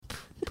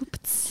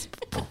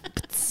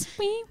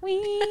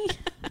wee.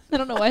 I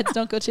don't know why it's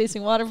Don't Go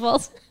Chasing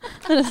Waterfalls.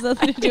 That has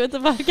nothing to do with the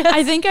podcast.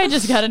 I think I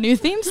just got a new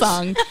theme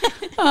song.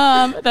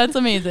 That's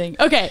amazing.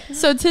 Okay,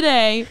 so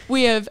today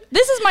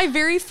this is my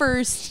very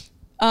first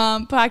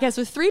podcast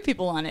with 3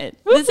 people on it.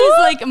 This is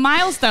like a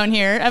milestone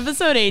here,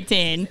 episode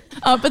 18.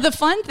 But the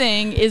fun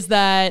thing is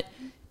that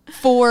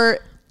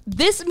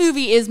this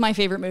movie is my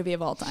favorite movie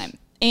of all time.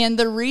 And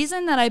the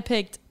reason that I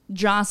picked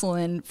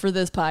Jocelyn for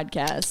this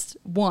podcast,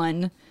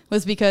 one,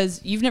 was because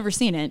you've never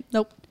seen it.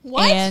 Nope.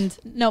 What? And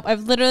nope.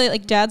 I've literally,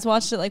 Dad's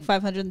watched it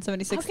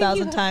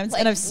 576,000 times.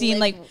 And I've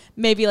seen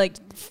maybe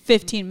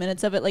 15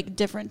 minutes of it,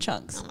 different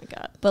chunks. Oh my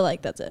God.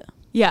 But that's it.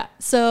 Yeah.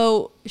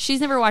 So she's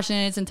never watched it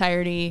in its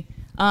entirety.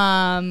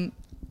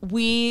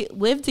 We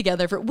lived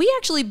together we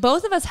actually,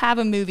 both of us have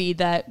a movie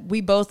that we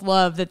both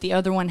love that the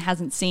other one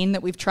hasn't seen,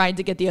 that we've tried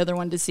to get the other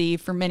one to see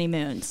for many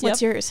moons.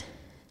 What's yours?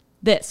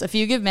 This, A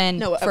Few Good Men.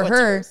 No, for what's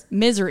her, yours?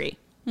 Misery.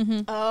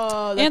 Mm-hmm.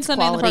 Oh, that's and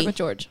Sunday in the Park quality. with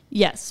George.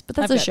 Yes, but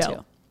that's I've a got show.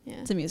 2. Yeah.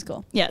 It's a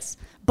musical. Yes.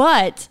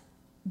 But,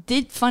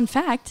 fun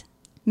fact,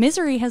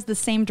 Misery has the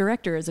same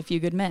director as A Few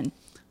Good Men.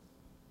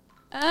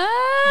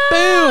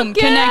 Boom!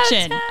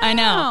 Connection. I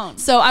know.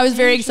 So I was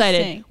very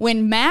excited.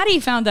 When Maddie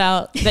found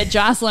out that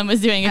Jocelyn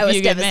was doing A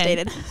Few Good Men. I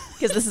was devastated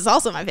because this is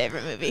also my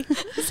favorite movie.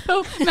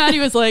 So Maddie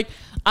was like,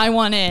 I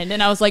want in.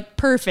 And I was like,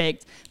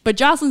 perfect. But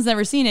Jocelyn's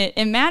never seen it.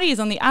 And Maddie is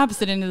on the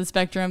opposite end of the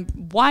spectrum.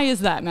 Why is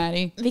that,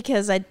 Maddie?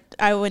 Because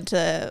I went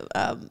to,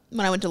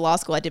 when I went to law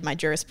school, I did my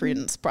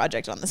jurisprudence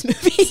project on this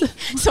movie.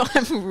 So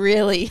I'm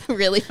really,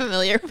 really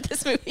familiar with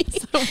this movie.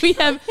 So we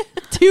have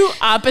 2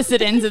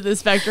 opposite ends of the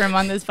spectrum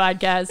on this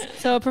podcast.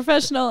 So a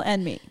professional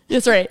and me.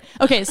 That's right.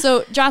 Okay,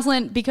 so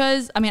Jocelyn,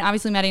 because,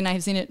 obviously Maddie and I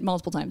have seen it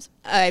multiple times.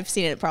 I've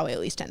seen it probably at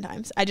least 10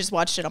 times. I just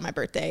watched it on my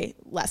birthday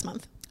last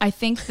month. I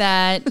think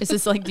that, is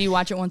this do you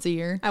watch it once a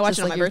year? I watch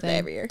it on my your birthday thing?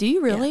 every year. Do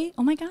you really? Yeah.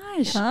 Oh my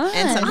gosh.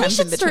 And I sometimes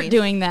should in start between.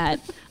 doing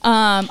that.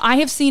 I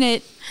have seen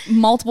it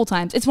multiple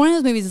times. It's one of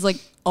those movies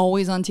that's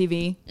always on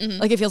TV.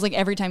 Mm-hmm. It feels like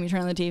every time you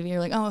turn on the TV, you're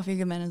like, oh, A Few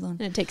Good Men is on.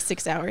 And it takes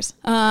 6 hours.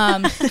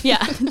 Yeah,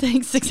 it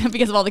takes 6 hours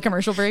because of all the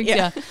commercial breaks.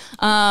 Yeah.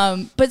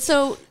 But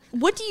so,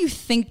 what do you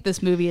think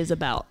this movie is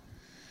about?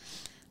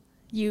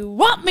 You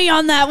want me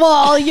on that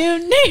wall. You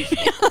need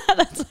me on that.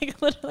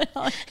 That's literally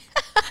all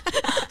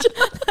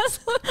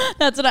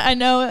that's what I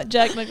know.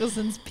 Jack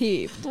Nicholson's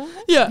peeved.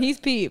 Yeah. He's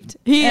peeved.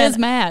 He is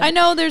mad. I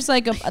know there's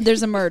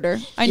there's a murder.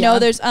 I know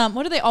there's,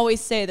 what do they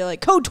always say? They're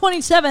like, Code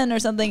 27 or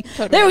something.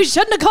 We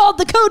shouldn't have called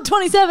the Code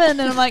 27.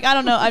 And I'm like, I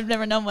don't know. I've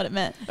never known what it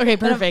meant. Okay,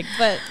 perfect.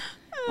 But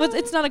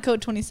it's not a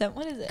Code 27.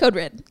 What is it? Code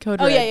Red. Code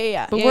Red.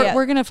 Yeah. But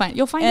we're going to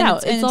you'll find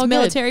out. It's all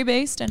military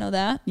based. I know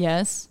that.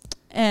 Yes.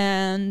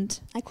 And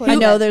I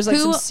know there's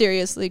some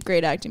seriously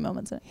great acting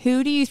moments in it.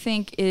 Who do you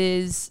think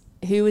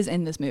who is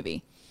in this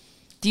movie?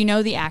 Do you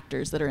know the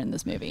actors that are in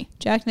this movie?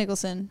 Jack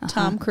Nicholson,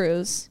 Tom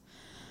Cruise,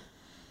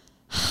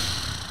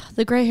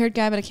 the gray-haired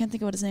guy, but I can't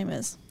think of what his name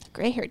is.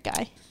 Gray-haired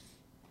guy.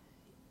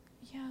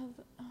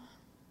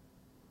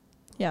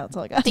 Yeah, that's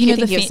all I got. Do you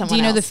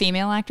know the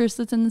female actress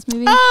that's in this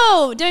movie?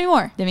 Oh, Demi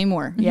Moore. Demi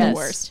Moore. Yes. The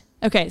worst.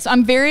 Okay, so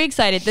I'm very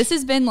excited. This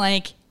has been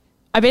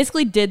I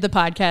basically did the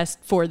podcast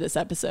for this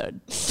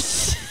episode.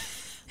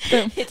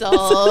 It's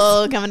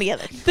all coming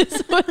together.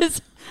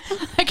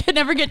 I could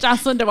never get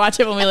Jocelyn to watch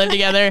it when we lived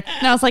together.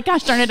 And I was like,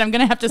 gosh darn it, I'm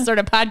going to have to start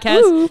a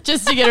podcast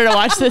just to get her to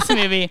watch this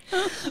movie.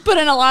 Put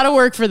in a lot of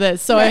work for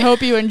this, so I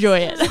hope you enjoy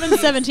it. It's been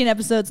 17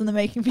 episodes in the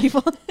making,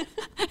 people.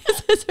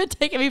 It's been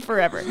taking me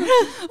forever.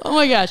 Oh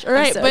my gosh. All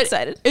right, I'm so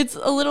excited. It's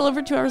a little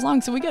over 2 hours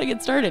long, so we got to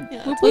get started.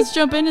 Yeah, let's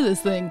jump into this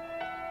thing.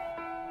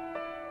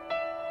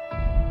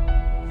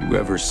 You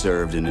ever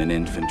served in an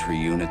infantry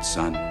unit,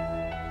 son?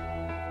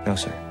 No,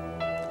 sir.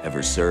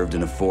 Ever served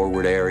in a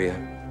forward area?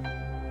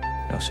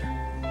 No, sir.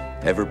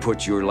 Ever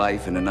put your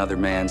life in another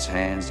man's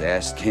hands,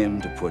 asked him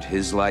to put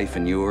his life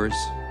in yours?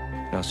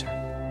 No,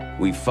 sir.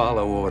 We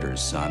follow orders,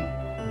 son.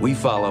 We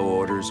follow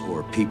orders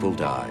or people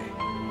die.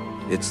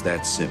 It's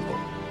that simple.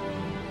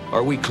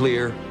 Are we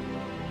clear?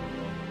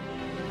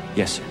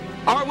 Yes, sir.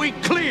 Are we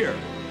clear?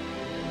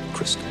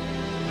 Crystal.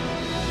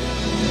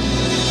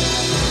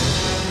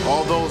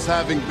 All those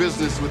having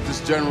business with this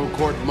general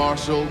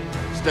court-martial,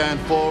 stand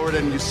forward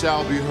and you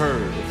shall be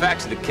heard. The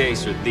facts of the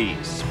case are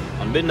these.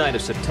 On midnight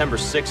of September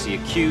 6th, the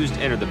accused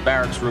entered the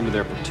barracks room of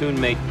their platoon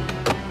mate.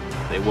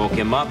 They woke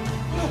him up,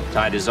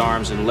 tied his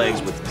arms and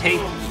legs with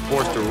tape,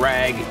 forced a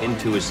rag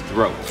into his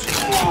throat.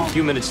 A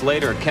few minutes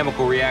later, a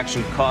chemical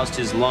reaction caused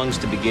his lungs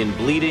to begin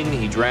bleeding.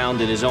 He drowned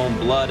in his own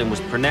blood and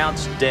was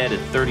pronounced dead at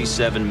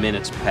 37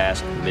 minutes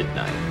past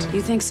midnight.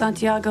 You think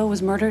Santiago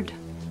was murdered?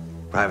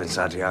 Private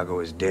Santiago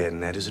is dead,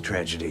 and that is a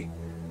tragedy.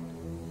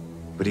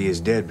 But he is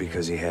dead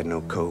because he had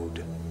no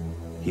code.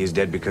 He is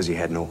dead because he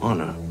had no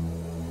honor.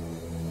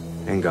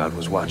 And God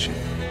was watching.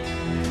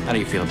 How do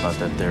you feel about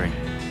that theory?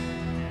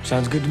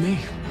 Sounds good to me.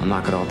 I'll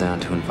knock it all down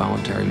to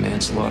involuntary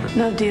manslaughter.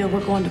 No deal.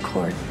 We're going to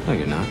court. No,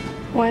 you're not.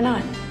 Why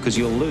not? Because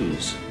you'll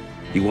lose.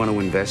 You want to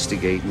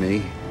investigate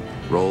me?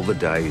 Roll the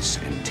dice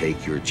and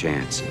take your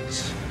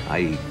chances. I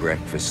eat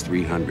breakfast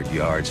 300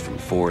 yards from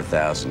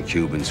 4,000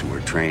 Cubans who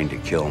are trained to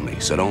kill me.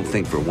 So don't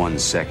think for 1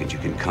 second you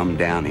can come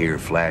down here,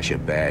 flash a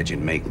badge,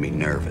 and make me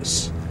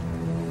nervous.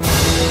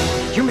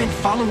 Your men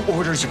follow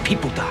orders or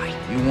people die.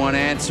 You want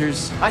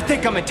answers? I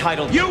think I'm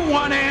entitled. You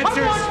want answers?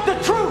 I want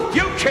the truth!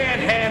 You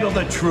can't handle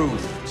the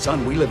truth.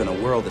 Son, we live in a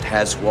world that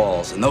has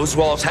walls, and those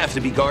walls have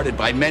to be guarded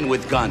by men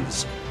with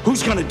guns.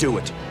 Who's gonna do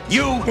it?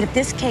 You? That if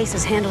this case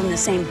is handled in the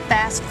same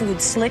fast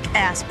food,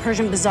 slick-ass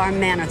Persian bazaar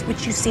manner with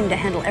which you seem to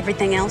handle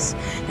everything else,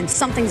 then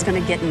something's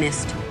gonna get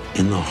missed.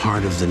 In the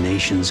heart of the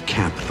nation's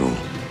capital,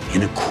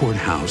 in a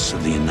courthouse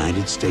of the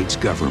United States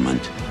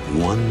government,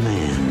 one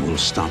man will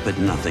stop at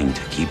nothing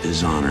to keep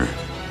his honor,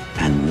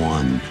 and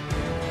one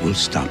will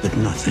stop at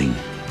nothing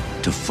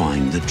to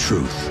find the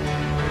truth.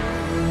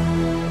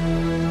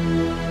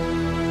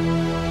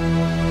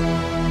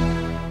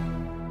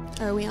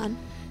 Are we on?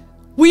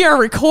 We are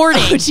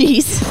recording. Oh,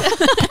 jeez.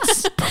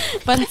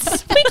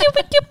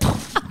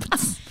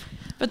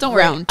 But don't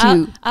worry. Round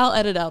two. I'll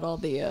edit out all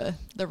the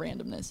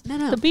randomness.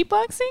 No. The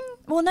beatboxing?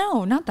 Well,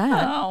 no, not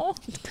that. Oh,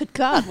 Good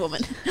God,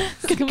 woman.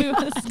 this is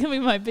gonna be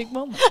my big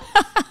moment.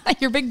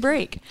 Your big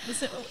break.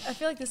 Listen, I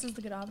feel like this is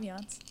the good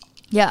ambiance.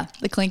 Yeah,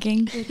 the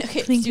clinking. Okay,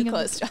 it's Clinking too of-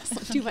 close,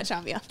 Jocelyn. Too much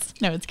ambiance.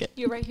 No, it's good.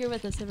 You're right here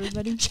with us,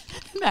 everybody.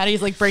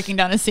 Maddie's like breaking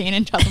down a scene,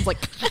 and Jocelyn's like,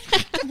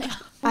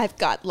 I've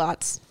got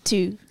lots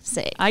to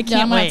say. I Yeah, I'm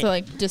can't gonna have wait. to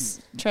like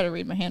just try to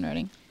read my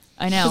handwriting.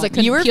 I know. 'Cause I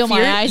couldn't peel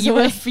my eyes you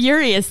were away.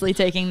 furiously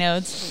taking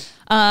notes.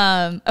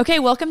 Okay,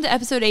 welcome to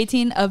episode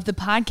 18 of the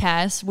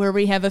podcast, where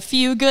we have a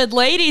few good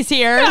ladies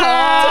here.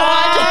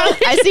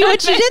 I see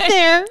what you did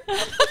there.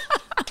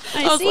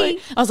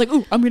 I was like,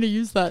 ooh, I'm gonna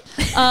use that.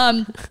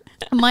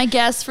 My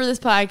guests for this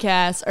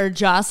podcast are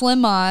Jocelyn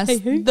Moss,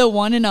 the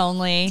one and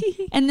only,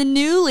 and the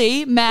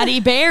newly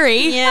Maddie Berry.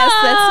 Yes,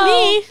 that's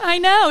me. I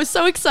know,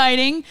 so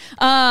exciting.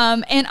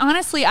 And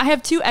honestly, I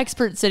have two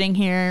experts sitting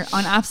here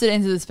on opposite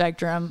ends of the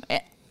spectrum.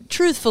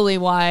 Truthfully,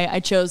 why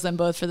I chose them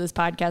both for this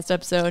podcast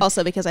episode.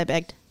 Also because I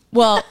begged.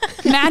 Well,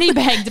 Maddie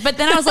begged, but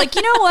then I was like,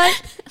 you know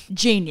what?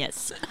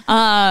 Genius.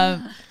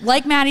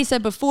 Like Maddie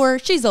said before,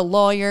 she's a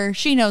lawyer.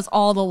 She knows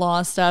all the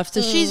law stuff,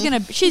 so she's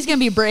gonna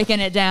be breaking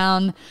it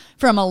down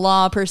from a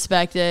law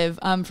perspective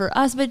for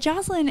us. But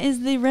Jocelyn is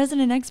the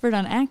resident expert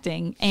on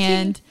acting,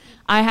 and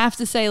I have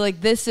to say,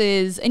 like, this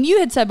is, and you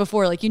had said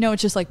before, like, you know,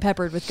 it's just like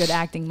peppered with good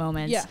acting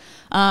moments. Yeah.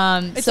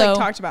 It's so like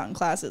talked about in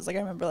classes. Like I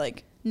remember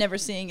like never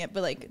seeing it,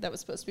 but like that was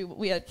supposed to be.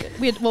 We had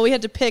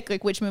to pick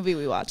like which movie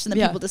we watched, and then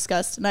Yeah. people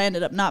discussed, and I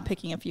ended up not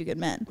picking A Few Good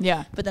Men.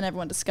 Yeah. But then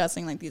everyone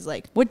discussing like these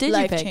like What did you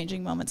pick?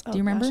 life-changing moments. Do you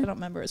remember? Gosh, I don't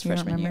remember. It was You don't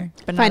freshman remember?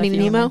 year. But not Finding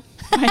if you Nemo.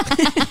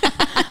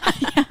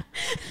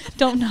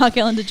 Don't knock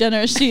Ellen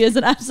DeGeneres. She is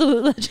an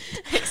absolute legend.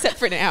 Except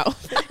for now.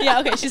 Yeah.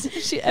 Okay.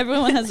 She.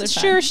 Everyone has their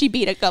time. Sure, she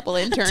beat a couple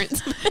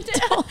interns.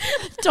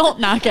 don't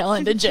knock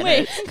Ellen DeGeneres.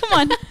 Wait, come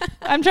on.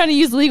 I'm trying to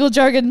use legal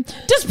jargon.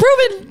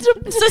 Disproven.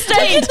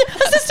 Sustained.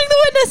 Assisting the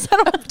witness. I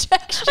don't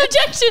objection.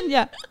 Objection.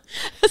 Yeah.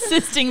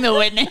 Assisting the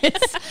witness.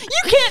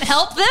 You can't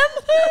help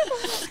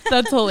them.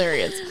 That's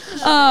hilarious.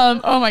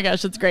 Oh my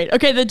gosh, that's great.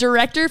 Okay, the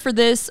director for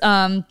this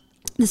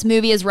this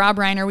movie is Rob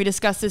Reiner. We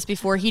discussed this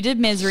before. He did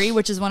Misery,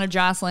 which is one of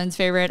Jocelyn's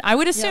favorite. I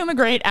would assume a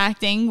great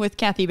acting with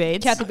Kathy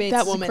Bates. Kathy Bates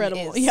That is woman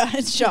incredible. is- Yeah,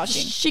 it's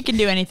shocking. She can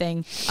do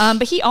anything.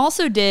 But he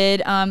also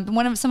did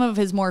some of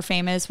his more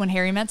famous When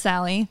Harry Met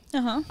Sally.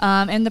 Uh-huh.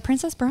 And The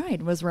Princess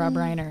Bride was Rob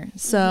Reiner.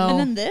 So And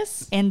then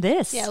this. and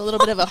this. Yeah, a little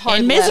bit of a hard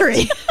And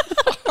Misery.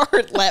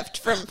 hard left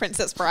from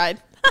Princess Bride.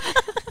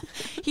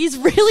 He's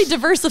really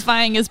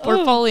diversifying his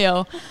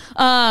portfolio.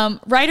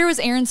 Writer was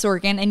Aaron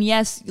Sorkin, and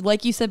yes,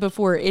 like you said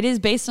before, it is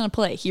based on a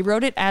play. He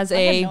wrote it as I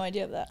had no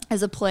idea of that.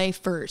 as a play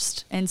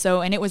first, and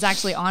it was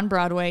actually on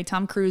Broadway.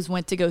 Tom Cruise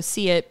went to go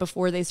see it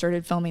before they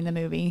started filming the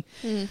movie.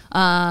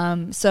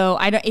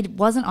 It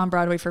wasn't on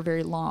Broadway for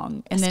very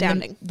long, and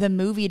Astounding. then the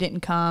movie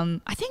didn't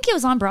come. I think it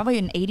was on Broadway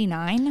in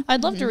 '89.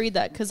 I'd love to read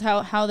that because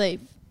how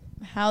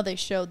they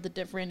showed the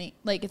different,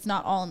 like, it's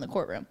not all in the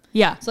courtroom.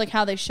 Yeah. So like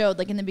how they showed,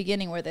 like, in the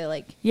beginning where they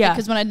like, Yeah.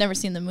 because when I'd never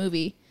seen the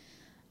movie,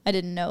 I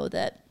didn't know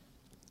that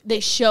they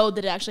showed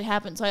that it actually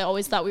happened. So I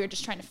always thought we were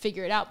just trying to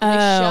figure it out. But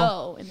they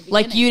show in the beginning.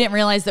 Like you didn't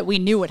realize that we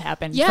knew what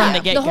happened from the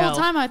get-go. The whole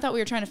time I thought we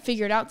were trying to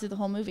figure it out through the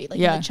whole movie, like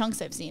Yeah. in the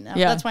chunks I've seen.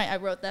 Yeah. That's why I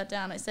wrote that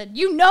down. I said,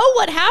 you know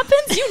what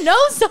happens? You know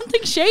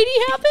something shady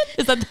happened?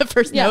 Is that the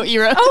first note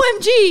you wrote?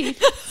 OMG.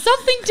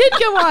 Something did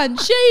go on.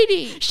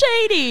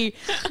 Shady.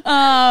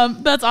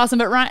 That's awesome.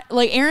 But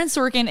Aaron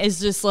Sorkin is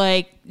just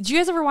like, did you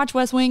guys ever watch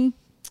West Wing?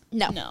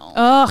 No.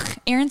 Ugh,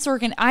 Aaron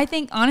Sorkin. I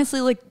think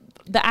honestly, like,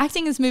 the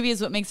acting in this movie is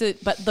what makes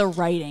it, but the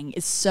writing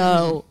is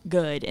so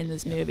good in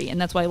this movie,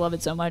 and that's why I love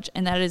it so much.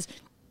 And that is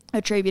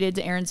attributed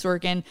to Aaron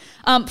Sorkin.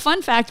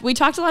 Fun fact: we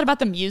talked a lot about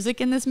the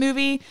music in this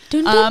movie.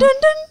 Dun, dun, dun,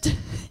 dun.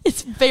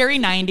 It's very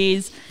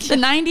 90s. The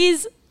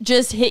 90s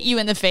just hit you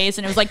in the face,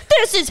 and it was like,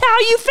 "This is how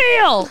you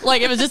feel."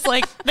 Like it was just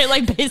like they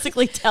like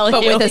basically tell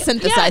But you. with a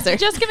synthesizer. Yeah,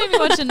 Jessica made me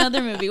watch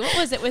another movie. What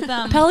was it with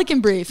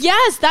Pelican Brief.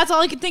 Yes, that's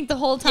all I could think the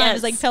whole time. Yes. It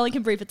was like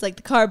Pelican Brief. It's like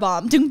the car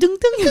bomb. Dung, dung,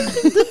 dung, dung,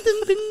 dung, dung,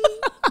 dung, dung.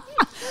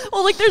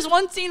 Well, like there's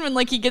one scene when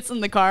like he gets in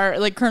the car,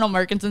 like Colonel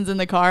Murkison's in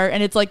the car,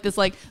 and it's like this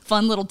like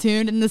fun little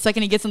tune, and the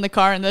second he gets in the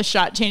car and the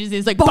shot changes,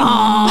 he's like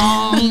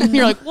bong.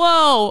 You're like,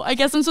 whoa, I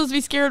guess I'm supposed to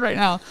be scared right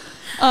now.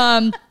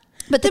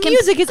 But the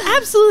music is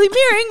absolutely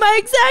mirroring my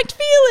exact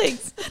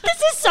feelings.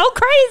 This is so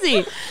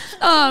crazy.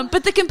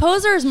 But the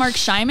composer is Mark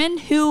Scheinman,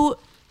 who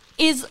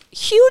is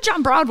huge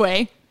on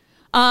Broadway,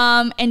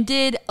 and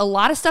did a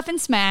lot of stuff in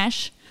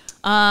Smash.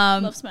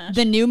 Love Smash.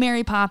 The new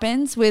Mary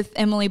Poppins with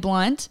Emily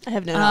Blunt. I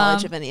have no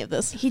knowledge of any of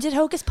this. He did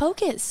Hocus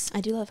Pocus.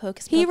 I do love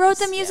Hocus Pocus. He wrote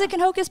the music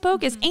in Hocus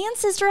Pocus and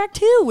Sister Act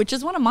 2, which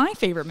is one of my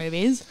favorite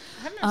movies.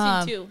 I've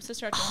never seen 2.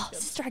 Sister Act 1 too.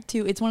 Sister Act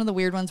 2, it's one of the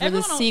weird ones where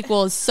Everyone the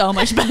sequel is so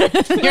much better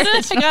than the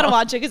original. I gotta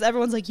watch it because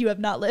everyone's like, you have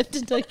not lived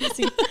until you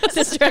see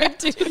Sister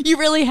Act 2. You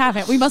really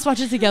haven't. We must watch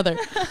it together.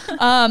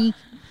 And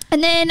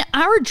then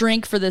our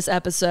drink for this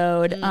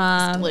episode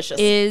delicious.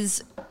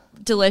 is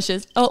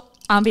delicious. Oh,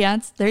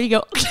 ambiance. There you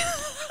go.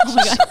 Oh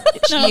my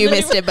God. You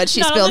missed it, but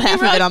she spilled half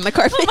of it on the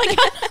carpet. Oh my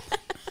God.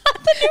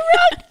 Not the new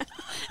rug.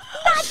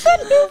 Not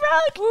the new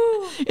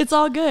rug. It's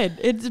all good.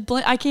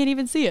 I can't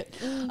even see it.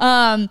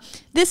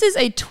 This is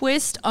a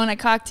twist on a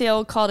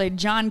cocktail called a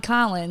John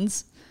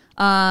Collins.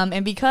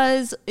 And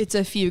because it's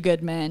a Few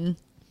Good Men,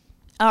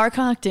 our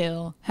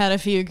cocktail had a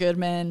few good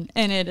men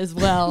in it as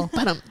well.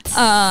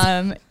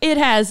 It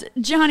has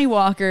Johnnie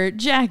Walker,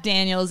 Jack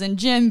Daniels, and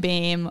Jim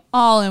Beam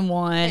all in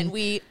one. And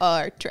we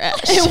are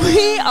trash. And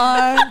we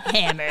are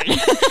hammered.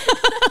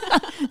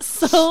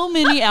 So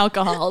many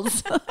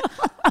alcohols.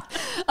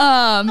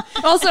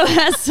 Also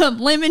has some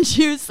lemon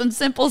juice, some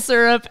simple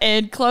syrup,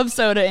 and club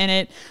soda in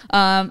it.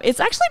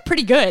 It's actually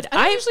pretty good.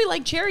 I usually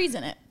like cherries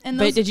in it. And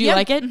but did you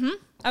like it? Mm-hmm.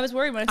 I was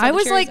worried when I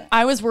saw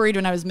I was worried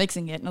when I was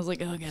mixing it, and I was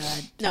like, oh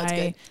God. No, it's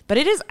good. But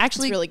it is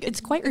actually It's really good. It's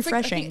quite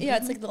refreshing.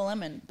 It's like the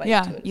lemon bite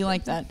Yeah, to it. you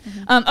like that.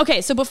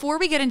 Okay, so before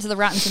we get into the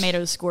Rotten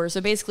Tomatoes score,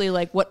 so basically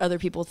like what other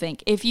people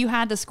think. If you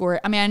had to score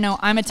it, I mean, I know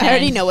I'm a 10. I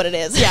already know what it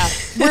is. Yeah.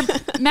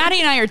 Maddie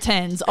and I are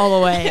 10s all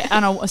the way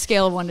on a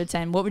scale of 1 to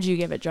 10. What would you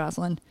give it,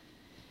 Jocelyn?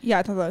 Yeah,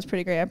 I thought that was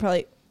pretty great. I'd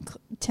probably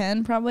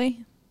 10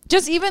 probably.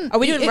 Just even. Are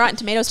we doing Rotten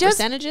Tomatoes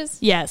percentages?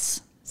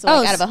 Yes. So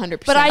like out of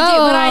 100%. But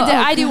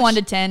I do 1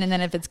 to 10, and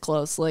then if it's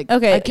close, like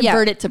okay, I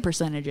convert it to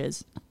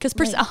percentages because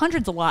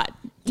 100's a lot.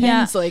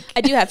 10's like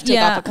I do have to take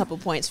off a couple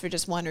points for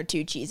just 1 or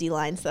 2 cheesy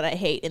lines that I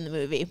hate in the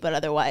movie, but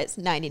otherwise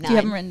 99. Do you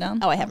have them written down?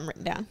 Oh, I have them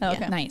written down. Oh,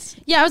 okay, Yeah. Nice.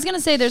 Yeah, I was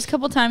gonna say there's a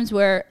couple times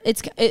where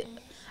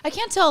I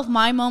can't tell if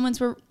my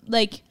moments were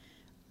like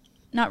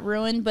not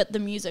ruined, but the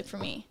music for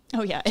me.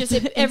 Oh yeah, Just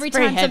every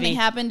time something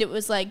happened, it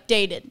was like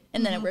dated,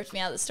 and then it ripped me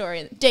out of the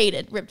story.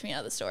 Dated, ripped me out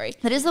of the story.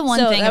 That is the one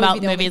So thing that would be about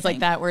the only movies like thing.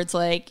 that, where it's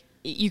like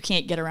you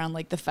can't get around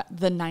like the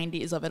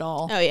 90s of it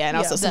all. Oh yeah, and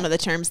also some of the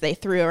terms they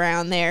threw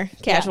around there: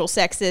 casual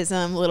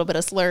sexism, a little bit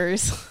of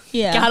slurs.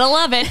 Yeah, Gotta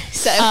love it.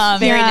 So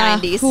very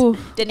 90s. Whew.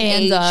 Didn't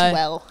And, age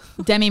well.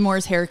 Demi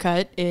Moore's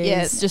haircut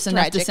is just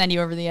enough to tragic. send you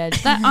over the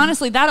edge. That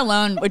honestly, that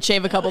alone would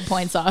shave a couple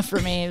points off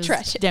for me.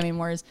 Tragic. Demi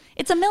Moore's.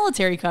 It's a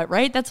military cut,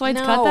 right? That's why it's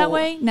cut that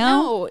way.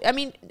 No, I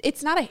mean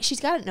it's not. She's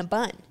got it in a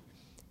bun.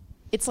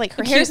 It's like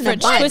her A hair's in a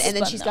cute bun, twist and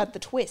then bun, she's though. got the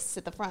twists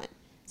at the front.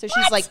 So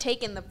she's like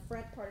taken the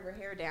front part of her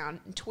hair down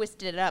and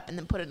twisted it up, and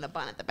then put it in a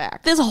bun at the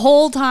back. This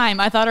whole time,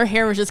 I thought her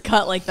hair was just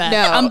cut like that.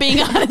 No. I'm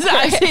being honest.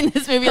 I've seen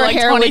this movie Her like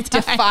hair 20 would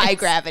times. defy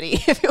gravity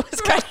if it was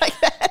cut like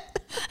that.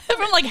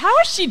 I'm like, how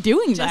is she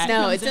doing that?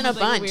 No, it's in a with,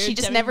 like, a bun. weird She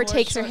just Demi never Moore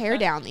takes her hair shortcut.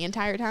 down the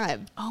entire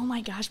time. Oh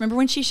my gosh. Remember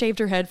when she shaved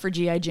her head for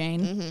G.I.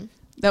 Jane?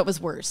 That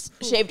was worse.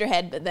 Shaved her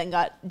head, but then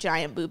got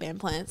giant boob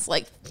implants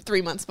like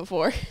 3 months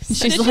before.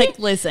 She's like,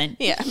 listen.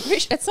 Yeah, I'm pretty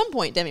sure at some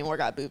point Demi Moore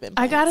got boob implants.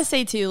 I gotta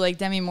say too, like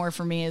Demi Moore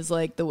for me is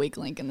like the weak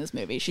link in this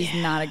movie. She's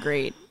not a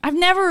great. I've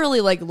never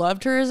really like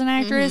loved her as an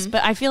actress,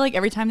 but I feel like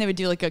every time they would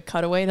do like a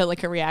cutaway to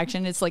like a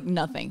reaction, it's like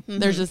nothing.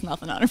 There's just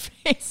nothing on her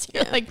face.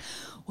 You're like,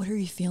 what are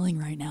you feeling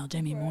right now,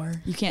 Demi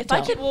Moore? You can't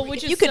tell.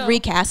 If you could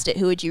recast it,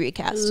 who would you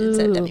recast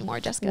instead of Demi Moore,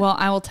 Jessica? Well,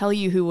 I will tell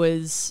you who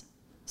was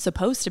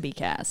supposed to be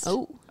cast.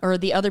 Oh. Or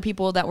the other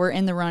people that were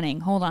in the running.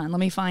 Hold on, let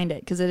me find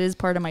it because it is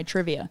part of my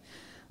trivia.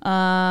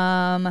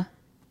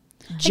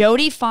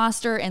 Jodie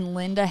Foster and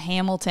Linda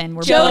Hamilton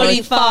were Jodie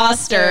both.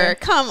 Foster.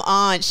 Come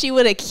on, she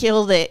would have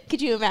killed it. Could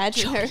you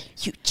imagine her?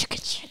 You chicken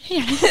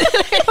shit.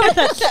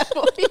 That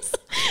voice.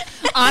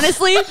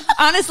 Honestly,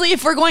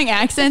 if we're going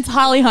accents,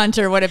 Holly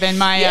Hunter would have been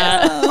my.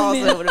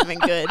 Also would have been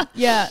good.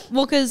 Yeah,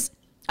 well, because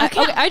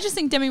I just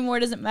think Demi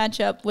Moore doesn't match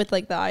up with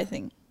like the eye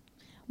thing,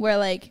 where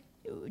like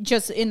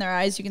just in their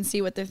eyes you can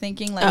see what they're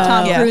thinking. Like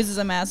Tom Cruise is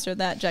a master of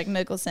that. Jack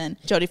Nicholson,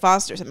 Jodie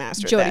Foster's a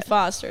master of Jodie that.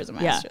 Foster is a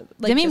master. Yeah.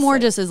 Like, Demi Moore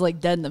like, just is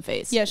like dead in the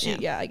face.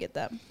 yeah, I get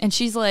that. And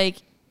she's like,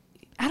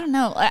 I don't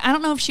know. I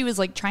don't know if she was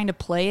like trying to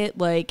play it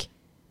like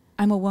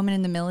I'm a woman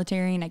in the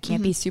military and I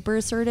can't be super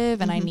assertive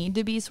and I need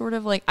to be sort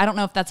of like, I don't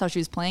know if that's how she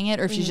was playing it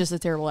or if she's just a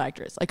terrible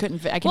actress. I can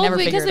never figure it out.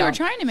 Because they were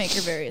trying to make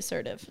her very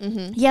assertive.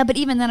 Yeah, but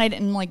even then I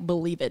didn't like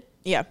believe it.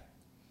 Yeah.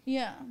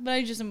 Yeah,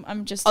 but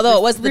I'm just. Although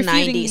it was the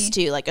refuting 90s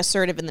too, like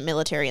assertive in the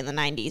military in the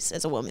 90s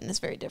as a woman is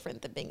very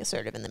different than being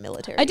assertive in the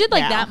military. I did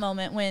like Yeah. that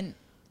moment when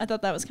I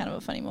thought that was kind of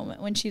a funny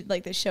moment when she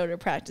like they showed her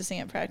practicing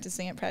it,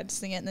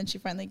 and then she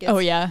finally gets. Oh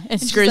yeah, and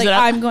she's screws like, it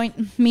up.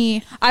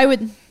 I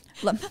would.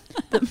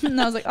 And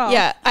I was like, oh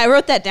Yeah, I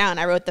wrote that down.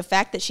 I wrote the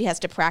fact that she has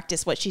to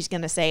practice what she's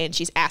going to say and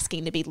she's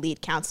asking to be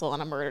lead counsel on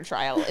a murder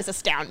trial is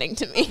astounding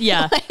to me.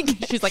 Yeah.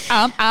 She's like,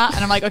 and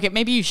I'm like, okay,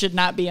 maybe you should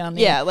not be on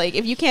the. Yeah, like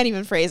if you can't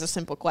even phrase a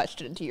simple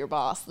question to your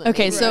boss, then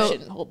Okay, you so-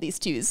 shouldn't hold these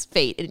two's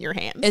fate in your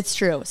hands. It's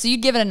true. So you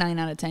give it a 9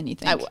 out of 10, you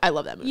think? I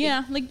love that movie.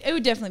 yeah, like it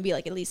would definitely be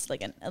like at least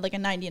like a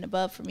 90 and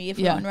above for me if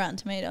Yeah. we're on Rotten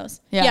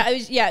Tomatoes. Yeah.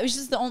 It was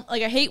just the only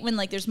like I hate when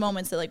like there's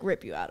moments that like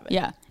rip you out of it.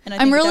 Yeah. And I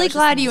I'm think that really was just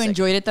glad the you music.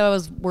 enjoyed it, though. I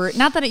was worried.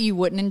 Not that you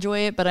wouldn't enjoy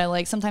it, but I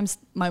like sometimes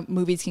my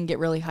movies can get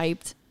really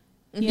hyped.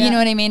 Yeah. You know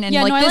what I mean? And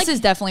Yeah, like no, I this like is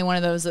definitely one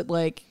of those that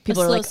like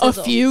people are slow like,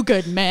 sizzle. A Few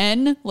Good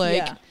Men.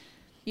 Like,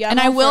 Yeah. and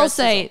I'm I all for will a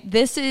say, sizzle.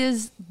 this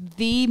is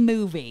the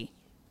movie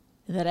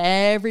that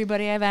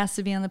everybody I've asked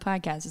to be on the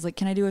podcast is like,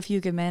 can I do A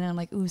Few Good Men? And I'm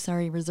like, ooh,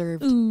 sorry,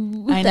 reserved.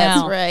 Ooh, I know.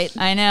 that's right.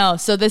 I know.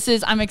 So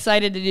I'm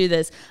excited to do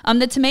this.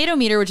 The tomato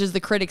meter, which is the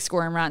critic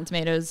score on Rotten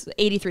Tomatoes,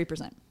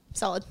 83%.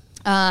 Solid.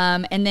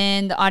 And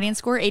then the audience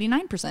score,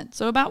 89%.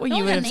 So about what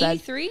you would have said.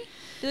 83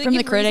 From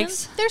the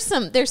critics.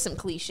 There's some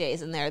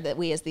cliches in there that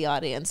we as the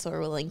audience are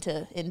willing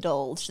to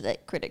indulge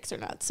that critics are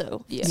not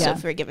so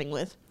forgiving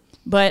with.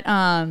 But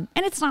and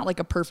it's not like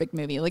a perfect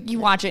movie. Like you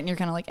watch it and you're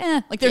kind of like,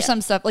 eh. Like there's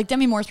some stuff like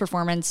Demi Moore's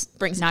performance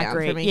Brings it not down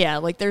great. for me. Yeah,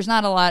 like there's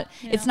not a lot.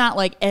 Yeah. It's not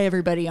like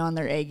everybody on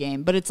their A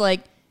game, but it's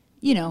like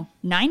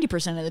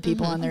 90% of the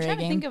people on their I'm A trying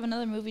to game. think of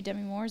another movie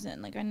Demi Moore's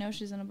in. Like I know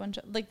she's in a bunch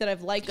of like that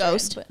I've liked.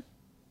 Ghost. Her in,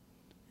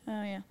 but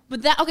oh yeah,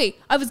 but that okay.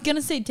 I was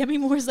gonna say Demi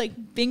Moore's like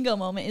bingo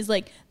moment is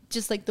like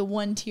just like the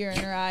one tear in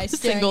her eye,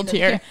 staring Single into the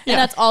tear. camera. Yeah. And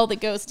that's all the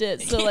Ghost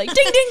is. So like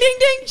ding ding ding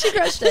ding, she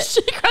crushed it.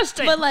 She crushed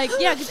it. But like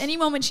yeah, because any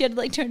moment she had to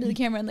like turn to the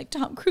camera and like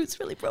Tom Cruise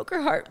really broke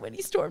her heart when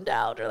he stormed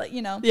out or like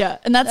Yeah,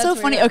 and that's so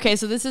where funny. that- Okay,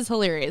 so this is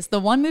hilarious. The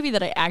one movie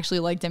that I actually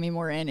like Demi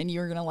Moore in, and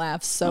you're gonna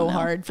laugh so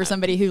hard for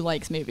somebody who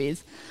likes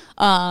movies.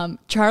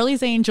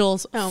 Charlie's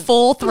Angels,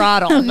 Full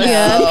Throttle.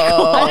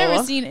 I've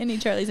never seen any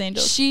Charlie's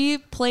Angels. She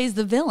plays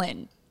the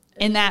villain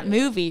in that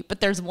movie, but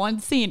there's one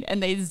scene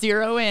and they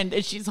zero in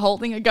and she's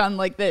holding a gun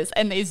like this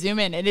and they zoom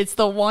in and it's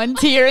the one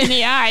tear in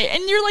the eye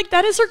and you're like,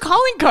 that is her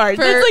calling card.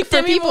 That's like For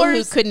Demi people who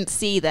Moore's. couldn't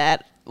see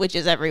that, which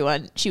is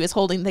everyone, she was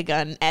holding the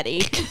gun at a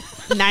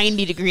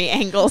 90-degree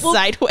angle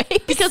sideways.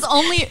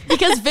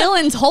 Because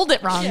villains hold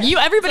it wrong. Yeah.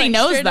 Everybody It's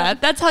like knows straight that.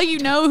 up. That's how you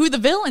know who the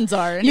villains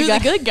are and who the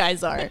got- good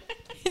guys are.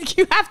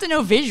 You have to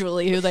know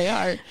visually who they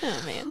are.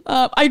 Oh man,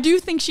 I do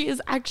think she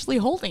is actually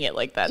holding it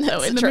like that though.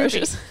 That's in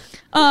atrocious.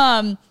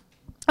 the movie.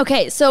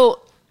 Okay,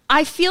 so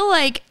I feel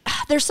like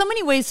there's so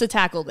many ways to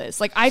tackle this.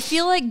 Like I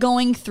feel like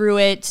going through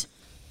it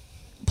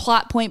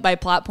plot point by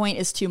plot point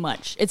is too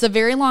much. It's a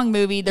very long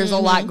movie. There's a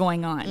lot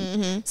going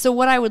on. So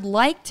what I would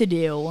like to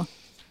do,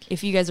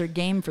 if you guys are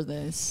game for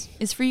this,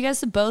 is for you guys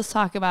to both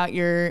talk about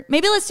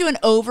maybe let's do an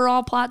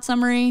overall plot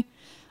summary.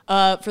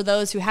 For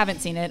those who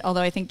haven't seen it,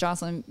 although I think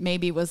Jocelyn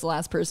maybe was the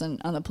last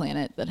person on the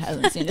planet that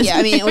hasn't seen it. yeah,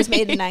 I mean it was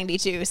made in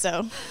 '92,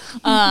 so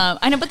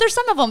I know, but there's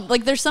some of them,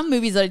 like there's some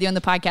movies that I do on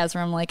the podcast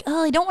where I'm like,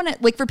 oh, I don't want to,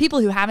 like for people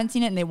who haven't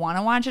seen it and they want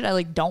to watch it, I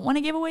like don't want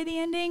to give away the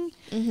ending.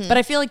 But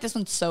I feel like this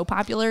one's so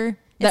popular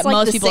that it's like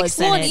most The people have Sixth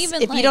seen Sense. it.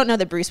 even If you like- don't know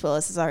that Bruce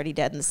Willis is already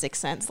dead in The Sixth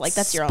Sense, like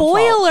that's your own fault.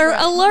 Spoiler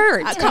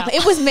alert!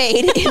 It was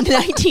made in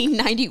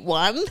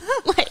 1991.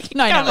 Like,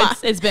 No, I come know, on.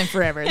 it's been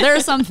forever. There are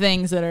some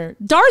things that are,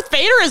 Darth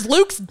Vader is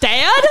Luke's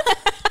dad?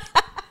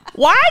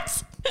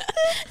 What?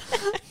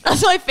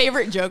 That's my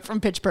favorite joke from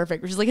Pitch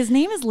Perfect, which is like, his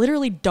name is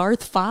literally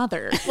Darth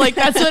Father. Like,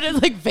 that's what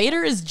it's like.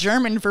 Vader is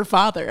German for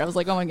father. I was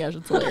like, oh my gosh,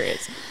 it's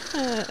hilarious.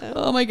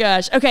 Oh my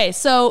gosh. Okay,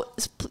 so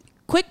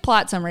quick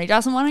plot summary.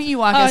 Jocelyn, why don't you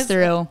walk us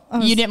through?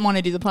 You didn't want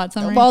to do the plot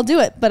summary? Well, I'll do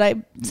it, but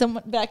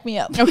someone back me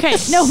up. Okay,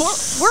 no,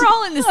 we're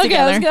all in this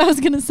together. I was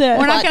gonna say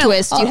We're not Plot gonna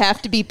twist. You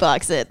have to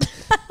beatbox it.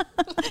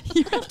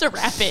 You have to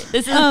wrap it.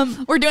 This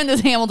is we're doing this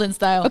Hamilton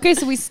style. Okay,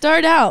 so we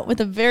start out with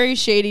a very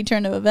shady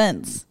turn of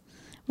events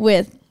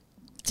with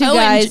two OMG.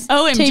 guys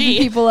OMG. taping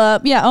people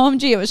up. Yeah,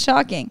 OMG, it was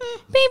shocking. Beep,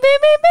 beep,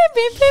 beep, beep,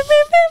 beep, beep, beep,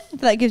 beep.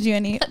 If that gives you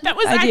any That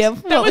was idea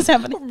of what was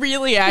happening.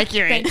 really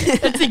accurate.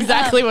 That's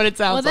exactly what it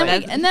sounds Well,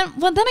 like. then I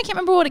can't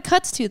remember what it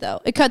cuts to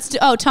though. It cuts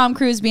to Tom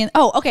Cruise being.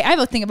 Oh, okay. I have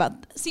a thing about.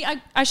 See,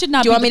 I should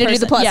not. Do you be want me the to do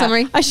the person. plot Yeah,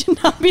 summary? I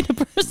should not be the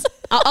person.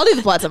 I'll do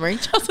the plot summary.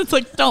 It's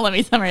like, don't let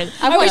me summarize.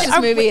 I've watched this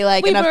movie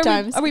like enough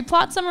times. Are we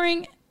plot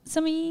summarizing?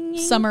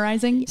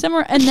 Summarizing.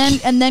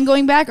 And then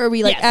going back, or are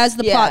we like Yes. as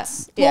the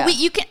plots? Yeah. Well,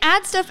 you can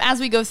add stuff as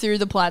we go through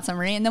the plot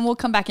summary, and then we'll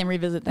come back and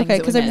revisit things. Okay,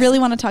 that we because I missed. really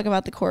want to talk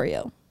about the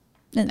choreo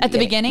at the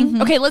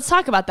beginning. Okay, let's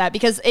talk about that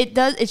because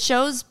it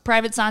shows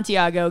Private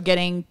Santiago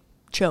getting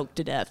choked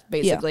to death,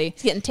 basically.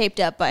 He's getting taped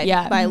up by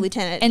a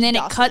lieutenant. And then it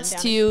Jocelyn cuts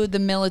down to the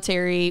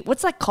military.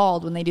 What's that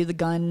called when they do the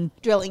gun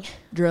drilling.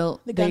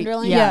 drill? The gun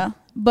drilling? Yeah,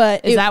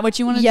 but Is that what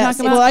you wanted to yes,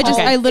 talk about? Well,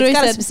 Okay. I literally It's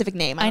got a said specific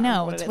name. I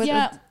know. what it It's is. with-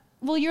 yeah.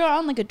 Well, you're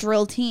on like a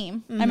drill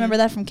team. I remember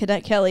that from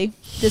Cadet Kelly,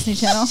 Disney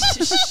Channel.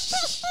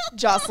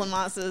 Jocelyn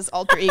Moss's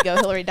alter ego,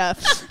 Hilary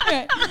Duff.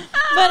 Okay.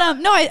 But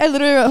no, I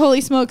literally wrote,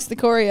 holy smokes, the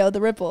choreo,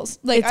 the ripples.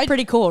 Like It's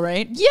pretty cool,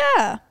 right?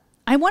 Yeah.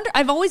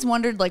 I've always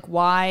wondered like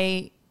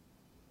why.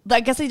 I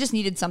guess they just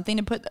needed something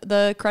to put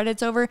the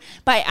credits over,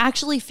 but I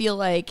actually feel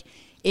like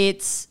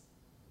it's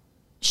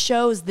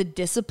shows the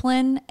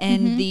discipline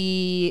and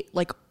the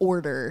like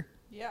order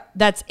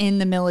that's in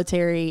the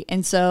military,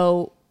 and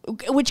so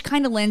which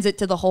kind of lends it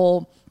to the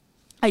whole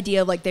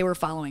idea of like they were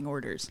following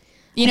orders.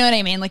 You know what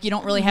I mean? Like you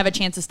don't really have a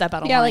chance to step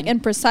out of line. Yeah, like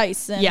and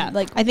precise. And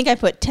like I think I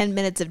put 10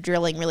 minutes of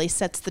drilling really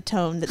sets the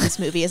tone that this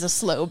movie is a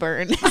slow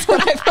burn. That's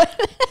what I put.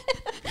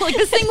 Like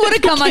this thing would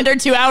have come under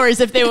 2 hours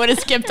if they would have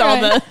skipped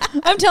all the.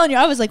 I'm telling you,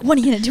 I was like 1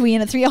 unit, 2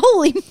 unit, 3.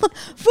 Holy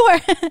 4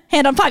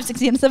 hand on 5,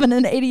 60 and 7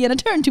 and 80 and a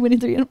turn 2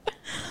 and 3.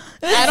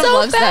 Adam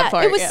loves that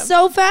part. It was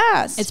so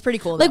fast. It's pretty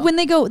cool. Like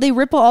though. when they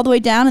ripple all the way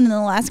down, and then the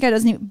last guy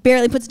doesn't even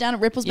barely puts it down, it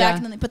ripples back,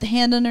 and then they put the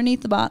hand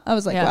underneath the bot. I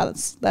was like, wow,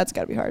 that's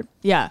got to be hard.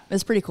 Yeah,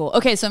 it's pretty cool.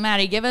 Okay, so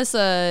Maddie, give us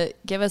a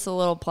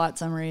little plot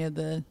summary of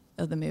the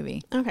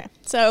movie. Okay,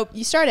 so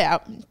you start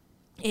out,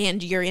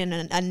 and you're in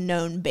an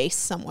unknown base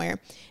somewhere,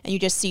 and you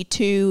just see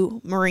 2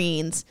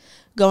 Marines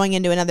going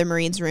into another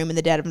Marine's room in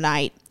the dead of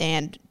night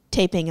and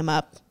taping him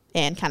up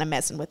and kind of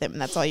messing with him, and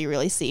that's all you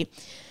really see.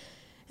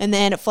 And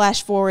then it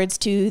flash forwards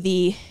to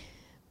the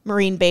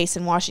Marine base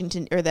in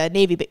Washington, or the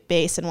Navy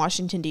base in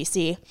Washington,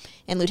 D.C.,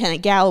 and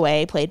Lieutenant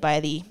Galloway, played by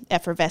the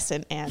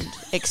effervescent and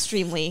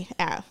extremely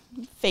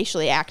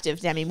facially active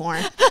Demi Moore.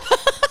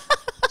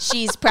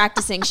 She's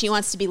practicing. She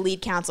wants to be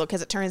lead counsel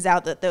because it turns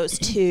out that those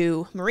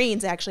 2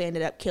 Marines actually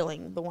ended up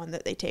killing the one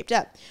that they taped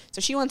up.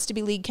 So she wants to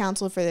be lead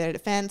counsel for their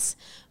defense,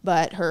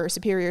 but her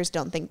superiors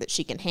don't think that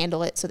she can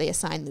handle it, so they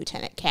assign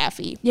Lieutenant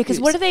Caffey. Yeah, because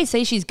what do they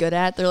say she's good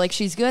at? They're like,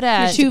 she's good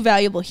at... You're too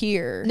valuable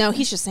here. No,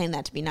 he's just saying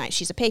that to be nice.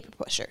 She's a paper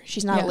pusher.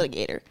 She's not a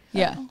litigator.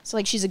 Yeah. So,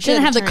 like, she's a good She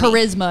doesn't have attorney.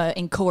 the charisma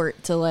in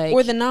court to, like...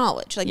 Or the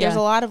knowledge. Like, there's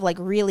a lot of, like,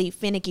 really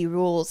finicky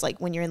rules, like,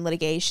 when you're in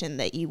litigation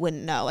that you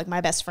wouldn't know. Like, my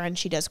best friend,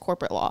 she does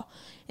corporate law.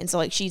 And so,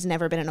 like, she's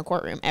never been in a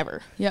courtroom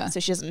ever. Yeah. So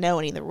she doesn't know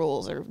any of the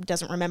rules or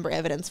doesn't remember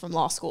evidence from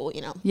law school,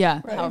 you know.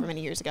 Yeah. However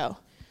many years ago.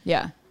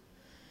 Yeah.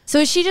 So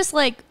is she just,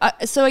 like...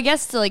 so I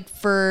guess, like,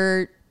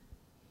 for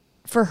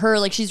her,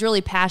 like, she's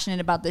really passionate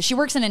about this. She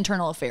works in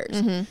internal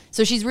affairs. Mm-hmm.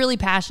 So she's really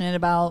passionate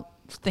about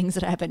things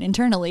that happen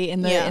internally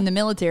in the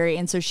military,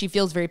 and so she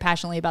feels very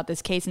passionately about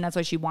this case, and that's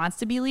why she wants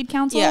to be lead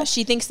counsel. Yeah,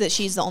 she thinks that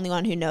she's the only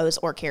one who knows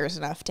or cares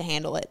enough to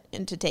handle it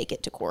and to take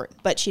it to court,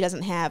 but she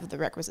doesn't have the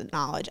requisite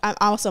knowledge.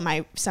 Also,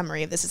 my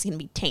summary of this is going to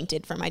be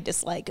tainted from my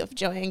dislike of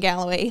Joanne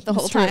Galloway the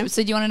whole time.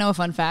 So do you want to know a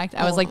fun fact?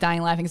 I was like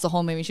dying laughing because the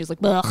whole movie she was like,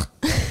 ugh.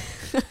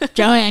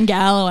 Joanne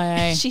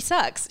Galloway. She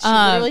sucks. She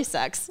literally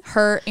sucks.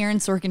 Aaron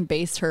Sorkin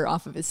based her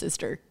off of his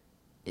sister.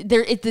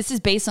 This is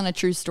based on a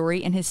true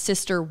story, and his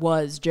sister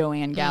was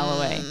Joanne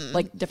Galloway,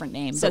 like different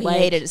name. So but he like,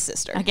 hated his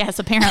sister. I guess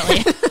apparently.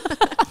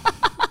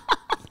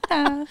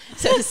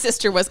 So his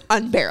sister was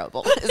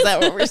unbearable. Is that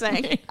what we're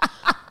saying?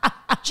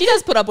 She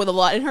does put up with a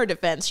lot. In her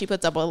defense, she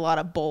puts up with a lot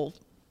of bull.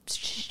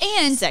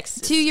 And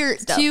sexist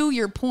to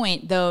your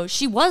point, though,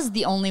 she was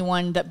the only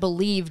one that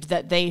believed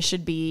that they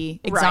should be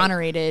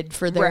exonerated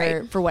for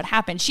for what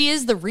happened. She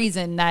is the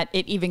reason that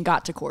it even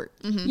got to court.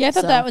 Mm-hmm. Yeah, I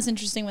thought that was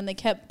interesting when they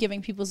kept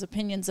giving people's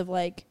opinions of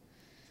like,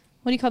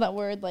 what do you call that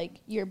word? Like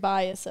your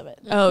bias of it.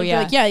 Oh, like,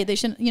 yeah. Like, yeah, they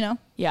shouldn't, you know?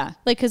 Yeah.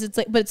 Like, because it's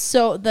like, but it's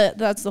so,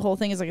 that's the whole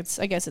thing is like,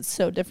 I guess it's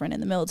so different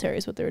in the military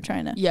is what they were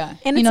trying to. Yeah.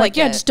 And you it's know, like,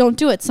 yeah, just don't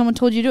do it. Someone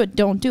told you to do it.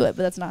 Don't do it.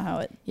 But that's not how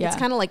it. Yeah. It's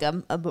kind of like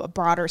a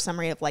broader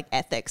summary of like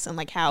ethics and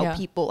like how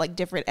people, like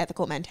different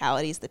ethical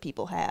mentalities that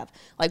people have.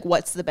 Like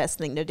what's the best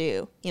thing to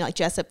do? You know, like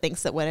Jessup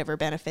thinks that whatever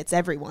benefits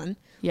everyone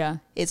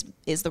is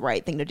the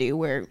right thing to do,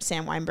 where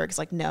Sam Weinberg's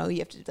like, no, you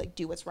have to like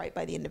do what's right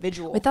by the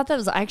individual. I thought that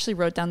was, I actually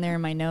wrote down there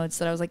in my notes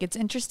that I was like, it's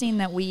interesting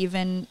that we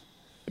even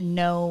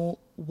know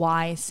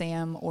why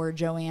Sam or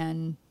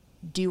Joanne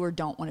do or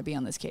don't want to be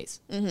on this case.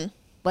 Mm-hmm.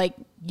 Like,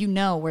 you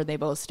know where they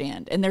both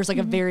stand, and there's like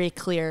a very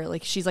clear,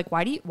 like, she's like,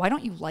 why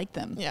don't you like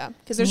them? Yeah,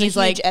 because there's a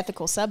huge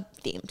ethical sub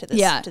theme to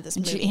this. To this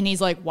movie. And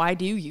he's like, why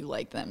do you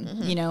like them?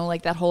 Mm-hmm. You know,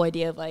 like that whole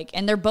idea of like,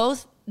 and they're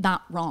both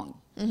not wrong.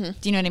 Mm-hmm.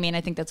 Do you know what I mean?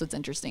 I think that's what's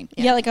interesting.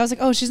 Yeah, like I was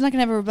like, oh, she's not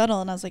gonna have a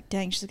rebuttal, and I was like,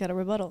 dang, she's got a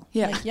rebuttal.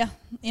 Yeah, like, yeah,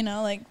 you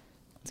know, like.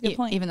 It's a good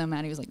point. Even though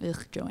Maddie was like,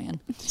 ugh, Joanne.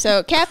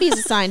 So Cappy's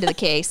assigned to the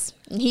case.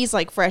 And he's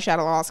like fresh out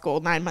of law school,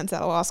 9 months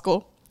out of law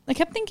school. I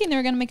kept thinking they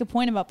were going to make a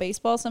point about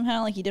baseball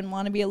somehow. Like he didn't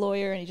want to be a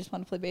lawyer and he just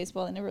wanted to play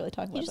baseball. They never really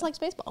talked about it. He just likes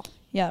baseball.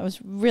 Yeah, it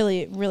was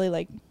really, really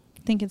like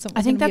thinking something.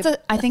 I think that's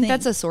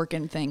that's a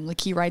Sorkin thing.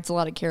 Like he writes a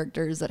lot of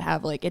characters that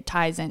have like, it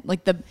ties in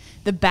like the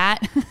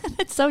bat.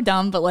 It's so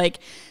dumb, but like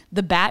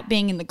the bat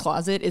being in the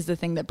closet is the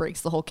thing that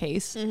breaks the whole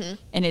case. Mm-hmm.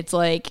 And it's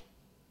like,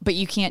 but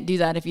you can't do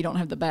that if you don't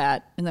have the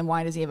bat. And then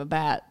why does he have a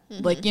bat?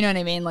 Mm-hmm. Like, you know what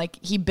I mean? Like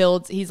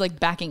he's like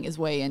backing his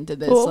way into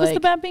this. What was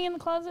the bat being in the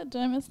closet? Did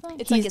I miss that?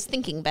 It's like his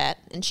thinking bat.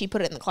 And she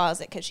put it in the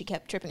closet because she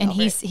kept tripping over it.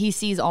 And he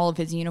sees all of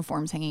his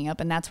uniforms hanging up.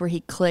 And that's where he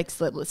clicks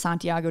that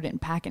Santiago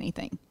didn't pack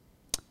anything.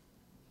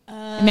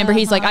 Remember,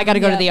 he's like, I got to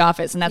go to the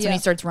office. And that's when he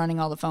starts running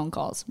all the phone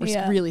calls.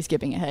 We're really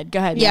skipping ahead. Go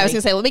ahead. Yeah, Maddie. I was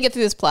going to say, let me get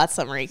through this plot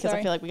summary because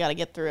I feel like we got to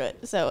get through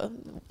it. So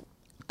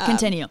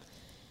continue.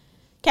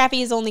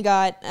 Cappy's only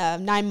got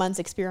 9 months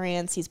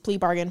experience. He's plea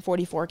bargained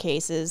 44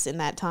 cases in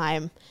that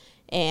time.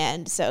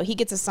 And so he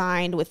gets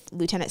assigned with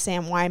Lieutenant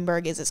Sam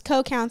Weinberg as his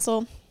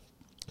co-counsel.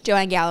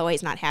 Joanne Galloway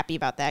is not happy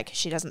about that because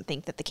she doesn't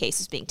think that the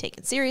case is being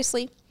taken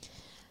seriously.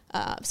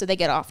 So they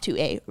get off to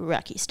a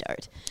rocky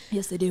start.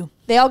 Yes, they do.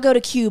 They all go to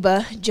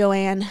Cuba,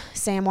 Joanne,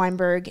 Sam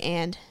Weinberg,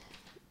 and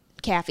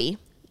Caffey,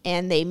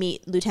 and they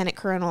meet Lieutenant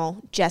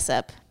Colonel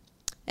Jessup.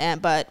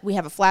 But we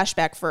have a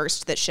flashback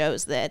first that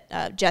shows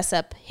that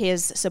Jessup,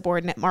 his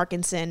subordinate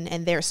Markinson,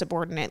 and their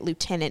subordinate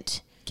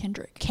Lieutenant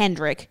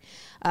Kendrick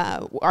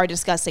are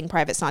discussing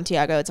Private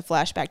Santiago. It's a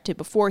flashback to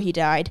before he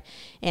died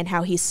and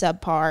how he's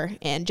subpar.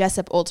 And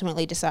Jessup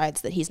ultimately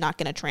decides that he's not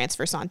going to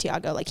transfer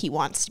Santiago like he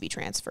wants to be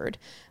transferred.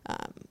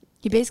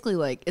 He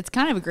basically it's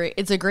kind of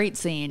a great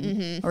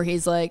scene where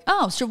he's like,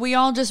 oh, should we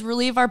all just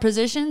relieve our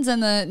positions?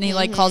 And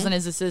he calls in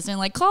his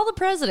assistant, call the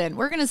president.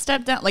 We're going to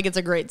step down. It's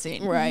a great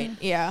scene. Right.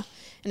 Yeah.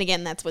 And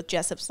again, that's with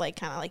Jessup's kind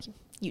of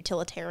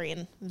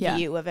utilitarian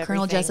view of everything.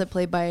 Colonel Jessup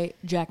played by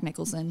Jack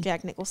Nicholson.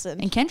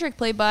 And Kendrick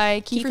played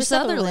by Kiefer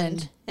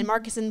Sutherland. And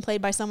Markinson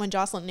played by someone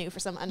Jocelyn knew for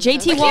some unknown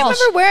JT Walsh.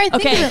 I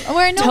can't remember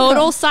where I know total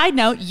him from. Side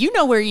note, you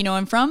know where you know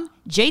him from.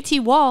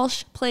 JT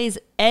Walsh plays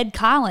Ed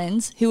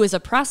Collins, who is a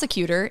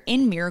prosecutor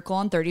in Miracle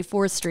on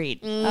 34th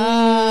Street. Yeah,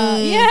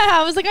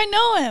 I was like, I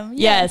know him.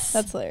 Yes.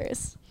 That's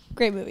hilarious.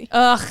 Great movie.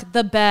 Ugh,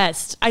 the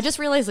best. I just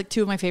realized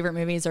two of my favorite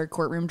movies are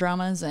courtroom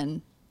dramas,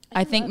 and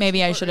I think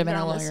maybe I should have been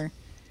a lawyer.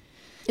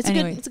 It's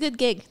a good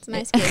gig. It's a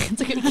nice gig.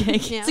 It's a good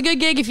gig. Yeah. It's a good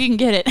gig if you can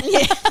get it.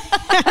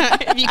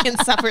 If you can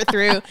suffer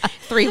through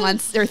 3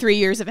 months or 3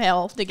 years of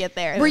hell to get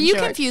there. Were you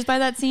confused by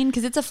that scene?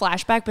 Because it's a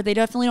flashback, but they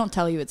definitely don't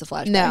tell you it's a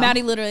flashback. No.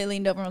 Maddie literally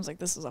leaned over and was like,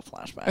 this is a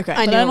flashback. Okay.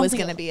 I knew it was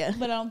going to be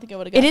But I don't think I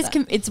would have got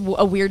that. It's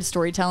a weird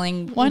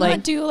storytelling. Why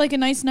not do a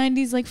nice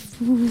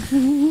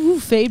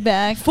 90s fade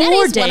back? 4 that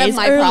is days one of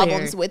my earlier.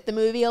 problems with the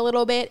movie a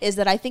little bit is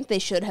that I think they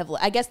should have.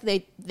 I guess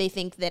they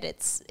think that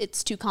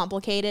it's too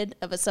complicated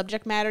of a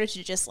subject matter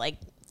to just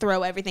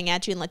throw everything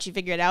at you and let you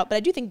figure it out. But I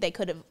do think they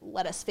could have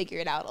let us figure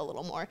it out a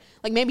little more.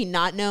 Maybe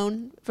not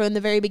known from the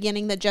very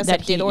beginning that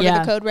Jessup did order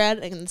the code red,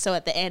 and so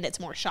at the end it's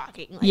more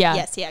shocking.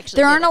 Yes, he actually.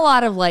 There did aren't it. a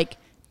lot of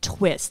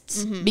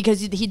twists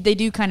because they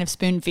do kind of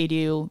spoon feed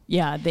you.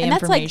 Yeah, the and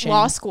information. that's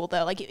law school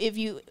though. If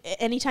you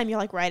anytime you're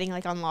writing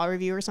on law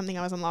review or something,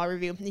 I was on law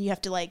review, and you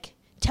have to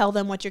tell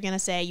them what you're going to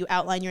say. You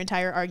outline your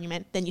entire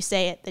argument, then you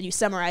say it, then you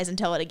summarize and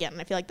tell it again.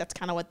 And I feel like that's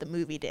kind of what the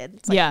movie did.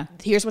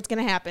 It's here's what's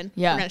going to happen.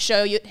 Yeah. We're going to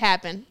show you it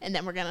happened, and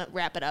then we're going to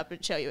wrap it up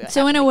and show you it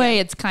So in a happened way,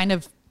 again. it's kind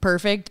of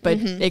perfect, but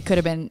it could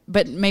have been,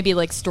 but maybe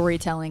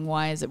storytelling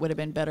wise, it would have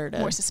been better to.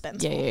 More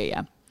suspenseful. Yeah.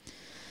 Okay.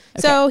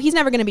 So he's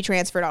never going to be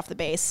transferred off the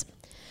base.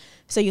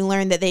 So you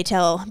learn that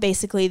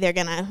basically they're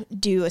going to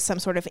do some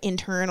sort of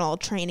internal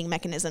training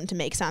mechanism to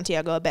make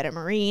Santiago a better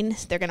Marine.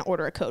 They're going to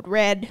order a code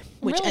red,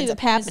 which Really, ends the up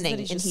premise is happening, that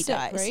he's and just he sick,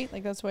 dies.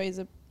 right? That's why he's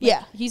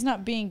he's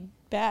not being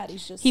bad.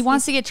 He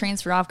wants to get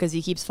transferred off because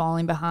he keeps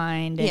falling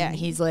behind, and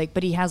he's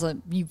but he has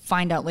you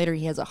find out later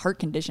he has a heart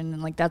condition,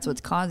 and that's what's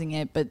causing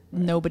it, but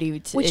nobody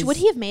would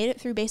he have made it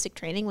through basic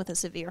training with a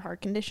severe heart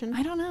condition?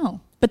 I don't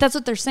know. But that's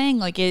what they're saying.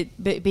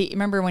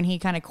 Remember when he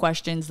kind of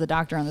questions the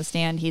doctor on the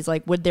stand, he's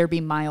like, would there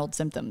be mild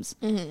symptoms?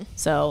 Mm-hmm.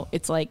 So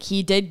it's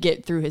he did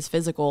get through his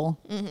physical,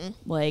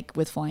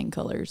 with flying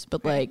colors,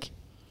 but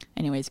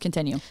anyways,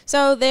 continue.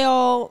 So they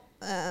all,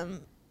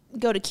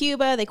 go to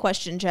Cuba. They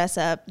question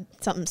Jessup.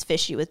 Something's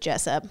fishy with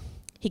Jessup.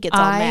 He gets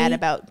all mad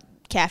about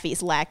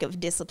Caffey's lack of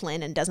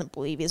discipline and doesn't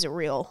believe he's a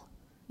real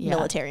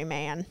military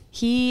man.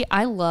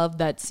 I love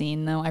that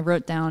scene though. I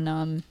wrote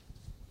down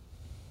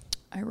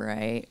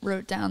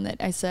wrote down that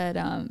I said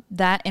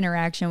that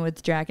interaction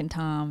with Jack and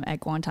Tom at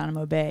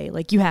Guantanamo Bay,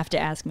 you have to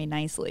ask me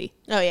nicely.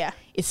 Oh yeah,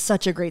 it's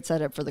such a great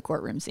setup for the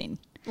courtroom scene.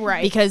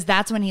 Right. Because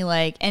that's when he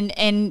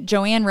and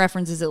Joanne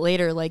references it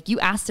later, you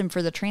asked him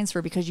for the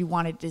transfer because you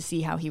wanted to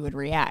see how he would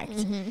react.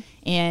 Mm-hmm.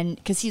 And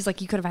because he's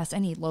you could have asked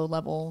any low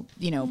level,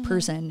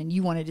 person, and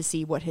you wanted to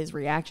see what his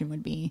reaction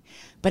would be.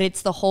 But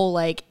it's the whole,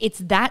 it's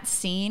that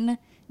scene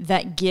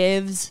that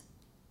gives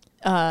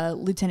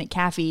Lieutenant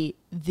Caffey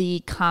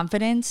the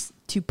confidence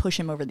to push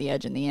him over the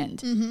edge in the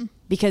end.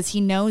 Because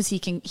he knows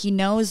he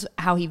knows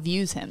how he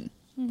views him.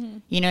 Mm-hmm.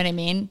 You know what I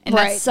mean? And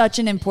that's such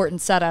an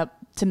important setup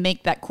to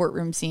make that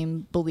courtroom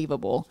seem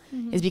believable,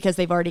 is because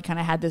they've already kind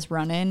of had this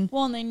run in.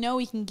 Well, and they know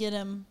he can get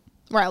him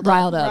riled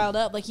up.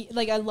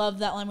 I love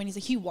that line when he's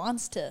he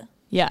wants to.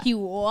 Yeah. He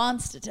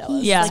wants to tell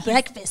us. Yeah.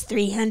 Breakfast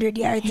 300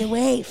 yards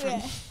away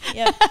from.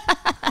 Yeah.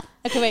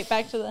 Okay, wait.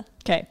 Back to the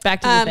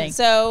thing.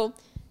 So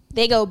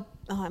they go.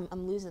 Oh,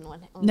 I'm losing one.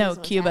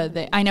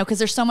 Cuba. I know, because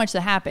there's so much that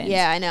happens.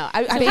 Yeah, I know.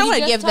 I kind of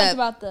want to give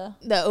about the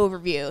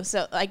overview.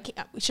 So,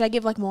 should I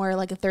give more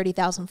a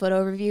 30,000 foot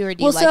overview, or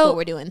do you like what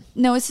we're doing?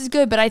 No, this is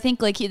good, but I think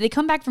they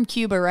come back from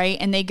Cuba, right?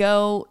 And they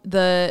go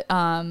the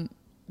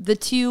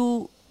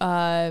two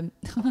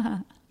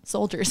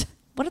soldiers.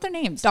 What are their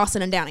names?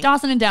 Dawson and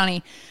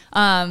Downey.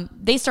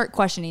 They start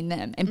questioning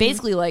them, and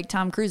basically,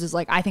 Tom Cruise is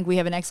I think we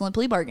have an excellent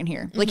plea bargain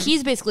here.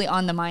 He's basically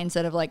on the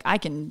mindset of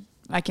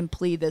I can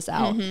plead this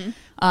out,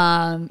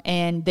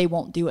 and they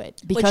won't do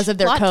it because of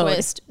their code.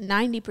 Twist,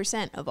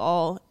 90% of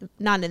all,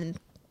 not in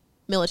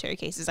military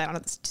cases. I don't know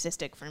the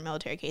statistic for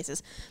military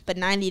cases, but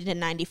 90 to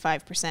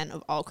 95%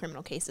 of all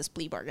criminal cases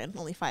plea bargain.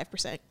 Only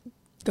 5%,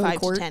 Go to 5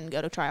 court? to 10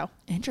 go to trial.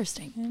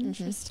 Interesting.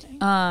 Interesting.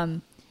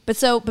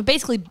 But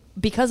basically,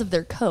 because of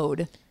their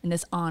code and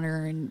this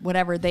honor and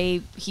whatever,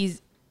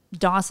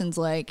 Dawson's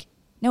like,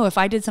 no, if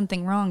I did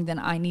something wrong, then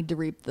I need to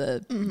reap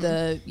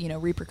the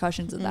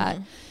repercussions of that.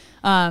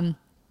 And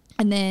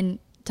then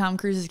Tom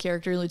Cruise's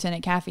character,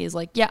 Lieutenant Caffey, is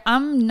like, yeah,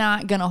 I'm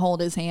not going to hold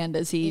his hand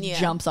as he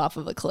jumps off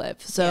of a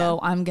cliff. So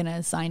I'm going to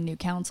assign new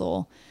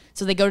counsel.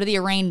 So they go to the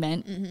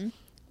arraignment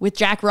with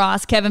Jack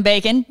Ross, Kevin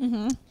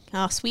Bacon.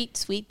 Oh, sweet,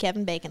 sweet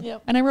Kevin Bacon.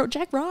 Yep. And I wrote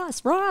Jack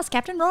Ross,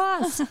 Captain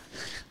Ross.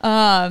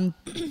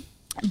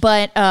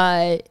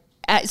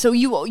 So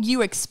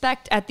you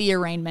expect at the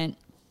arraignment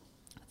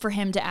for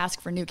him to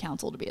ask for new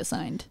counsel to be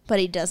assigned. But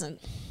he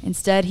doesn't.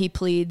 Instead, he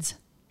pleads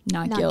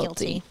not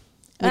guilty.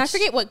 And I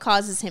forget what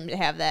causes him to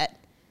have that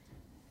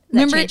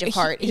Remember, change of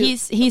heart. he when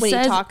says, he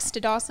talks to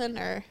Dawson,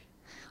 or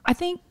I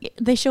think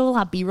they show a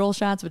lot of B-roll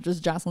shots, which was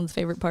Jocelyn's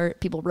favorite part,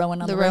 people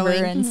rowing on the rowing.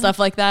 river and stuff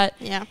like that.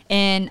 Yeah.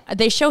 And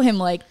they show him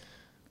like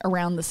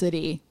around the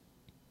city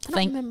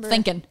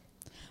thinking.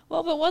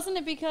 Well, but wasn't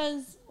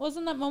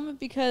that moment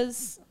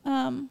because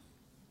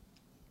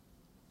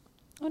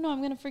oh no, I'm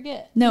going to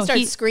forget. No, he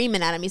starts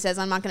screaming at him. He says,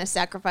 I'm not going to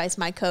sacrifice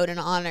my code and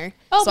honor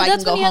so I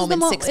can go home in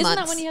 6 months. Isn't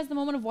that when he has the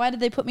moment of, why did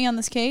they put me on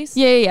this case?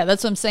 Yeah.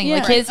 That's what I'm saying.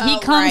 Yeah. Like he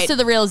comes to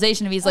the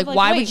realization of, he's like,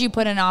 why wait. would you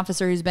put an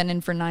officer who's been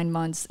in for 9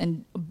 months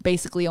and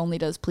basically only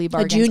does plea A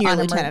bargains junior on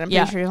lieutenant. I'm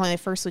pretty sure he's only the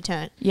first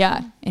lieutenant.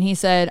 Yeah. And he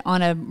said,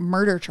 on a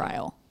murder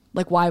trial,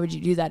 like, why would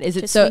you do that? Is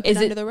it Just so? sweep it Is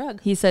it under the rug.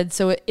 He said,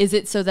 so is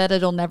it so that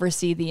it'll never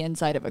see the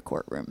inside of a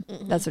courtroom?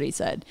 That's what he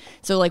said.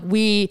 So like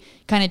we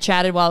kind of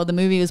chatted while the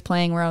movie was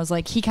playing, where I was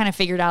like, he kind of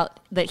figured out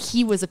that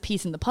he was a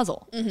piece in the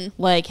puzzle.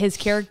 Like his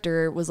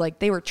character was like,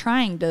 they were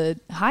trying to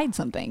hide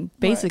something,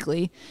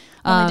 basically.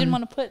 Well, they didn't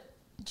want to put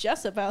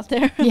Jessup out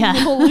there. Yeah. The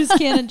whole loose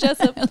cannon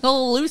Jessup. The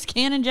whole loose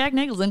cannon Jack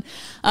Nicholson.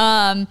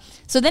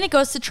 So then it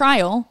goes to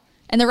trial,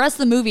 and the rest of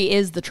the movie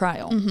is the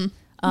trial.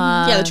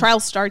 The trial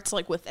starts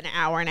like with an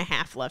hour and a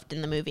half left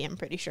in the movie, I'm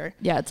pretty sure.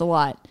 Yeah, it's a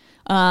lot.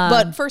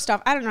 But first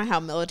off, I don't know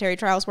how military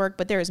trials work,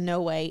 but there is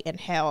no way in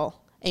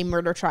hell a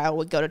murder trial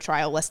would go to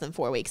trial less than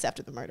 4 weeks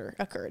after the murder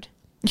occurred.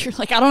 You're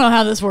like, I don't know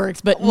how this works,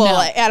 but Well, no.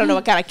 I don't know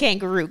what kind of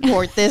kangaroo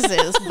court this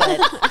is,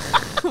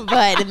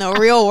 but in the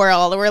real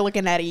world, we're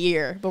looking at a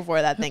year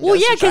before that thing goes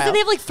to because trial. they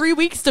have like 3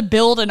 weeks to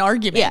build an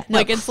argument. Yeah,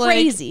 like it's it's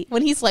crazy.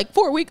 When he's like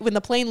 4 weeks, when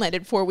the plane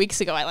landed 4 weeks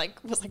ago, I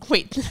was like,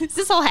 wait, is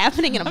this all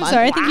happening in a I'm month?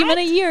 sorry, I think you What?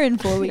 meant a year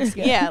and 4 weeks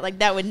ago. Yeah, like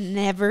that would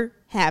never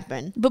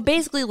happen. But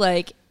basically,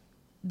 like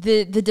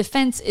the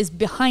defense is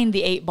behind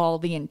the 8 ball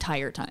the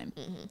entire time.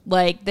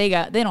 Like they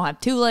don't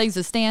have 2 legs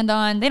to stand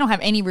on. They don't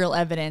have any real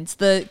evidence.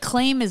 The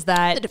claim is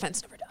that The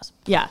defense never does.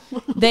 Yeah,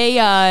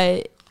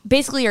 they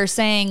basically are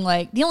saying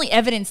like the only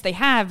evidence they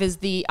have is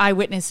the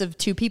eyewitness of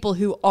 2 people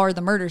who are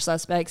the murder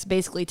suspects,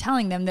 basically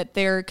telling them that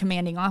their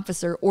commanding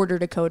officer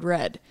ordered a code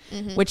red,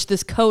 which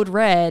this code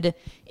red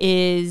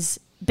is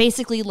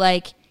basically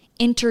like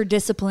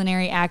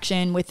interdisciplinary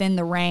action within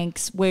the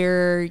ranks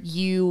where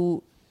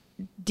you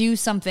do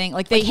something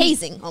like Like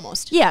hazing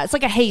almost. Yeah, it's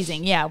like a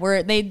hazing. Yeah,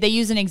 where they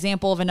use an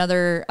example of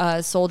another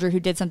soldier who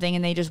did something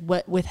and they just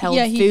withheld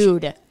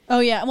food. Oh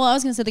yeah. Well, I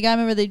was gonna say the guy.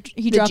 Remember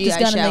he dropped his GI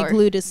gun and shower. they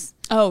glued his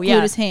Oh, yeah.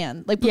 glued his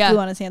hand, like put glue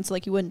on his hand so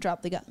like he wouldn't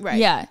drop the gun. Right.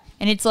 Yeah,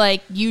 and it's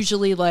like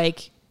usually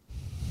like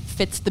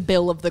fits the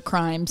bill of the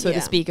crime, so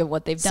to speak, of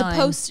what they've done.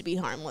 Supposed to be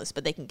harmless,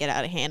 but they can get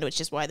out of hand,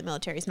 which is why the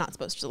military is not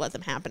supposed to let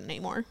them happen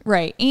anymore.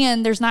 Right,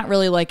 and there's not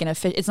really like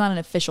it's not an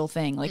official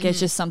thing. Like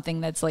it's just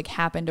something that's like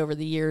happened over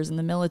the years in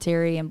the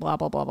military and blah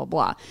blah blah blah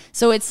blah.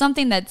 So it's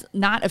something that's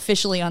not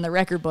officially on the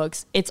record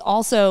books. It's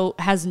also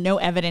has no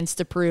evidence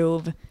to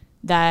prove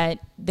that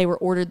they were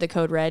ordered the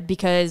code red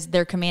because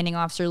their commanding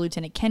officer,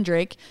 Lieutenant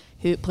Kendrick,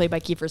 who played by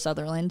Kiefer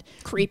Sutherland,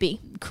 creepy.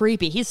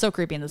 He's so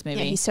creepy in this movie.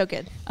 Yeah, he's so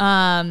good.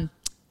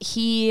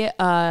 He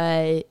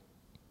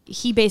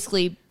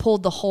basically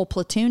pulled the whole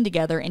platoon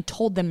together and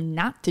told them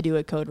not to do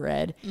a code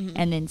red,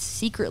 and then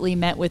secretly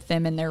met with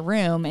them in their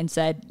room and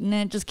said,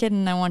 "Nah, just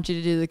kidding. I want you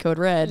to do the code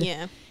red."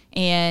 Yeah.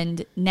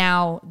 And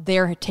now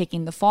they're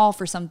taking the fall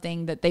for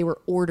something that they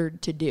were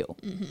ordered to do.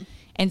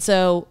 And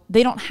so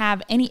they don't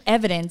have any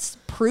evidence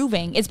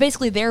proving. It's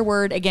basically their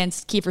word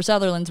against Kiefer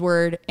Sutherland's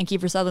word, and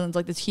Kiefer Sutherland's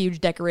like this huge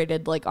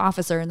decorated like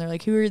officer, and they're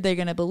like, who are they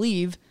going to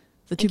believe?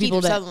 The 2 people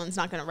Kiefer that Sutherland's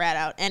not going to rat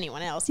out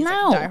anyone else. He's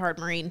No. like a diehard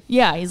Marine.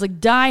 Yeah, he's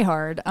like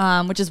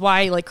diehard, which is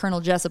why like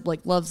Colonel Jessup like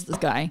loves this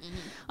guy.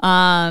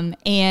 The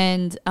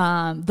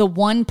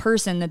one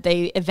person that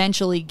they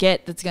eventually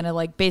get that's gonna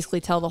like basically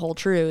tell the whole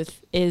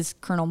truth is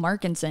Colonel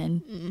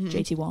Markinson,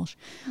 JT Walsh,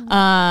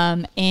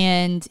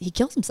 and he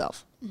kills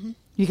himself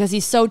because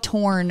he's so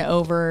torn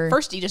over.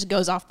 First, he just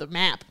goes off the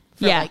map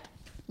for Yeah. like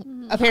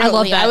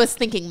Apparently, I was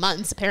thinking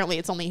months. Apparently,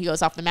 it's only he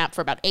goes off the map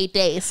for about 8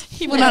 days.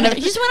 He just went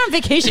on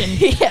vacation.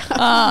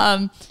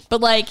 Yeah. But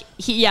like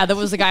that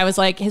was the guy was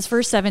like his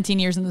first 17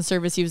 years in the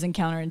service, he was in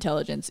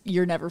counterintelligence.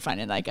 You're never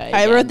finding that guy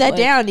again. I wrote that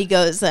down. He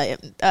goes,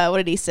 what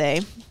did he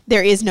say?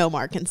 There is no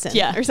Markinson.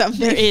 Yeah. Or something.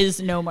 There is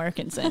no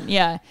Markinson.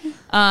 Yeah.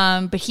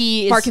 But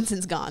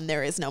Markinson's gone.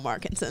 There is no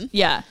Markinson.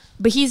 Yeah.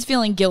 But he's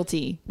feeling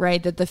guilty,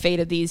 right? That the fate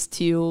of these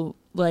two,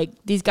 like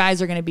these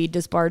guys are going to be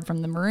disbarred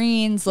from the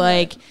Marines.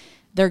 Like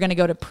they're going to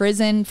go to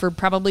prison for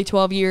probably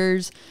 12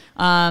 years.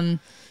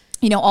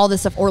 All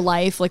this stuff, or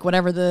life, like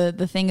whatever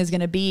the thing is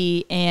going to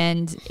be.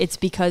 And it's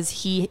because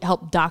he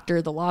helped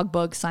doctor the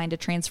logbook, signed a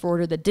transfer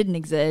order that didn't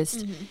exist.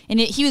 Mm-hmm. And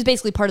he was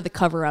basically part of the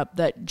cover up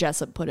that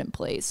Jessup put in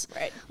place.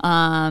 Right.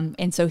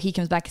 And so he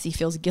comes back because he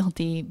feels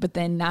guilty, but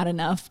then not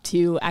enough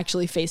to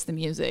actually face the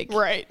music.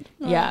 Right.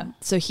 Yeah.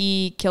 So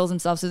he kills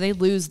himself. So they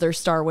lose their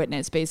star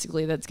witness,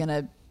 basically,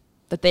 that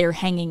they're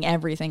hanging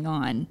everything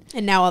on.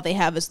 And now all they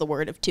have is the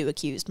word of 2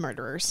 accused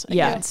murderers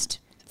against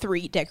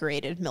 3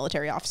 decorated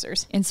military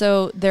officers. And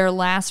so their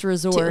last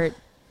resort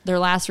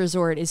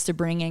is to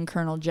bring in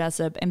Colonel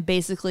Jessup and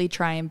basically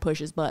try and push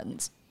his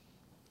buttons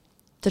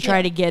to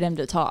try to get him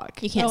to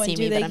talk. You can't see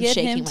me, but I'm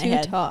shaking my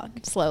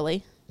head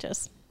slowly,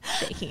 just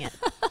shaking it.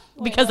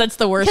 Because that's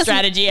the worst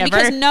strategy ever.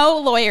 Because no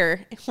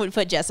lawyer would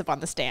put Jessup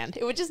on the stand.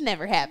 It would just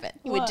never happen.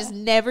 He would just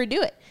never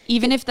do it.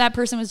 Even if that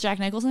person was Jack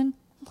Nicholson?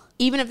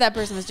 Even if that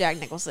person was Jack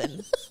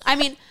Nicholson. I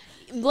mean,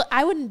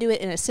 I wouldn't do it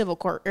in a civil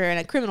court or in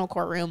a criminal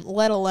courtroom,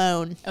 let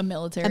alone a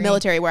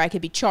military where I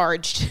could be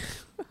charged.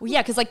 Well,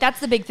 yeah, because like that's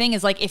the big thing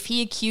is like if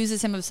he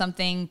accuses him of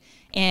something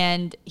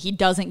and he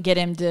doesn't get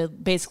him to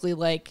basically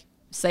like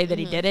say that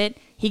he did it,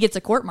 he gets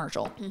a court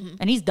martial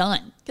and he's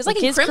done. Because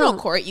like in criminal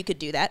court, you could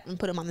do that and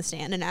put him on the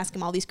stand and ask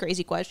him all these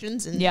crazy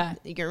questions, and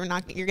you're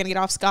going to get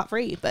off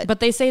scot-free.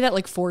 But they say that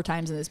like 4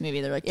 times in this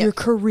movie. They're like, your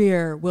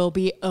career will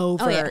be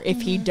over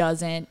if he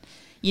doesn't,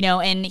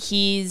 and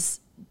he's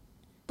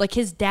like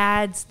his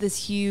dad's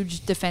this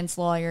huge defense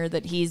lawyer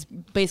that he's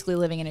basically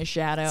living in his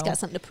shadow. He's got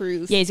something to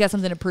prove. Yeah, he's got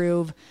something to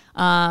prove.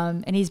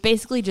 And he's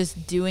basically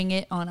just doing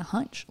it on a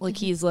hunch. Like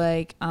he's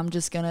like, I'm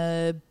just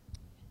gonna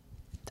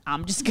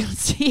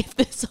see if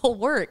this will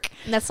work.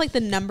 And that's like the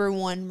number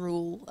one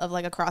rule of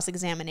like a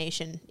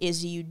cross-examination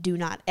is you do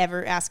not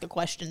ever ask a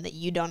question that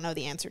you don't know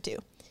the answer to.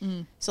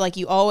 So like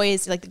you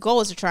always, like the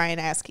goal is to try and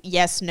ask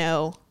yes,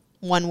 no,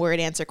 1-word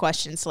answer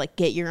questions to like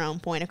get your own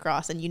point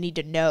across, and you need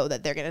to know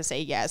that they're going to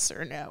say yes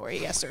or no or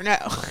yes or no.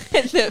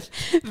 And the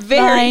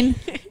line.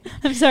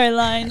 I'm sorry,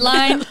 line.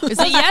 Is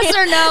it yes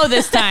or no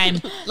this time?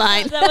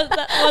 Line.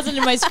 That wasn't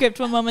in my script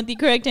one moment. The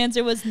correct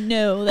answer was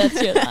no. That's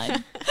your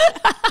line.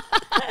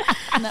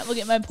 And that will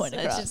get my point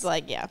across. It's just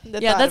like,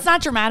 that's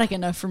not dramatic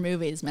enough for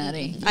movies,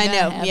 Maddie. I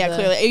know. Yeah,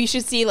 clearly. You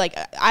should see, like,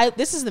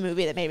 this is the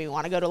movie that made me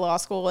want to go to law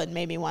school and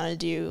made me want to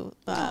do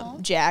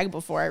JAG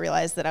before I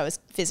realized that I was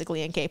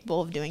physically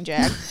incapable of doing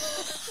JAG.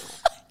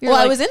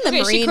 I was in the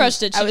Marine. She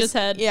crushed it. I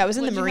was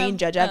in the Marine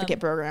Judge Advocate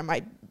program.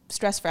 I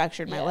stress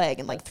fractured my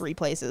leg in like 3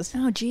 places.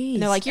 Oh, geez.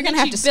 And they're like, you're going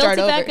to have to start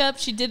over. She built it back up.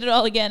 She did it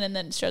all again and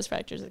then stress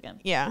fractures again.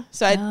 Yeah.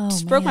 So I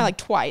broke my leg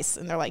twice,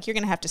 and they're like, you're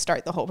going to have to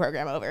start the whole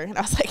program over. And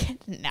I was like,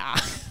 nah,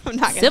 I'm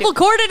not going to. Civil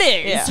court it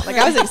is. Yeah. Like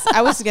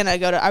I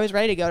was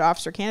ready to go to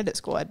officer candidate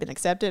school. I'd been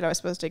accepted. I was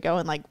supposed to go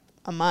in like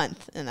a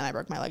month, and then I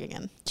broke my leg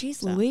again.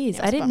 Jeez Louise.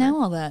 I didn't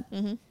know all that.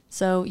 Mm-hmm.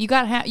 So you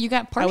got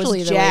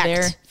partially the way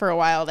there for a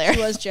while there.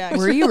 She was jacked.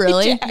 Were you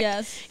really?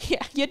 Yes.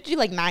 Yeah. You had to do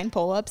like 9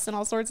 pull-ups and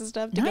all sorts of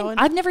stuff to go in.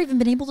 I've never even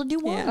been able to do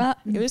one. Yeah.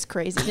 It was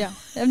crazy. Yeah.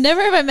 I've never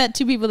ever met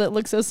 2 people that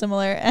look so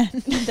similar, and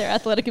their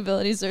athletic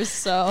abilities are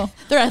so.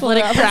 Their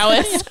athletic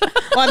prowess.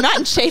 Well, I'm not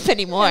in shape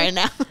anymore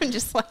now. I'm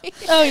just like.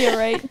 Oh, you're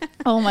right.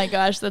 Oh my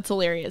gosh, that's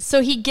hilarious.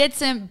 So he gets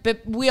him, but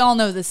we all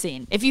know the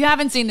scene. If you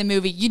haven't seen the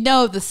movie, you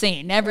know the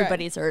scene.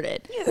 Everybody's heard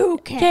it. You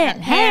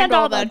can't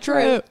handle the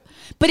truth.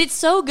 But it's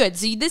so good.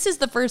 So this is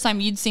the first time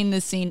you'd seen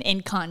this scene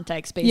in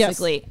context,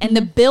 basically. Yes. And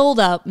the build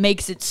up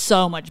makes it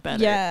so much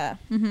better. Yeah.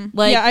 Mm-hmm.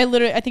 Like, yeah,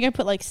 I think I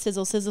put like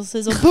sizzle, sizzle,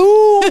 sizzle,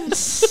 boom.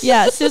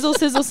 Yeah, sizzle,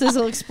 sizzle,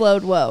 sizzle,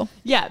 explode, whoa.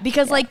 Yeah,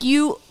 because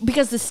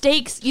because the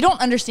stakes, you don't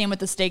understand what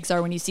the stakes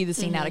are when you see the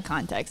scene out of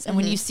context. And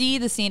when you see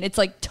the scene, it's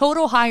like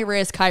total high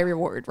risk, high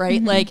reward, right?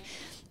 Mm-hmm. Like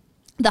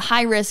the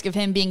high risk of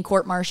him being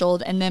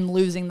court-martialed and them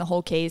losing the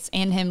whole case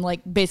and him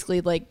like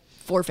basically like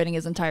forfeiting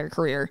his entire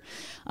career,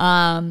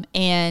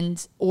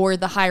 or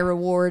the high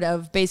reward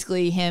of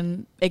basically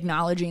him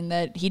acknowledging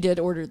that he did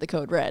order the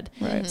code red.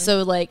 Right. Mm-hmm.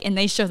 So like, and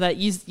they show that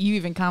you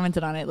even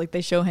commented on it. Like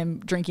they show him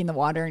drinking the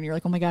water, and you're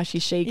like, oh my gosh,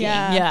 he's shaking.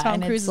 Yeah.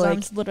 Tom Cruise's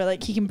arms literally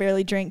like he can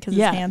barely drink because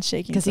his hand's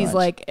shaking. Because he's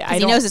like,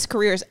 he knows his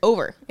career is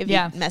over if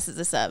he messes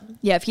this up.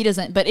 Yeah, if he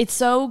doesn't. But it's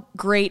so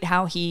great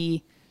how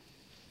he,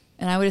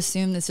 and I would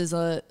assume this is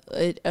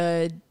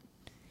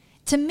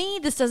to me,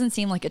 this doesn't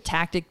seem like a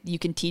tactic you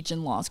can teach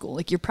in law school.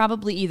 Like you're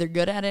probably either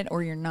good at it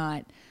or you're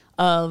not,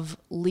 of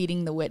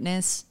leading the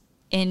witness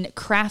and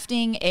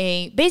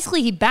crafting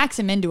basically he backs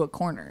him into a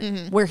corner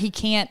where he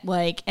can't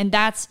and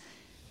that's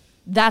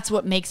that's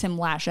what makes him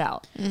lash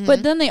out.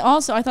 But then I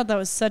thought that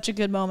was such a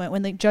good moment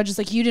when the judge is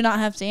like, you do not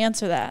have to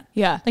answer that.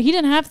 Yeah. Like he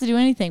didn't have to do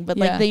anything, but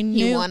like they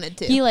knew he wanted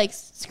to. He like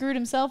screwed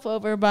himself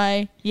over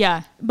by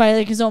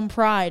like his own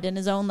pride and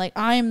his own like,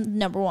 I'm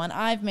number one.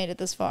 I've made it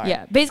this far.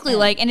 Yeah. Basically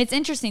and it's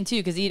interesting too,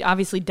 because he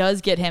obviously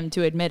does get him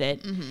to admit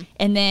it.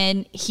 And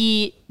then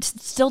he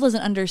still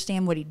doesn't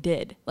understand what he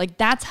did. Like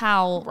that's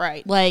how,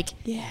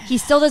 he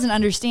still doesn't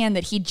understand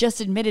that he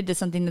just admitted to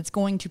something that's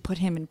going to put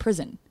him in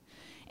prison.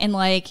 And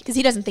like, because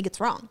he doesn't think it's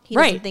wrong. He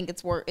doesn't think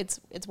it's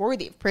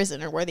worthy of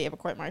prison or worthy of a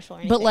court martial or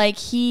anything. But like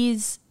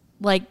he's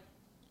like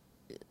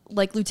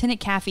Lieutenant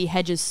Caffey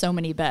hedges so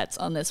many bets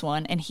on this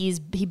one, and he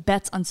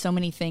bets on so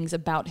many things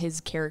about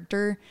his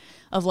character,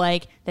 of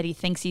like that he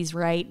thinks he's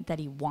right, that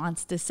he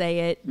wants to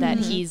say it, that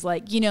he's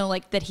like, you know,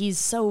 like that he's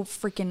so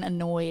freaking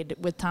annoyed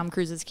with Tom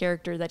Cruise's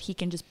character that he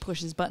can just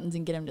push his buttons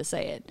and get him to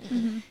say it.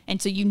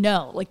 And so, you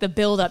know, like the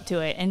build up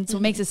to it, and so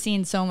it makes the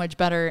scene so much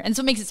better, and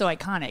so it makes it so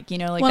iconic, you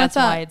know, like that's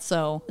why it's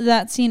so.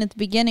 That scene at the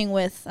beginning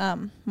with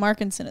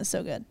Markinson is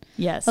so good.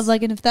 Yes. I was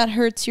like, and if that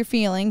hurts your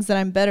feelings, then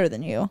I'm better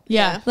than you.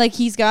 Yeah. Like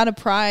he's got a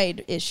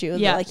pride issue.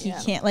 Yeah. Like he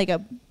can't, like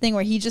a thing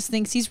where he just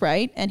thinks he's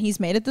right and he's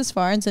made it this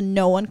far, and so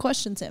no one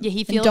questions him. Yeah,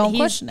 he feels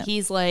question him.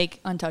 He's like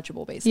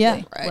untouchable, basically.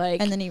 Yeah, right.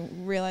 Like, and then he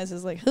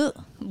realizes like, huh.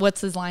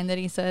 What's his line that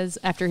he says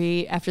after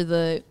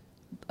they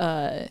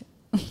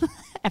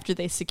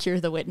secure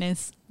the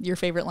witness? Your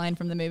favorite line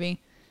from the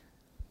movie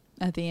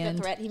at the end?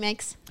 The threat he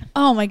makes.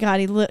 Oh my God,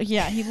 he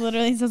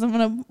literally says, "I'm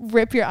gonna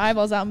rip your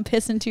eyeballs out and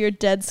piss into your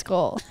dead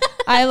skull."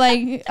 I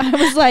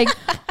was like,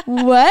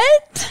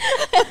 what?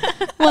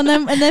 Well,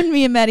 and then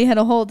me and Maddie had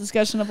a whole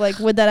discussion of like,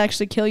 would that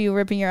actually kill you,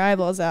 ripping your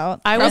eyeballs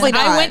out? I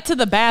went to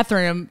the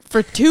bathroom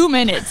for 2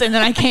 minutes and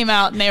then I came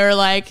out and they were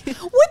like, would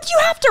you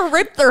have to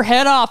rip their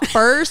head off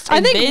first? I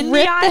think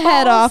rip the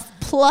head off,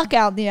 pluck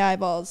out the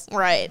eyeballs,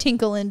 right?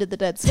 Tinkle into the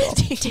dead skull.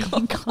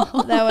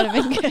 Tinkle. That would have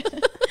been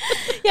good.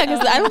 Yeah,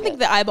 because I don't think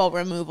the eyeball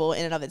removal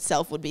in and of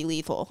itself would be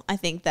lethal. I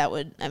think that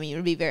would, it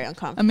would be very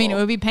uncomfortable. I mean, it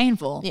would be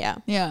painful. Yeah.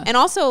 Yeah. And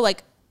also,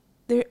 like,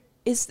 there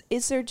is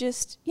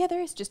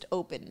just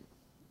open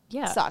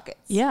sockets.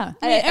 Yeah.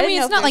 I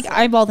mean it's not like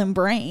eyeball and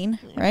brain,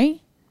 right?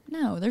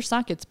 No, there's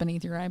sockets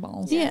beneath your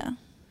eyeballs. Yeah.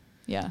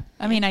 Yeah.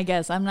 I mean, I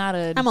guess I'm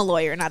a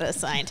lawyer, not a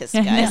scientist,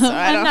 guys. So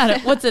I'm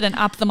not what's it, an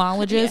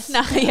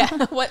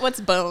ophthalmologist?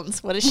 What's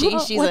bones? What is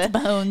she? What's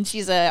bones?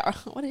 She's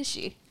what is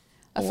she?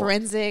 A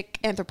forensic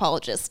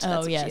anthropologist.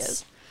 That's what she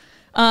is.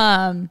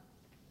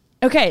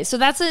 Okay, so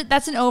that's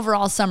an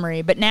overall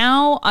summary, but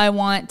now I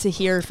want to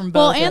hear from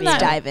both of you.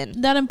 Dive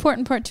in. That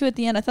important part too at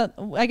the end.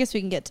 I guess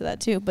we can get to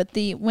that too, but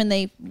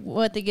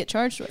what they get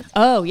charged with.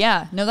 Oh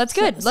yeah, no, that's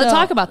good. Let's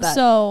talk about that.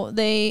 So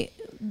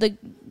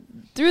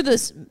through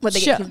this what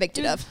they get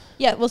convicted of.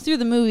 Yeah, well, through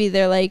the movie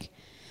they're like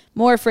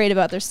more afraid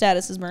about their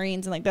status as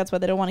Marines, and like that's why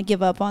they don't want to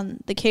give up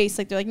on the case.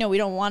 Like they're like, no, we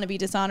don't want to be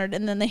dishonored,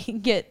 and then they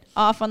get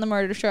off on the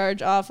murder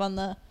charge, off on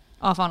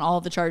all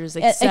the charges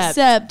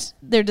except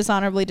they're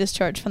dishonorably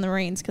discharged from the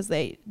Marines because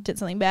they did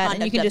something bad.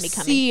 And you can just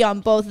see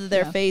on both of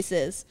their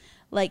faces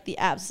like the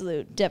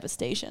absolute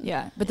devastation.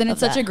 Yeah, but then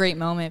it's such a great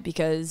moment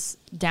because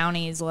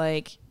Downey's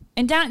like,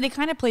 and they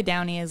kind of play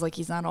Downey as like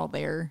he's not all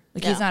there,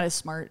 like he's not as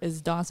smart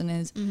as Dawson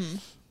is,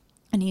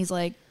 and he's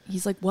like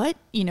what,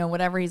 you know,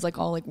 whatever. He's like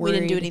all like worried. We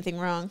didn't do anything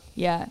wrong.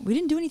 Yeah, we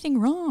didn't do anything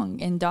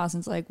wrong, and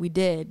Dawson's like, we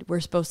did. We're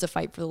supposed to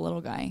fight for the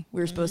little guy. We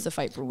were supposed to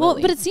fight for Willie.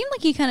 Well, but it seemed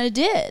like he kind of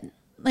did.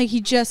 Like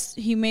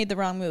he made the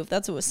wrong move.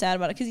 That's what was sad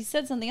about it, because he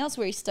said something else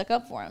where he stuck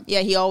up for him.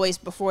 Yeah, he always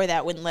before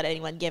that wouldn't let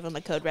anyone give him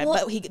a code red.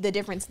 But the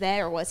difference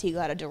there was he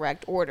got a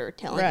direct order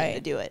telling him to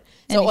do it.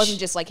 So it wasn't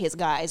just like his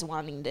guys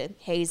wanting to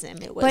haze him.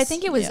 It was. But I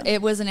think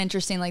it was an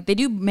interesting, like they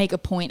do make a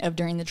point of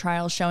during the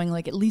trial showing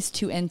like at least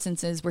 2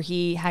 instances where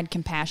he had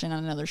compassion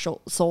on another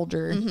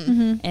soldier,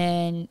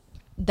 and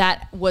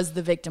that was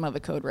the victim of a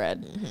code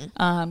red,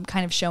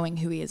 kind of showing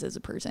who he is as a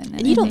person.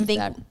 And you don't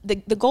think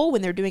the goal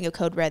when they're doing a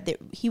code red, that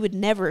he would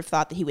never have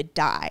thought that he would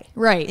die.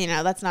 Right. You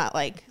know, that's not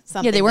like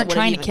something they weren't that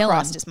trying to kill him.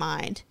 Crossed his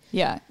mind.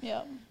 Yeah.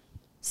 Yeah.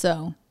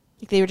 So.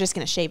 Like they were just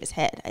going to shave his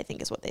head, I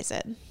think is what they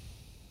said.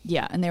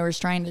 Yeah, and they were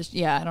trying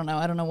to, I don't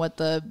know what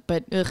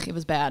but it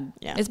was bad.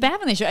 Yeah. It's bad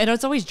when they show, I know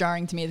it's always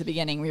jarring to me at the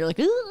beginning where you're like,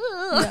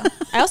 yeah.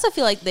 I also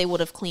feel like they would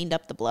have cleaned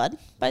up the blood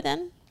by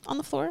then on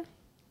the floor.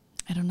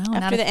 I don't know.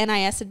 After the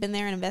NIS had been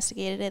there and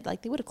investigated it,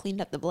 like they would have cleaned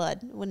up the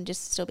blood. It wouldn't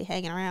just still be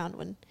hanging around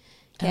when.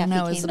 I don't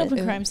know. It's an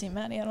open crime scene,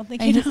 Maddie. I don't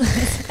think you know.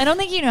 I don't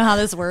think you know how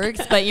this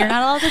works, but you're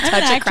not allowed to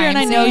touch a crime scene. And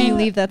I know you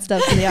leave that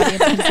stuff so the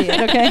audience can see it.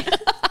 Okay.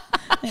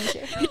 Thank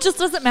you. It just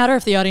doesn't matter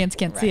if the audience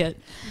can't see it.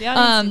 The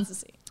audience needs to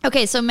see it.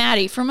 Okay, so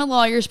Maddie, from a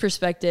lawyer's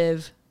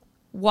perspective,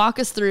 walk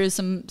us through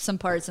some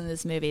parts in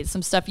this movie,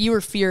 some stuff you were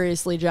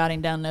furiously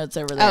jotting down notes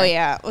over there. Oh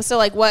yeah, so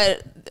like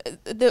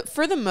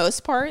for the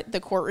most part,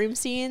 the courtroom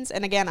scenes,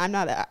 and again, I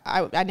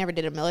never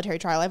did a military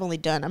trial.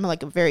 I'm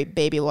like a very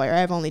baby lawyer.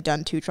 I've only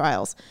done 2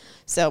 trials,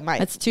 so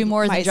that's 2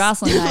 more than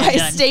Jocelyn.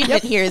 My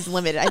statement here is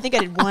limited. I think I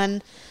did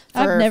one.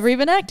 I've never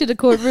even acted a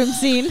courtroom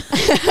scene.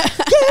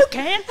 Get You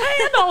can't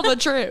handle the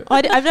truth.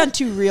 Well, I've done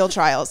 2 real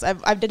trials.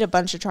 I've did a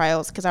bunch of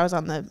trials because I was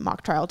on the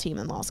mock trial team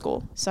in law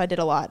school. So I did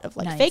a lot of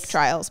like fake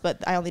trials, but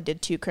I only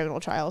did 2 criminal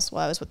trials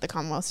while I was with the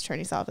Commonwealth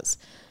Attorney's Office.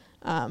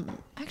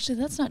 Actually,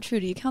 that's not true.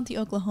 Do you count the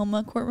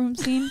Oklahoma courtroom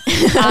scene?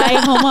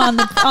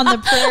 Oklahoma on the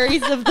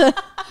prairies of the.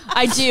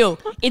 I do.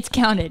 It's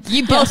counted.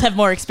 You both have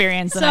more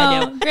experience than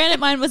I do. Granted,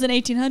 mine was an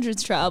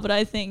 1800s trial, but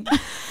I think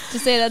to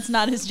say that's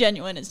not as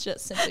genuine is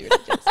just simply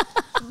ridiculous.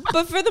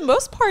 But for the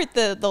most part,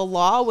 the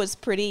law was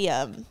pretty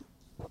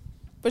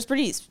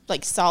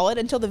like solid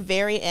until the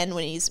very end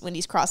when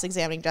he's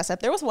cross-examining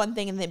Jessup. There was one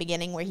thing in the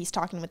beginning where he's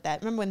talking with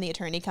that. Remember when the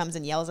attorney comes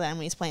and yells at him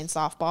when he's playing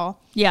softball?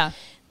 Yeah.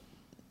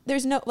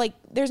 There's no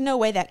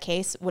way that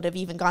case would have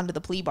even gone to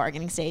the plea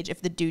bargaining stage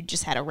if the dude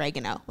just had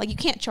oregano. Like, you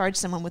can't charge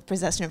someone with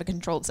possession of a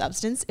controlled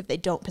substance if they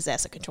don't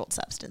possess a controlled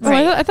substance.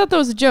 Right. I thought that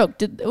was a joke.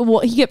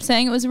 He kept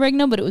saying it was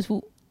oregano, but it was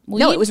weed?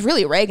 No, it was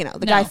really oregano.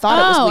 The guy thought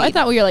it was weed. I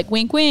thought we were like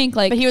wink, wink.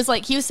 Like, but he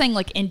was saying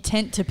like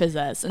intent to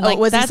possess. And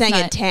was he saying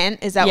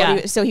intent? Is that what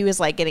he was? So he was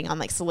like getting on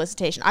like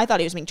solicitation. I thought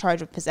he was being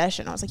charged with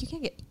possession. I was like, you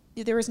can't get.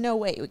 There was no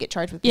way you would get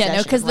charged with possession. Yeah,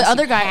 no, because the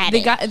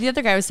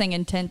other guy was saying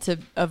intent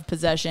of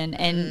possession,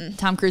 and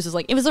Tom Cruise was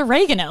like, it was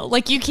oregano.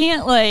 Like, you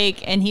can't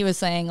like, and he was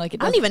saying like, I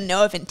don't even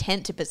know if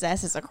intent to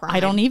possess is a crime.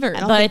 I don't either.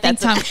 I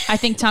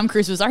think Tom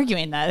Cruise was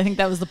arguing that. I think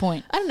that was the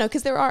point. I don't know,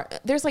 because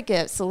there's like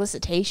a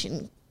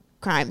solicitation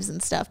crimes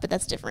and stuff, but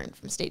that's different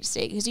from state to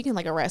state, because you can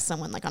like arrest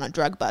someone like on a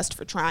drug bust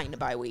for trying to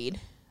buy weed.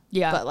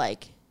 Yeah, but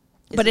like.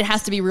 But it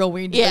has to be real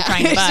weed. Yeah,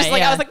 trying to buy. Just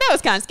like, I was like, that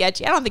was kind of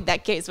sketchy. I don't think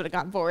that case would have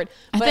gone forward.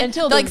 But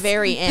until the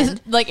very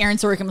end, like Aaron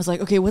Sorkin was like,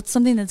 okay, what's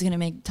something that's gonna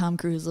make Tom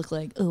Cruise look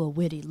like a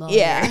witty lawyer?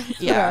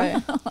 Yeah.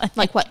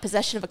 Like what?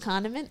 Possession of a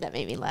condiment? That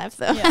made me laugh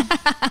though,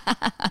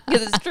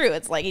 because it's true.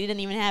 It's like he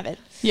didn't even have it.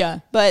 Yeah.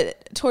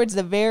 But towards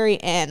the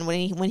very end,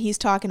 when he's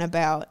talking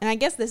about, and I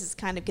guess this is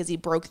kind of because he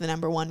broke the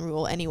 #1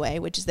 rule anyway,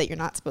 which is that you're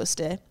not supposed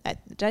to.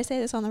 Did I say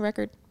this on the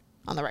record?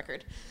 On the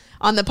record.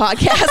 On the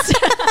podcast.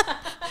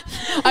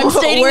 I'm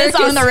stating this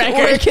on the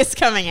record. Work is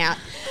coming out.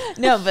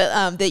 No,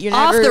 but that you're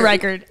never off the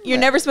record. You're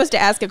never supposed to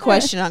ask a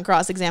question on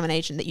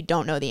cross-examination that you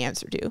don't know the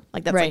answer to.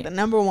 Like, that's like the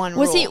 #1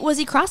 rule. Was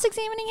he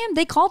cross-examining him?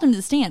 They called him to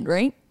the stand,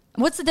 right?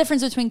 What's the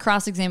difference between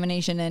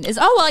cross-examination and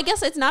I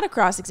guess it's not a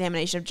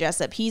cross-examination of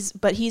Jessup.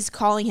 He's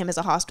calling him as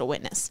a hostile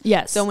witness.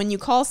 Yes. So when you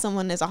call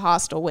someone as a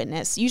hostile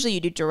witness, usually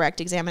you do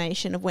direct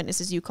examination of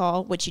witnesses you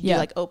call, which you do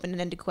like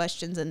open-ended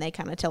questions and they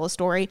kind of tell a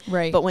story.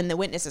 Right. But when the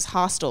witness is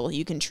hostile,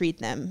 you can treat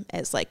them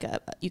as like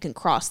you can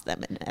cross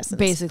them in essence.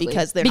 Basically.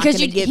 Because they're not going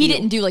to give you. He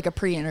didn't do like a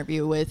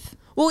pre-interview with.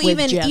 Well, with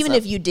even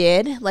if you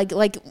did, like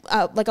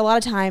a lot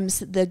of times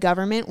the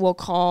government will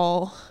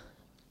call.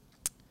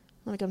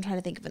 Like, I'm trying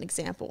to think of an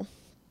example.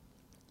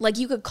 Like,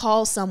 you could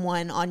call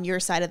someone on your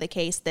side of the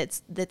case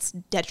that's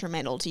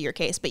detrimental to your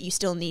case, but you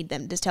still need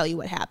them to tell you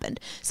what happened.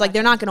 So, like,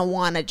 they're not going to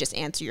want to just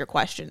answer your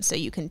questions. So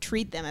you can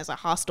treat them as a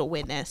hostile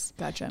witness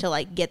to,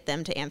 like, get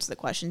them to answer the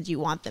questions you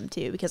want them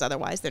to, because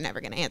otherwise they're never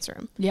going to answer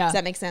them. Yeah. Does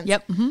that make sense?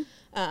 Yep.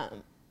 Mm-hmm.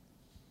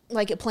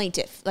 Like a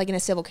plaintiff. Like, in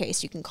a civil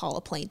case, you can call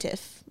a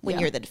plaintiff when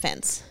you're the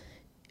defense,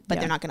 but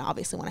they're not going to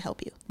obviously want to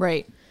help you.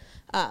 Right.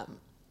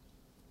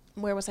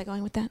 Where was I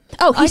going with that?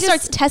 Oh, he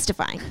starts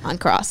testifying on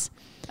cross.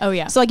 Oh,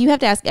 yeah. So, like, you have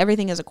to ask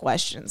everything as a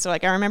question. So,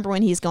 like, I remember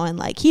when he's going,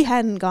 like, he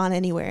hadn't gone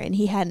anywhere and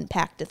he hadn't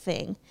packed a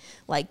thing.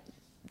 Like,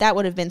 that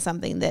would have been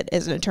something that,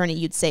 as an attorney,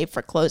 you'd save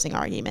for closing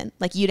argument.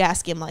 Like, you'd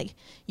ask him, like,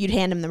 you'd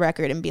hand him the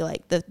record and be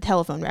like, the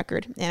telephone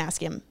record, and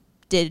ask him,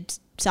 did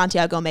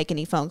Santiago make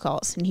any phone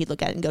calls? And he'd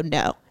look at it and go,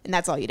 no. And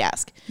that's all you'd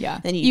ask. Yeah.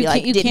 Then you'd be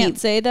like, you can't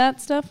say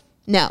that stuff?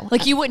 No.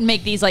 Like, you wouldn't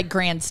make these, like,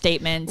 grand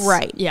statements.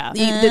 Right. Yeah.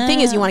 The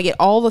thing is, you want to get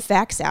all the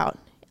facts out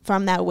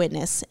from that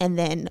witness, and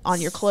then on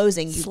your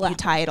closing you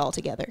tie it all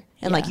together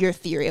and like your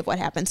theory of what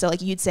happened. So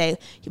like, you'd say,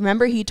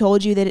 remember he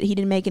told you that he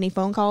didn't make any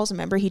phone calls,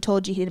 remember he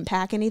told you he didn't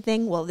pack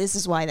anything, well, this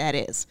is why that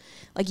is.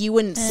 Like, you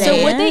wouldn't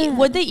say so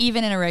would they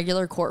even in a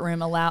regular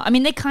courtroom allow, I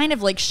mean, they kind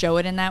of like show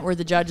it in that where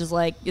the judge is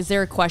like, is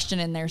there a question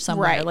in there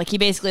somewhere? Right. Like, he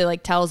basically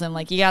like tells him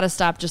like, you got to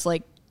stop just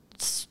like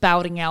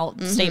spouting out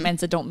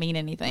statements that don't mean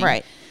anything.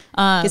 Right.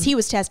 Because he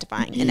was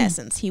testifying in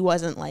essence. He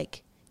wasn't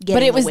like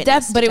but it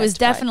was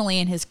definitely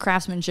in his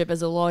craftsmanship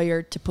as a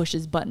lawyer to push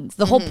his buttons.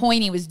 The whole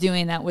point he was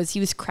doing that was he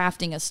was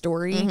crafting a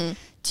story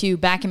to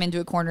back him into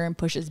a corner and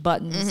push his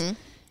buttons,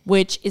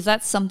 which is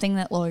that something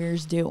that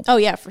lawyers do. Oh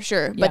yeah, for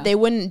sure. But they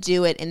wouldn't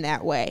do it in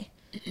that way.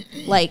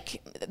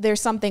 Like, there's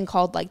something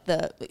called like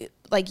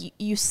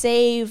you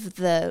save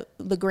the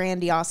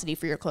grandiosity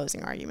for your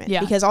closing argument. Yeah.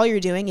 Because all you're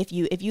doing, if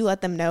you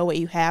let them know what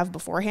you have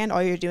beforehand,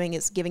 all you're doing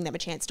is giving them a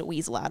chance to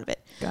weasel out of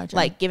it. Gotcha.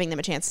 Like, giving them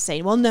a chance to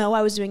say, well, no,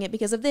 I was doing it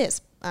because of this.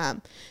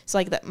 So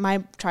like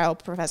my trial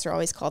professor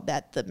always called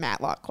that the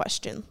Matlock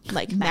question.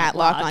 Like,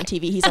 Matlock on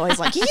TV, he's always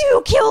like,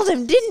 you killed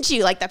him, didn't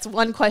you? Like, that's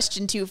one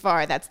question too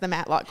far. That's the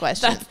Matlock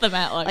question. That's the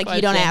Matlock question. Like,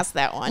 you don't ask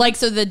that one. Like,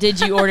 so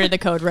did you order the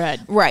code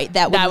red? Right.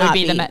 That would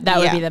be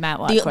the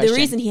Matlock question. The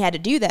reason he had to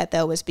do that,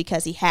 though, was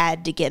because he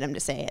had to get him to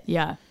say it.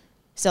 Yeah.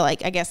 So,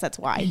 like, I guess that's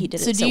why he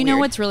did it. So do you know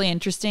what's really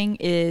interesting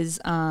is,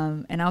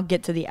 and I'll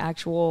get to the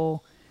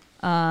actual,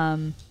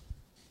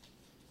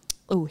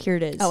 Oh, here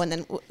it is. Oh, and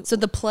then so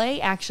the play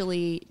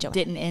actually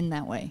didn't end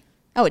that way.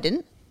 Oh, it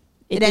didn't.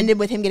 It ended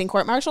with him getting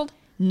court-martialed.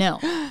 No.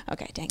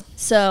 Okay, dang.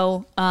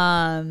 So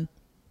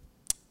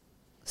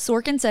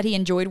Sorkin said he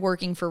enjoyed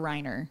working for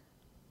Reiner,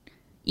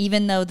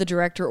 even though the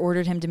director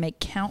ordered him to make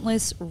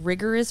countless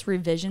rigorous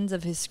revisions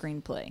of his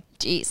screenplay.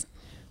 Jeez.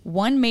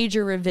 One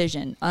major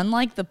revision,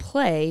 unlike the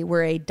play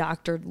where a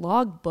doctored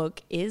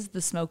logbook is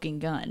the smoking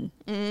gun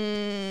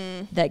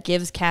that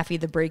gives Caffey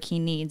the break he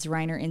needs,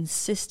 Reiner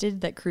insisted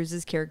that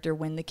Cruise's character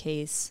win the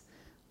case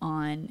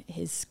on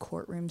his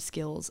courtroom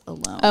skills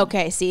alone.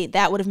 Okay, see,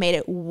 that would have made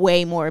it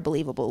way more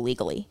believable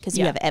legally because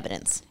you have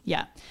evidence.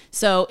 Yeah.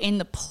 So in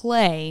the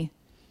play,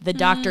 the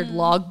doctored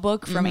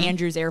logbook from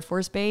Andrews Air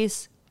Force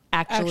Base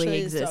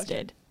actually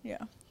existed. Yeah.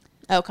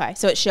 Okay,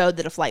 so it showed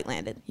that a flight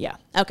landed. Yeah.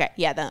 Okay,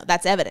 yeah,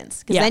 that's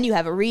evidence because then you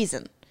have a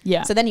reason.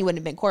 Yeah. So then he wouldn't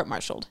have been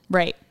court-martialed.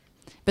 Right.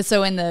 But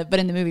so in the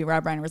movie,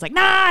 Rob Reiner was like,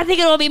 "Nah, I think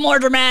it'll be more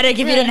dramatic if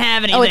you didn't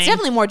have anything." Oh, it's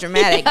definitely more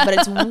dramatic, but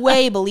it's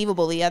way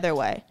believable the other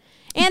way.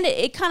 And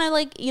it kind of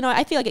like,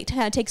 I feel like it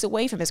kind of takes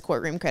away from his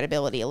courtroom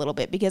credibility a little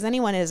bit because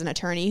anyone as an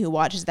attorney who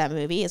watches that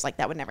movie is like,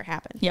 that would never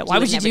happen. Yeah, why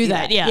would you do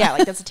that? Yeah. Yeah,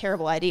 like that's a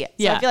terrible idea. So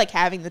Yeah. I feel like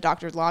having the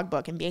doctor's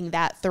logbook and being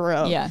that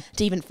thorough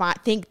to even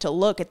think to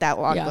look at that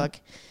logbook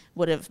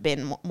would have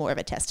been more of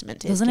a testament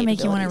to his Doesn't it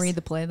make you want to capabilities. read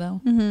the play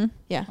though? Mm-hmm.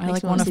 Yeah, I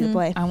like want to see the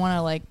play. I want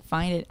to like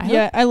find it.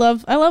 I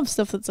love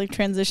stuff that's like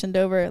transitioned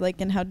over, like,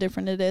 and how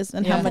different it is,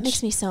 and how That much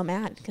makes me so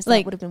mad because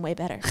like, that would have been way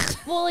better.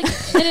 Well, like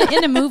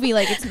in a movie,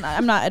 like it's not,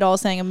 I'm not at all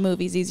saying a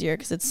movie's easier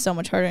because it's so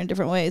much harder in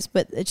different ways,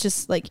 but it's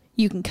just like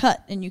you can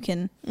cut and you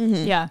can,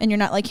 and you're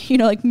not like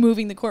like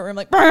moving the courtroom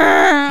like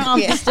off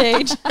the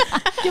stage.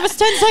 Give us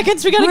 10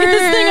 seconds, we gotta get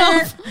this thing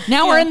off.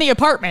 Now we're in the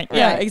apartment.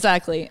 Yeah, Right.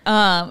 exactly.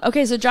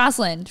 Okay, so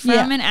Jocelyn,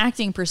 from an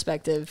acting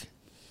perspective,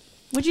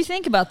 what'd you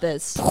think about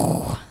this?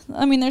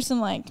 I mean, there's some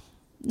like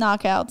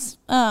knockouts.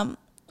 I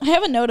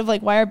have a note of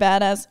like why are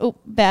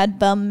bad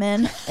bum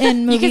men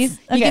in movies.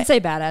 You can say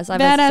badass. I've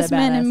badass said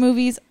men badass. in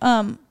movies.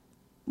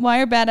 Why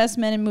are badass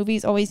men in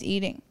movies always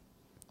eating?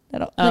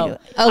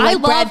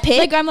 Like Brad Pitt?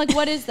 Like I'm like,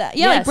 what is that?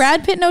 Yeah, Yes. like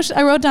Brad Pitt.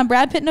 I wrote down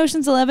Brad Pitt in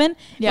Ocean's 11.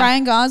 Yeah.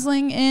 Ryan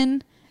Gosling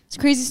in It's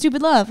Crazy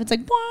Stupid Love. It's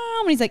like, wow,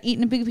 and he's like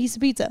eating a big piece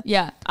of pizza.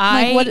 Yeah.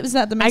 Like, what is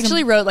that? That I makes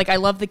actually him- wrote, like, I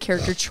love the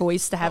character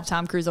choice to have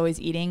Tom Cruise always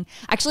eating.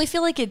 I actually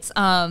feel like it's,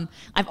 I've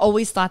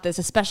always thought this,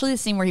 especially the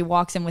scene where he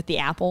walks in with the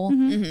apple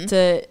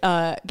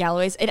to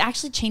Galloway's. It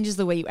actually changes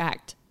the way you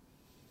act.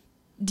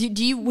 Would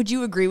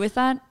you agree with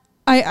that?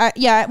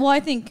 Yeah. Well, I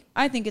think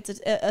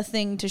it's a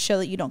thing to show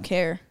that you don't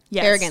care.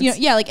 Yes. Arrogance.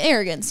 Like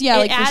arrogance. Yeah, It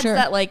like adds for sure.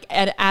 that like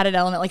added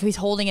element, like he's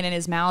holding it in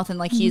his mouth and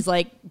like he's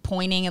like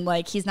pointing and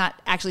like he's not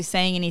actually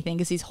saying anything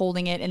because he's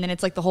holding it, and then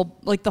it's like the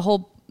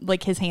whole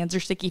his hands are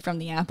sticky from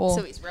the apple.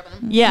 So he's rubbing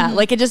them. Yeah,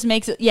 like it just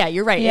makes it. Yeah,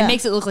 you're right. Yeah. It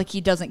makes it look like he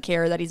doesn't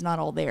care that he's not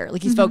all there.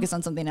 Like he's focused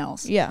on something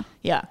else. Yeah.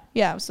 Yeah.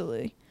 Yeah,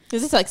 absolutely.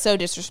 Because it's like so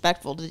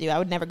disrespectful to do. I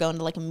would never go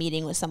into like a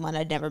meeting with someone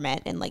I'd never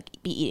met and like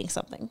be eating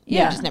something.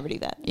 Yeah. I just never do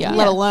that. Yeah.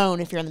 Let alone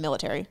if you're in the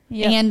military.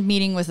 Yeah. And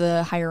meeting with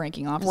a higher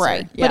ranking officer.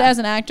 Right. Yeah. But as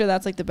an actor,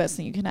 that's like the best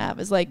thing you can have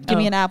is like, give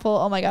me an apple.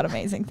 Oh my God,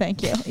 amazing.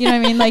 Thank you. You know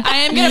what I mean? Like, I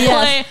am gonna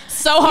play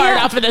so hard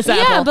off of this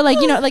apple. Yeah, but like,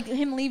 like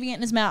him leaving it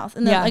in his mouth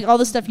and then like all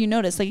the stuff you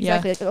notice, like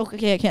exactly like,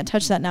 okay, I can't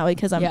touch that now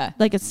because I'm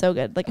like, it's so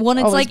good. Like, Well, it's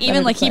always like better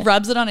even to like he play.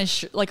 rubs it on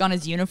his on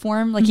his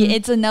uniform. Like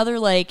it's another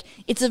like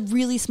it's a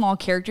really small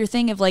character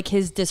thing of like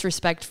his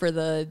disrespect for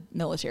the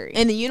military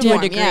In the uniform,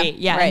 to a degree.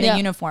 yeah. In Right. the Yeah.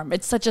 uniform.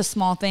 It's such a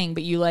small thing,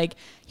 but you're like,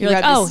 rubbed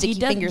his oh, sticky he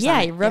does. fingers Yeah,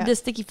 on he it. rubbed Yeah. his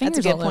sticky That's a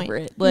fingers good all point. over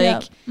it.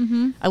 Like,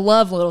 I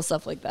love little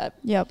stuff like that.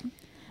 Yep.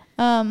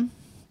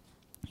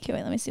 Okay,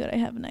 wait, let me see what I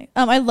have next.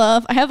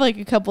 I have like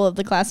a couple of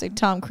the classic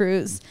Tom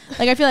Cruise.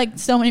 Like I feel like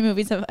so many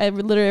movies I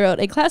literally wrote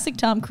a classic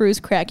Tom Cruise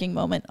cracking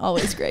moment,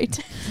 always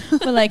great.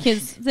 But like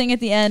his thing at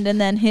the end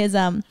and then his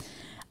I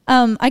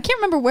can't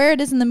remember where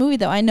it is in the movie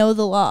though. I Know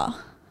the Law.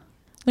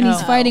 When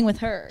he's fighting with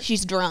her.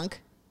 She's drunk.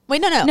 Wait,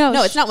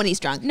 no, it's not when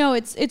he's drunk. No,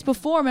 it's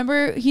before.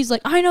 Remember, he's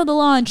like, I know the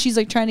law, and she's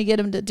like trying to get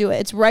him to do it.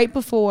 It's right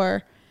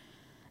before.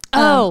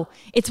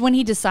 It's when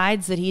he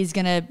decides that he's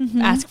gonna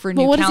ask for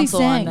But new what is he counsel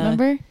saying? on the.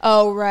 Remember?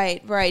 Oh,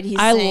 right. He's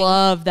I saying,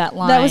 love that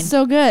line. That was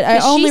so good. I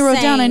But only she's wrote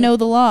down, I saying- know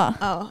the law.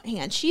 Oh, hang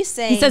on. She's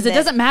saying He says it that-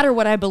 doesn't matter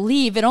what I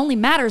believe; it only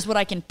matters what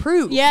I can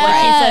prove. Yes.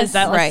 Like he says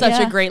that. Right. Like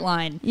such Yeah. a great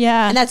line.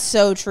 Yeah. And that's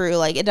so true.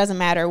 Like, it doesn't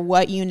matter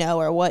what you know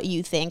or what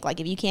you think. Like,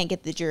 if you can't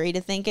get the jury to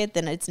think it,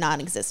 then it's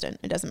non-existent.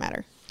 It doesn't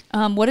matter.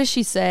 What does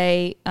she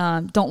say?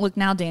 Don't look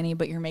now, Danny,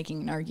 but you're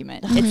making an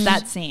argument. It's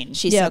that scene.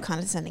 She's so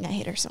condescending. I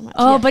hate her so much.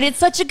 Oh, but it's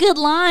such a good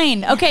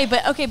line. Okay,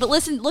 but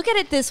listen, look at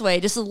it this way,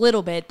 just a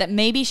little bit, that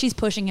maybe she's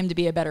pushing him to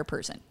be a better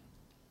person.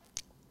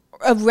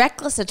 A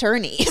reckless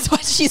attorney is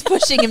what she's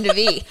pushing him to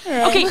be.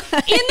 Okay, in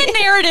the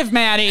narrative,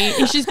 Maddie,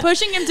 she's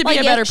pushing him to be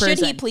a better person.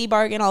 Should he plea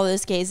bargain all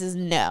those cases?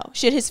 No.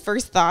 Should his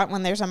first thought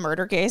when there's a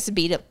murder case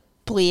be to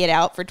plea it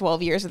out for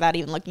 12 years without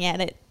even looking at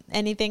it?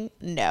 Anything?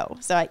 No.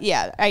 So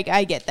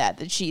I get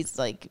that she's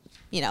like,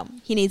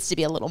 he needs to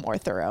be a little more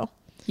thorough.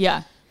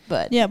 Yeah.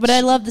 But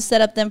I love the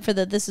setup then for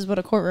this is what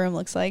a courtroom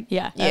looks like.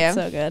 Yeah. That's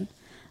so good.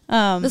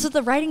 This is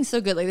the writing's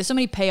so good. Like there's so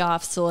many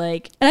payoffs to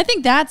like, and I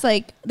think that's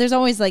like there's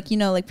always like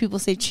like people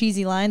say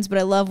cheesy lines, but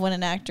I love when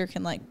an actor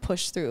can like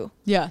push through.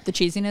 Yeah, the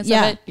cheesiness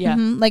Yeah. of it. Yeah,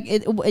 Like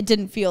it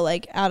didn't feel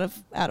like out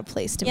of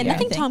place to me. Yeah, or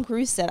nothing anything. Tom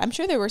Cruise said. I'm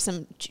sure there were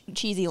some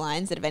cheesy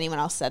lines that if anyone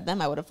else said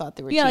them, I would have thought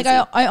they were Yeah, cheesy.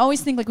 like I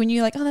always think like when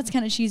you're like, oh, that's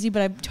kind of cheesy,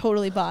 but I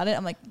totally bought it.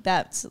 I'm like,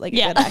 that's like a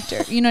good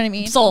actor. You know what I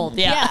mean? sold.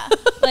 Yeah.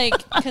 Like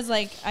because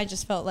like I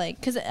just felt like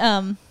because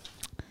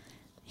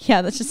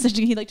yeah, that's just such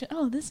a he like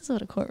oh, this is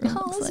what a courtroom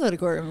looks That's like. what a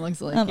courtroom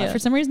looks like. For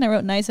some reason, I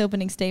wrote nice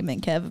opening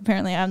statement, Kev.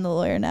 Apparently, I'm the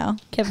lawyer now.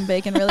 Kevin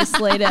Bacon really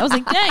slayed it. I was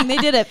like, dang, they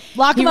did it.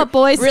 Lock him up,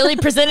 boys. Really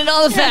presented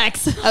all the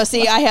facts. Oh,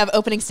 see, I have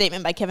opening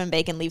statement by Kevin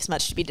Bacon leaves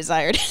much to be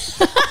desired.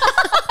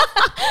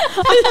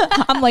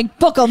 I'm like,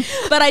 book him.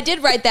 But I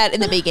did write that in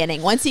the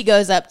beginning. Once he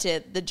goes up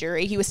to the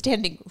jury, he was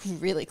standing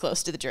really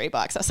close to the jury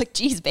box. I was like,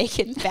 geez,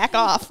 Bacon, back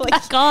off. Like,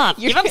 Back off.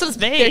 Give him some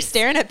space. They're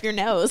staring up your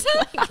nose.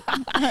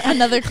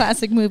 Another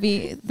classic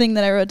movie thing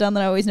that I wrote down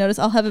that I always notice.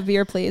 I'll have a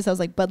beer, please. I was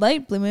like, Bud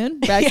Light, Blue Moon,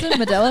 Braxton,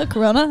 Modelo,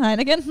 Corona,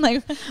 Heineken.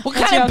 Like, What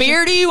kind of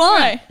beer do you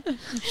want?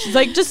 She's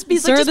like, just be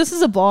Sir, this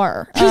is a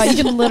bar. You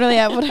can literally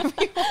have whatever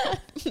you want.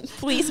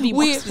 Please be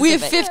more we have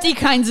specific. 50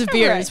 kinds of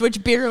beers. Right.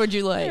 Which beer would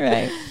you like?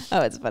 Right.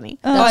 Oh, it's funny.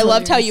 Oh, I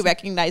loved how hilarious. you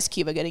recognized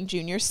Cuba Gooding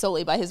Jr.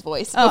 solely by his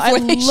voice Oh, before I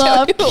they showed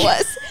love who it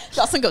was.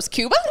 Jocelyn goes,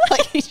 Cuba?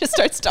 Like, he just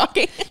starts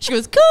talking. She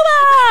goes, Cuba!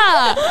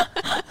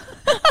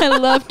 I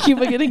love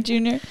Cuba Gooding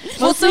Jr.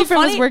 Mostly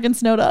from his work in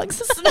Snow Dogs.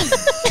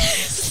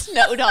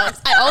 Snow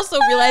Dogs. I also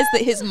realized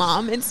that his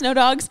mom in Snow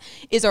Dogs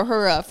is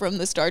Uhura from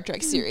the Star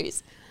Trek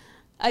series.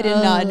 I did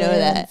not know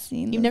that.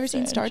 You've never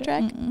seen Star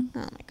Trek? Oh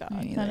my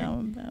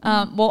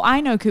god. Well,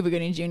 I know Cuba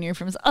Gooding Jr.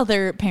 from his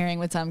other pairing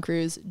with Tom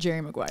Cruise,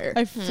 Jerry Maguire.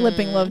 I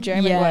flipping love Jerry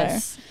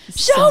Yes. Maguire.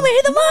 Show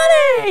me the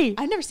money.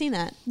 I've never seen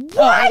that.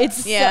 Oh,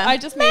 it's Yeah. I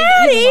just made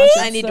Maddie! watch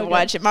it. I need to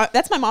watch it.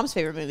 That's my mom's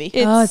favorite movie.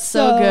 It's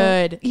so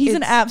good. He's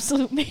an It's-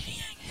 absolute maniac.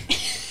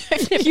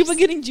 Cuba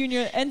Gooding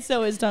Jr. and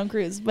so is Tom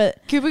Cruise, but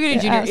Cuba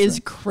Gooding Jr. they're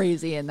is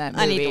crazy in that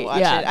movie. I need to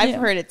watch Yeah. it.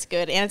 I've heard it's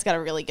good, and it's got a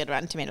really good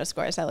Rotten Tomato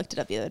score. So I looked it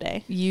up the other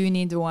day. You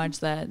need to watch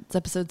that. It's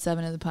episode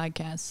 7 of the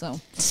podcast.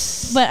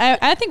 So, But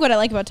I think what I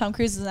like about Tom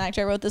Cruise as an actor,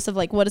 I wrote this of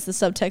like, what is the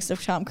subtext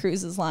of Tom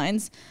Cruise's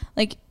lines?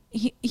 Like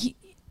he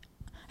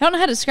I don't know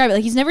how to describe it.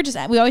 Like he's never just.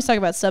 We always talk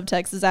about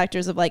subtext as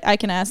actors of like I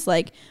can ask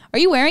like, are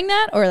you wearing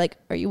that? Or like,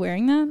 are you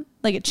wearing that?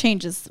 Like it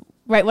changes.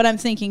 Right, what I'm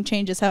thinking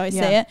changes how I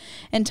say it.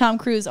 And Tom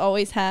Cruise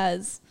always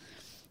has.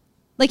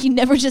 Like he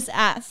never just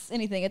asks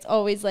anything. It's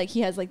always like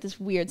he has like this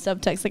weird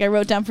subtext. Like I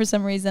wrote down for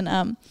some reason,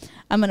 I'm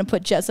gonna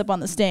put Jessup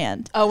on the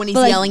stand. Oh, when he's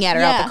But, like, yelling at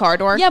her out the car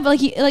door? Yeah, but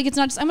like it's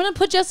not just I'm gonna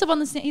put Jessup on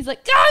the stand. He's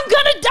like, don't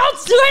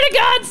swear to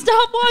God,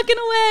 stop walking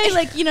away.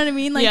 Like, you know what I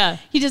mean? Like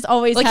he just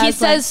always like has, he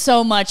says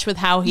so much with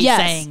how he's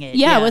saying it.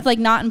 Yeah, with like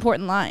not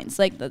important lines.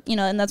 Like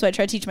and that's why I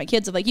try to teach my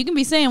kids of like you can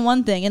be saying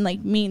one thing and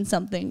like mean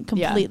something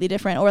completely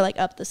different or like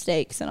up the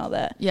stakes and all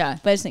that. Yeah.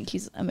 But I just think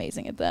he's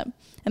amazing at that.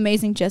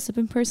 Amazing Jessup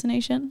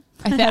impersonation.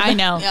 I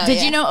know. Oh,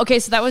 Did you know? Okay,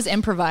 so that was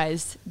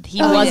improvised.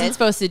 He wasn't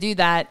supposed to do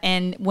that.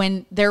 And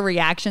when their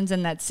reactions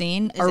in that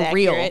scene are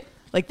real, accurate.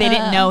 like they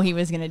didn't know he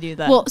was going to do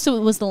that. Well, so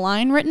was the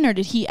line written or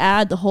did he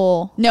add the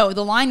whole? No,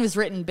 the line was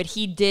written, but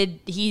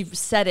he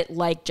said it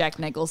like Jack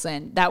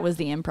Nicholson. That was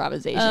the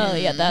improvisation. Oh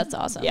yeah, that's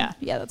awesome. Yeah.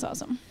 Yeah, that's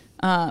awesome.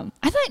 I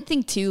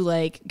think too,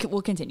 like,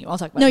 we'll continue. I'll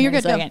talk about No, it you're in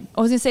a good, go. second.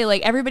 I was gonna say,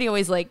 like, everybody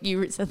always, like,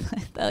 you said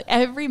that, like,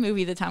 every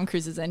movie that Tom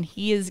Cruise is in,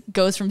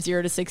 goes from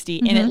 0 to 60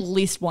 in at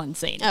least one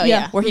scene. Oh,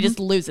 yeah. Where he just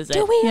loses it.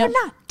 Do we or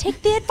not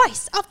take the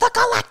advice of the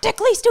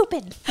galactically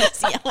stupid?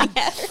 He's yelling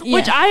at her.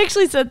 Which I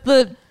actually said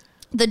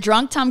the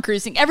drunk Tom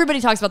Cruise scene,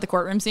 everybody talks about the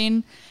courtroom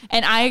scene,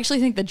 and I actually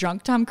think the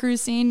drunk Tom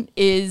Cruise scene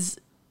is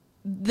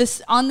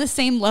this on the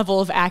same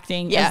level of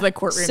acting as the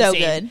courtroom so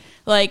scene. good.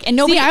 Like, and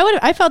nobody. See,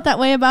 I felt that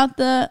way about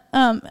the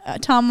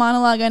Tom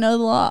monologue. I know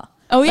the law.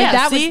 Oh,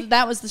 yeah, like,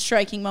 that was the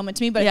striking moment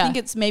to me. But I think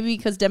it's maybe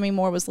because Demi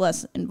Moore was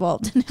less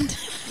involved in it.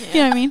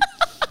 You know what I mean?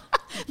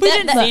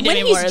 When Demi Moore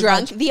he's as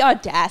drunk, the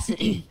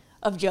audacity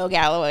of Joe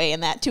Galloway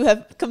and that to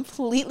have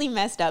completely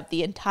messed up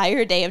the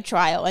entire day of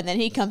trial, and then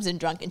he comes in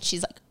drunk, and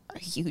she's like, "Are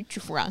you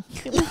drunk?"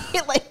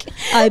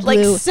 I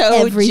blew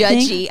so everything.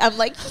 judgy. I'm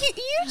like,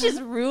 you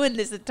just ruined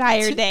this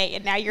entire day,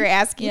 and now you're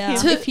asking him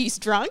if he's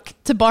drunk.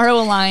 To borrow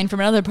a line from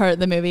another part of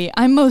the movie,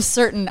 I'm most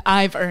certain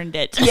I've earned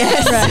it.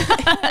 Yes,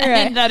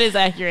 And that is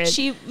accurate.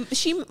 She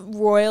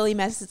royally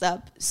messes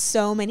up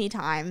so many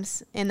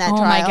times in that Oh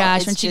trial. my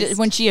gosh, It's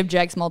when she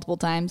objects multiple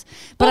times.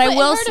 But Well, I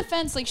will in her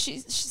defense, like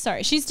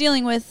she's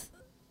dealing with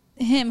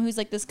him who's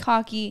like this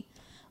cocky,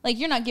 like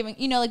you're not giving,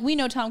 like we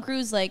know Tom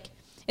Cruise, like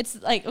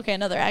it's like, okay,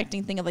 another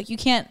acting thing of like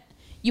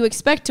you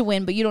expect to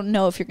win, but you don't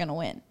know if you're going to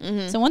win.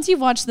 Mm-hmm. So once you've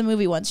watched the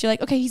movie once, you're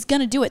like, okay, he's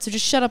going to do it. So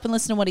just shut up and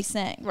listen to what he's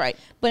saying. Right.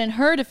 But in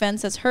her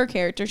defense, as her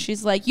character,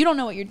 she's like, you don't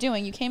know what you're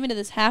doing. You came into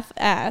this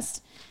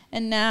half-assed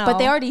and now. But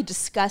they already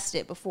discussed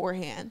it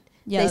beforehand.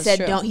 Yeah, they that's said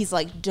true. don't. He's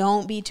like,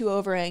 don't be too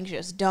over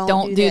anxious.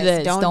 Don't do do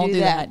this. Don't do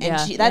that. that.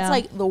 Yeah. And that's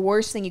like the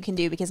worst thing you can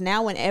do, because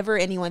now whenever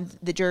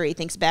the jury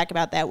thinks back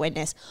about that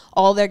witness,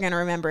 all they're going to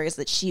remember is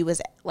that she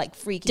was like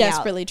freaking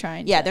Desperately out.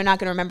 trying. Yeah, they're not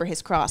going to remember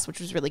his cross, which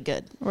was really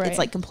good. Right. It's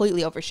like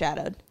completely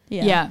overshadowed.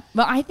 Yeah.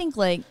 But I think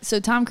like, so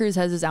Tom Cruise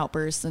has his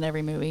outbursts in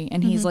every movie,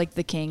 and he's like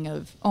the king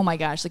of, oh my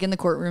gosh, like in the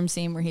courtroom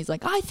scene where he's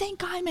like, I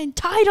think I'm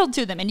entitled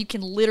to them. And you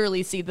can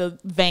literally see the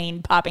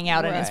vein popping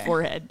out in his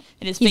forehead,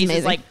 and his face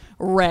is like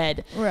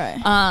red.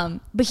 Right.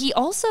 But he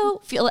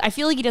also I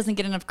feel like he doesn't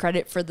get enough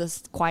credit for the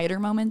quieter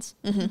moments.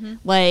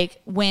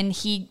 Like when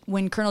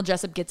Colonel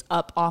Jessup gets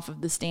up off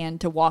of the stand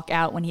to walk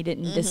out when he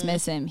didn't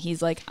dismiss him,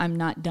 he's like, I'm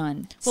not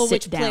done. Well, Sit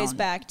which down. plays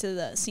back to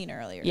the scene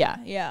earlier.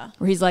 Yeah.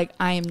 Where he's like,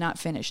 I am not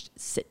finished.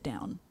 Sit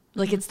down.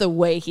 Like it's the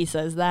way he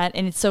says that,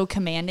 and it's so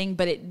commanding,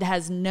 but it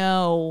has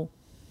no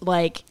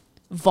like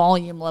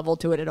volume level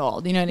to it at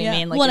all. Do you know what I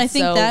mean? Like, well, and it's I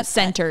think so that's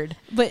centered.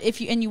 But if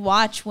you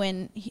watch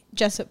when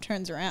Jessup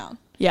turns around.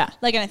 Yeah.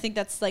 Like, and I think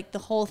that's like the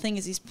whole thing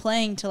is he's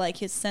playing to like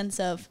his sense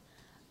of,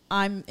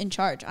 I'm in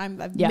charge.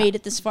 I've made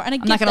it this far, and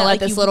I'm not gonna let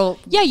this little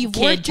you've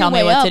kid worked tell your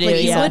me way what up. to do. Like,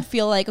 you Yeah. would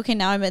feel like, okay,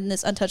 now I'm in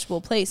this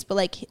untouchable place. But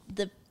like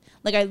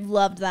I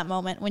loved that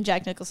moment when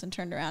Jack Nicholson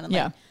turned around and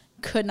like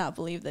could not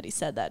believe that he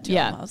said that to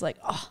him. I was like,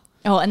 oh.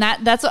 Oh, and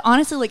that's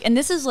honestly like, and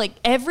this is like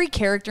every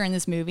character in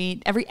this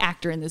movie, every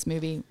actor in this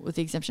movie, with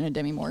the exception of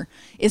Demi Moore,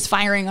 is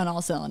firing on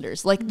all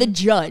cylinders. Like the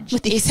judge,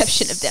 with the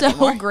exception of so Demi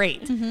Moore,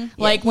 great.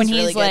 Like when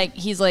he's really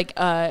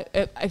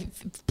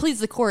please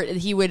the court,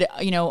 he would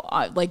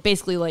like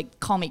basically like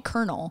call me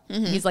Colonel.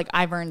 He's like,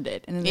 I've earned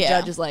it, and then the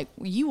judge is like,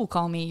 you will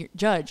call me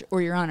Judge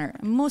or Your Honor.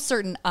 I'm most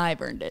certain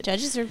I've earned it.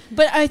 Judges are,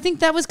 but I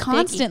think that was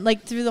constant.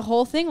 Like through the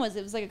whole thing it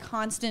was like a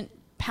constant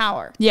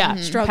power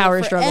struggle power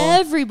for struggle,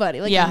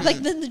 everybody. Like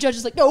then the judge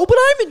is like, no, but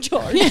I'm in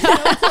charge. It's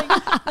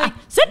like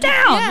sit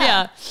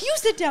down.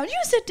 You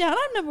sit down,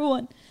 I'm number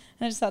one.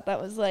 And I just thought that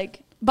was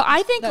like, but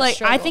I think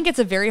struggle. I think it's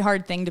a very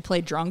hard thing to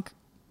play drunk.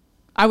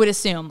 I would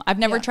assume. I've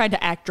never tried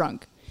to act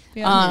drunk.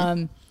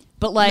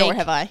 But like, nor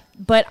have I.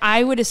 But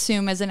I would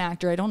assume as an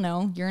actor, I don't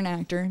know, you're an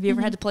actor, have you ever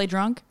had to play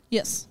drunk?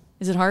 Yes.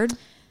 Is it hard?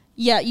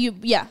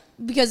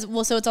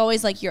 Because so it's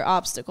always like your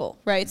obstacle,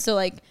 right? So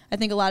like I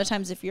think a lot of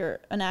times if you're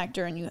an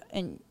actor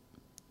and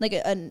like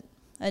a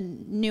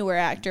newer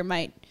actor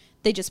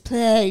they just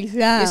play.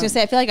 I was gonna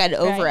say, I feel like I'd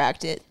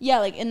overact it. Yeah,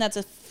 like, and that's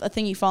a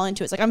thing you fall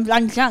into. It's like I'm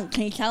drunk.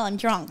 Can you tell I'm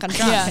drunk?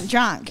 I'm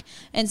drunk.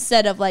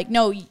 Instead of like,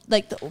 no,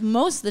 like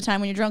most of the time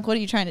when you're drunk, what are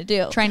you trying to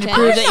do? Trying to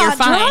prove that you're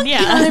fine. Drunk, you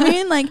know what I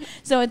mean? Like,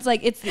 so it's like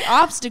it's the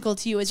obstacle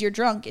to you as you're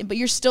drunk, but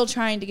you're still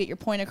trying to get your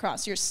point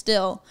across. You're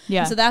still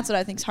and so that's what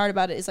I think is hard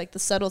about it, is like the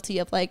subtlety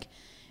of like.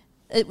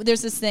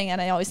 There's this thing, and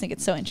I always think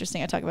it's so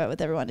interesting. I talk about it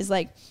with everyone. Is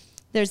like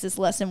there's this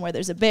lesson where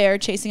there's a bear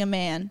chasing a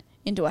man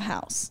into a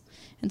house.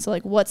 And so,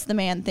 like, what's the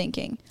man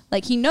thinking?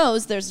 Like, he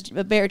knows there's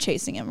a bear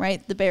chasing him,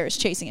 right? The bear is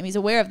chasing him. He's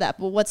aware of that.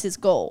 But what's his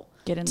goal?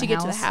 Get to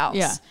the house.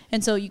 Yeah.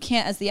 And so you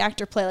can't, as the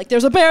actor, play like,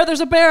 there's a bear,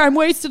 I'm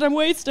wasted.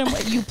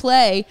 You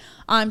play,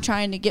 I'm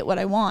trying to get what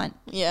I want.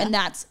 Yeah. And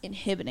that's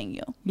inhibiting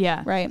you.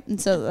 Yeah. Right?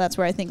 And so that's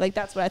where I think, like,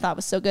 that's what I thought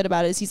was so good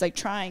about it, is he's, like,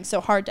 trying so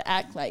hard to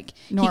act like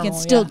normal, he can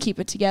still keep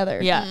it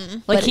together. Yeah.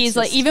 Like, But he's it's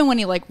like, just- even when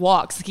he like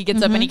walks, like, he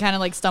gets up and he kind of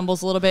like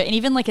stumbles a little bit. And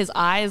even like his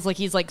eyes, like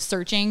he's like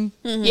searching.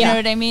 You know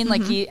what I mean?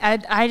 Like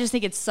I just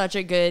think it's such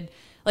a good,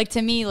 like,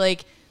 to me,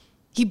 like,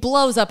 he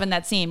blows up in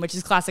that scene, which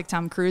is classic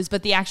Tom Cruise,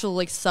 but the actual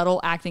like subtle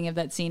acting of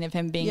that scene of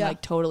him being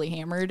like totally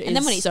hammered and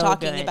then when he's so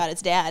talking good. about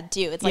his dad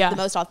too, it's like the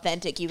most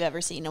authentic you've ever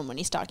seen him when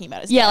he's talking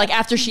about his dad. Yeah, like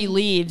after she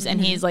leaves and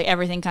he's like,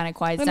 everything kind of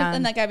quiets down.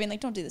 And that guy being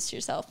like, don't do this to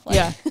yourself.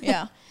 Like,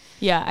 yeah.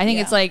 Yeah, I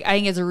think it's like, I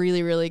think it's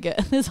really, really good.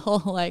 This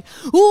whole like,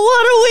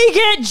 what do we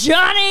get,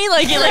 Johnny?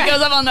 Like he like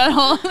goes up on that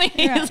whole thing.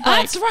 Like,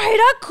 that's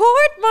right, a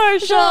court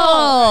martial.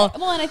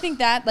 Well, and I think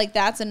that like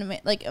that's an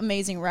like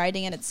amazing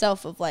writing in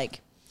itself of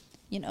like,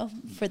 you know,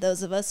 for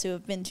those of us who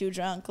have been too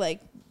drunk,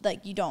 like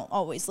you don't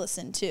always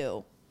listen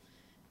to.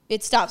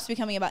 It stops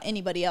becoming about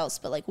anybody else,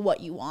 but like what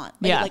you want.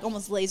 Like, it like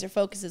almost laser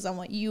focuses on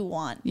what you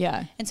want.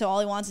 Yeah. And so all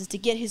he wants is to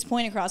get his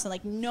point across, and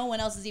like no one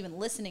else is even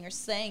listening or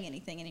saying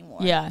anything anymore.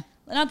 Yeah.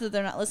 Not that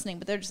they're not listening,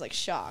 but they're just like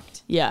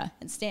shocked. Yeah.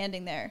 And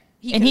standing there.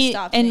 He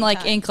and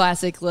like in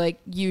classic, like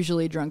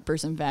usually drunk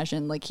person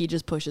fashion, like he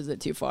just pushes it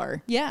too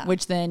far. Yeah.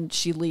 Which then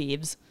she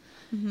leaves.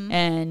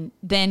 And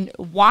then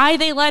why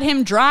they let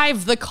him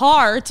drive the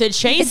car to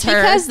chase it's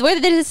her? because the way that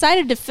they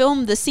decided to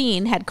film the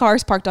scene had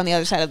cars parked on the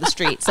other side of the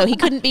street, so he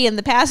couldn't be in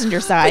the passenger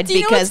side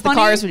because the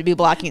cars would be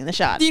blocking the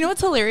shot. Do you know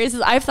what's hilarious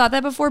is I've thought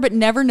that before, but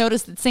never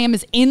noticed that Sam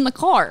is in the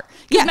car.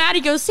 Because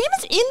Maddie goes, Sam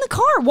is in the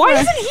car. Why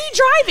isn't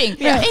he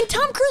driving? And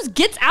Tom Cruise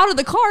gets out of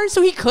the car,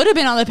 so he could have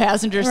been on the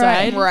passenger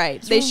side.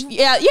 Right. They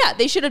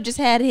they should have just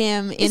had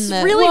him in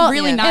the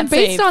really not and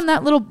based safe. on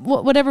that little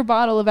whatever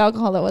bottle of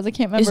alcohol that was, I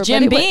can't remember. It's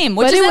Jim Beam,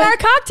 which is in our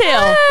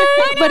cocktail.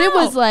 But it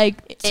was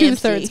like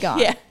 2/3 gone.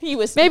 Yeah, he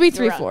was maybe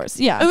drunk. 3/4.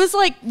 Yeah, It was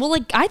like, well,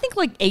 like I think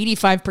like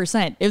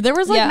 85%. If there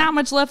was like not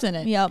much left in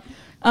it. Yep.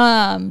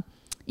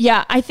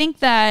 Yeah, I think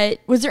that,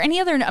 was there any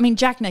other, I mean,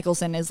 Jack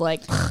Nicholson is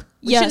like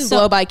We shouldn't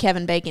blow by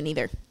Kevin Bacon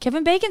either.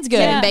 Kevin Bacon's good.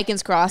 Kevin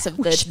Bacon's cross of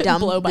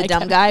the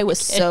dumb guy was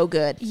so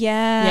good.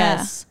 Yeah.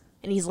 Yes.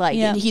 And he's like,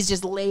 he's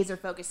just laser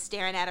focused,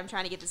 staring at him,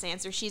 trying to get this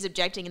answer. She's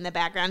objecting in the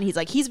background. He's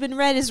like, he's been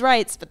read his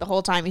rights, but the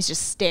whole time he's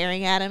just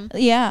staring at him.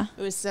 Yeah.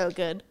 It was so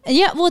good.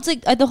 Yeah, well, it's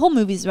like the whole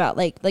movie's about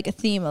like a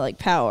theme of like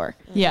power.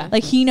 Yeah.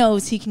 Like he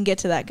knows he can get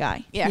to that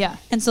guy. Yeah.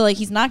 And so like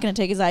he's not going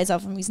to take his eyes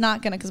off him. He's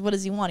not going to, because what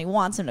does he want? He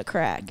wants him to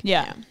crack.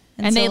 Yeah.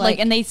 And so they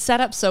and they set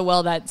up so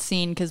well that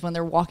scene, because when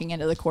they're walking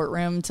into the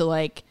courtroom to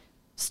like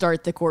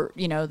start the court,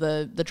 you know,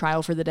 the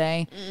trial for the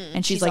day,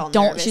 and she's like,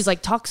 she's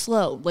like, talk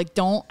slow, like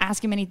don't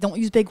ask him don't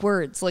use big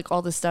words, like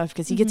all this stuff,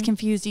 because he gets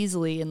confused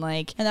easily, and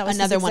like, and that was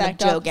another one of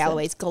Joe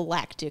Galloway's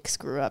galactic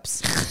screw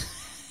ups.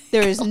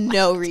 There is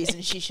no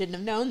reason she shouldn't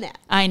have known that.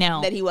 I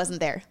know that he wasn't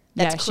there.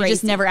 That's crazy. She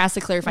just never asked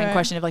the clarifying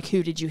question of like,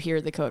 who did you hear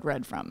the code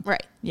read from?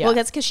 Right. Yeah. Well,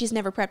 that's because she's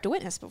never prepped a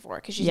witness before,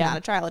 because she's not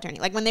a trial attorney.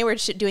 Like when they were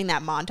doing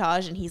that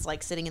montage and he's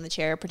like sitting in the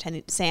chair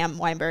pretending, Sam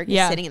Weinberg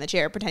is sitting in the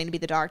chair pretending to be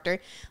the doctor.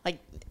 Like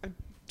I've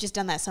just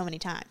done that so many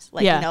times.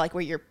 Like, you know, like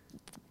where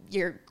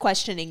you're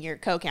questioning your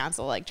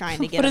co-counsel, like trying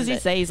to get what does he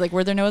say? He's like,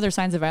 were there no other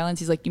signs of violence?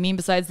 He's like, you mean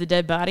besides the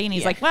dead body? And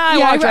he's like, well, I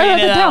walked right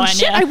into that one.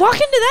 Shit, I walk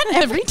into that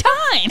every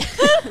time.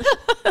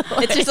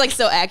 It's just like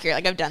so accurate.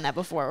 Like I've done that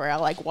before, where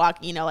I'll like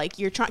walk, you know, like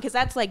you're trying, because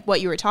that's like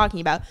what you were talking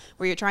about,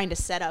 where you're trying to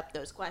set up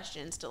those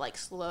questions to like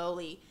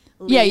slowly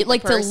lead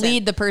like to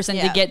lead the person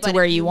to get to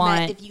where you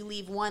want. If you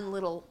leave one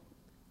little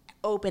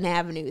open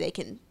avenue, they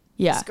can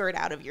skirt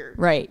out of your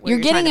You're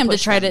getting him to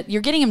try to.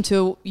 You're getting him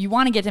to. You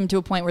want to get him to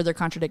a point where they're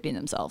contradicting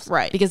themselves,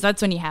 right? Because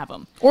that's when you have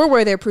them, or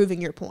where they're proving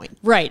your point,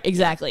 right?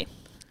 Exactly.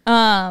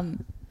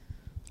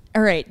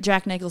 All right,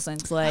 Jack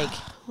Nicholson's like.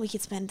 We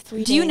could spend 3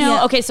 days. Do you know?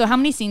 Yeah. Okay, so how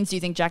many scenes do you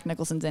think Jack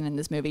Nicholson's in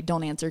this movie?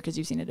 Don't answer because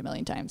you've seen it a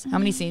million times. How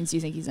many scenes do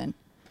you think he's in?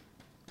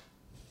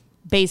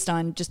 Based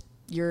on just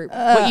your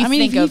what you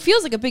think he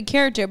feels like a big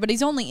character, but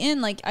he's only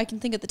in like, I can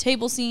think of the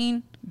table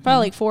scene,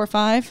 probably like 4 or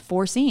 5.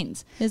 4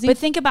 scenes. Is he? But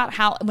think about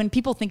how when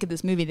people think of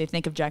this movie, they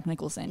think of Jack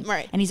Nicholson,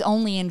 right? And he's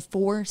only in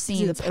 4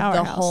 scenes of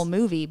the whole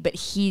movie, but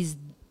he's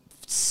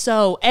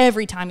so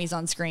every time he's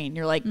on screen,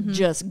 you're like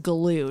just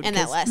glued. And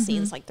that last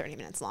scene's like 30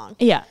 minutes long.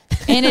 Yeah,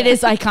 and it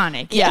is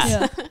iconic.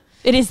 Yeah.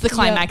 It is the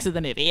climax of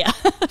the movie. Yeah,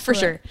 for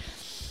sure.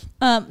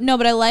 No,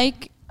 but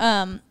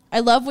I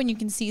love when you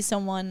can see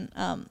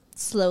someone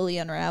slowly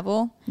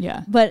unravel.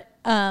 Yeah. But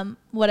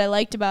what I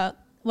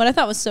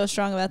thought was so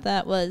strong about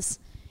that was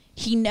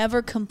he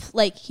never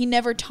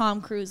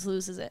Tom Cruise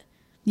loses it.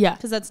 Yeah.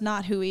 Because that's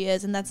not who he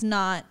is, and that's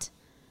not.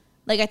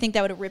 Like, I think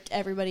that would have ripped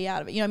everybody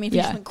out of it. You know what I mean? If he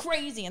just went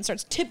crazy and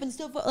starts tipping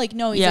stuff up. Like,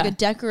 no, he's like a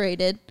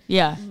decorated.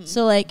 Yeah.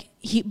 So, like,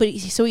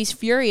 he's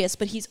furious,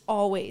 but he's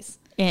always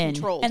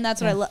controlled. And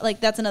that's what I like.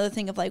 That's another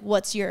thing of, like,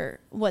 what's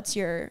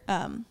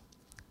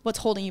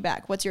holding you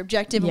back? What's your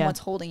objective and what's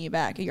holding you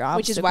back? Your obstacle.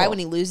 Which is why when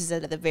he loses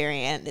it at the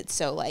very end, it's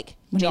so, like,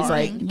 when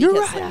jarring. He's like, you're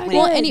right.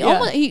 Well, and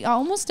he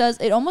almost does.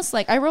 It almost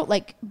like, I wrote,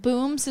 like,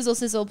 boom, sizzle,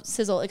 sizzle,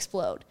 sizzle,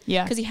 explode.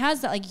 Yeah. Because he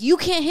has that, like, you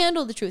can't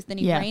handle the truth. Then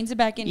he reins it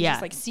back in. Yeah.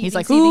 He's like, seething, he's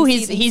like, seething, ooh,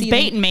 seething, he's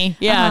baiting me.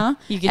 Yeah.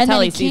 You can and tell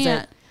then he sees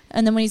it.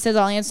 And then when he says,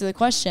 I'll answer the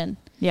question.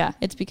 Yeah.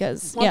 It's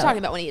because. Well, I'm talking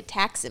about when he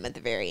attacks him at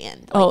the very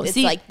end. Like, it's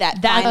like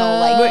that final,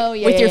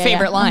 like, with your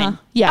favorite line.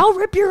 Yeah. I'll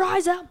rip your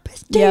eyes out,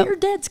 stay your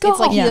dead skull. It's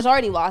like he has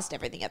already lost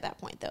everything at that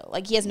point, though.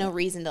 Like, he has no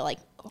reason to, like,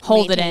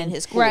 hold it in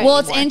his cool Well,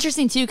 it's anymore.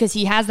 interesting, too, because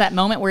he has that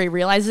moment where he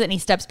realizes it and he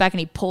steps back and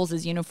he pulls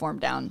his uniform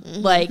down.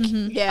 Like,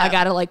 I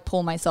got to, like,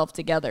 pull myself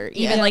together.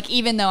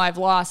 Even though I've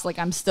lost, like,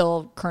 I'm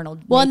still Colonel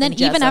Well, Nathan and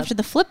then even Jessup. after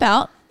the flip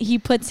out, he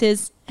puts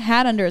his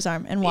hat under his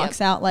arm and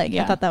walks out. Like,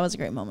 I thought that was a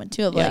great moment,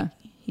 too, of, like,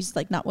 he's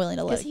like not willing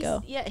to let it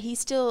go. Yeah,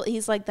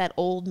 he's like that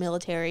old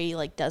military,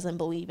 like doesn't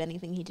believe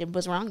anything he did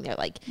was wrong there.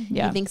 Like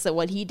he thinks that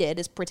what he did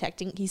is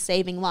he's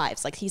saving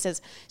lives. Like he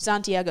says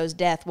Santiago's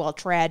death, while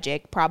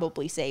tragic,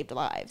 probably saved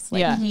lives.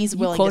 Like he's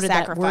willing to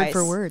sacrifice that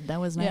word for word.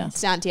 That was nice.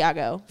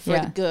 Santiago for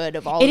the good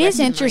of all. It is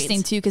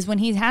interesting too, because when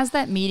he has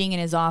that meeting in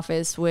his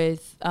office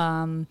with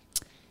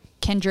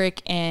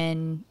Kendrick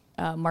and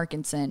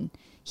Markinson,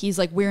 he's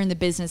like, we're in the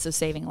business of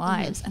saving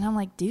lives. And I'm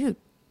like, dude,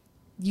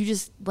 you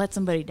just let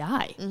somebody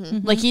die.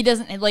 Like he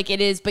doesn't, like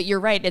it is, but you're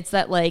right. It's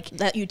that like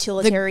that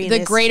utilitarian,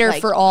 the greater like,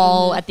 for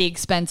all at the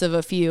expense of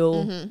a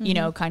few, you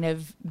know, kind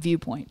of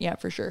viewpoint. Yeah,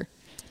 for sure.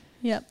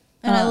 Yep.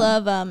 And I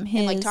love his.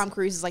 And like Tom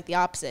Cruise is like the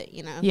opposite,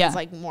 you know? Yeah. He's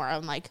like more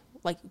on like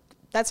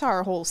that's how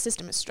our whole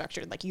system is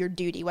structured. Like your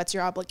duty, what's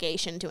your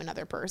obligation to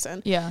another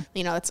person? Yeah.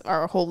 You know, it's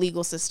our whole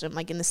legal system.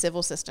 Like in the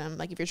civil system,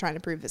 like if you're trying to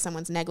prove that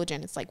someone's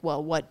negligent, it's like,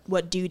 well,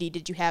 what duty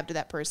did you have to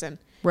that person?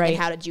 Right. And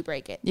how did you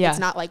break it? Yeah. It's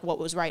not like what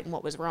was right and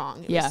what was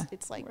wrong.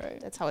 It's like,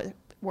 that's how it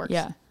works.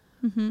 Yeah.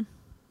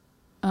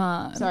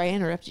 Sorry, I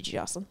interrupted you,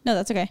 Jocelyn. No,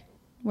 that's okay.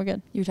 We're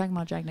good. You were talking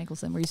about Jack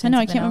Nicholson. Were you I saying know,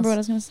 I something can't remember what I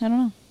else? was going to say. I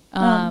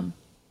don't know.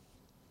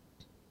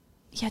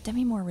 Yeah,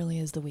 Demi Moore really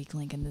is the weak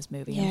link in this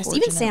movie. Yes,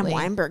 even Sam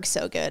Weinberg's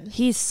so good.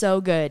 He's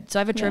so good. So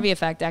I have a trivia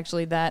fact,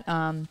 actually, that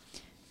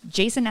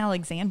Jason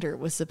Alexander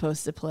was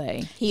supposed to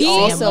play. He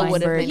also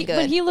would have been good.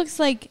 But he looks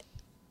like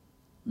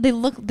they're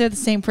the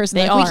same person.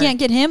 They like, are. We can't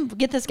get him.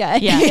 Get this guy.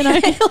 Yeah. You know?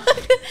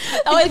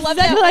 Oh, I love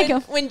exactly that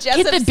like when Get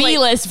Jessup's the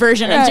B-list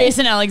version of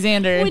Jason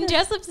Alexander. When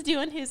Jessup's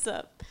doing his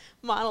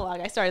monologue,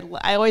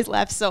 I always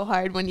laugh so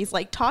hard when he's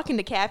like talking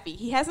to Cappy.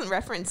 He hasn't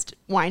referenced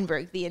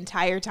Weinberg the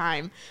entire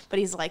time, but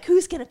he's like,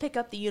 who's gonna pick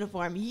up the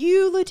uniform?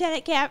 You,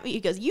 Lieutenant Cappy.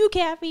 He goes, you,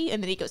 Cappy.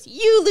 And then he goes,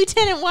 you,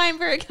 Lieutenant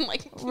Weinberg. And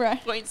like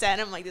points at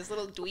him like this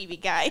little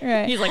dweeby guy.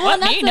 Right. He's like,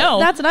 what, me? No.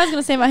 That's what I was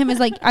going to say about him is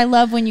like, I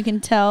love when you can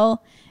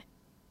tell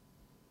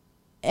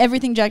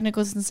everything Jack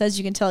Nicholson says,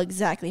 you can tell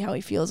exactly how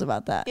he feels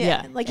about that.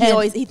 Yeah. Like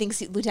he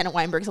thinks Lieutenant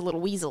Weinberg's a little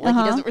weasel. Like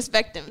he doesn't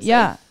respect him.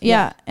 So.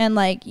 Yeah. And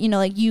like, you know,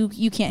 like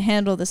you can't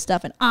handle this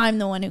stuff and I'm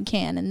the one who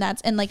can.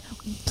 And like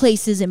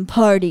places and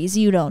parties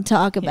you don't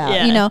talk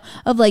about, you know,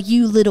 of like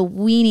you little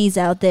weenies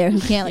out there who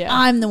can't, like,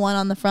 I'm the one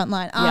on the front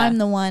line. I'm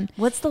the one.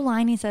 What's the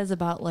line he says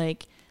about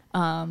like,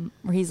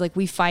 where he's like,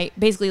 we fight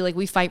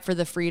for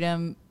the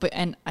freedom, but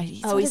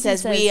he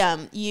says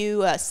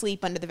you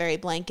sleep under the very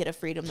blanket of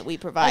freedom that we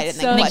provide, and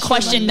then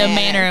question the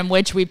manner in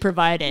which we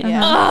provide it.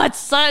 Oh, it's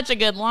such a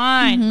good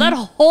line. That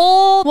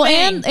whole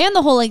thing. and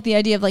the whole like the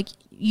idea of like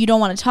you don't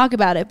want to talk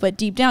about it, but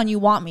deep down you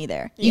want me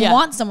there. You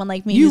want someone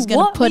like me who's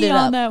going to put it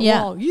up. That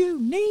wall. You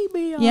need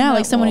me on that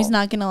like someone wall. who's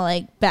not going to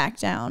like back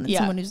down. And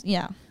someone who's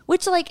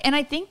Which, like, and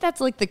I think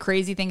that's, like, the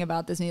crazy thing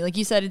about this movie. Like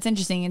you said, it's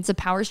interesting. It's a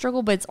power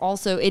struggle, but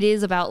it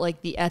is about,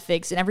 like, the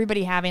ethics and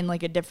everybody having,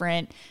 like, a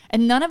different,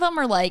 and none of them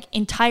are, like,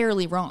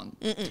 entirely wrong.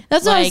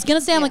 That's what I was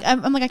going to say.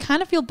 I'm like, I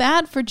kind of feel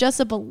bad for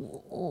Jessup,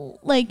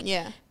 like,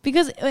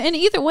 because, and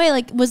either way,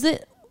 like,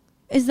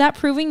 is that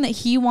proving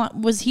that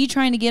was he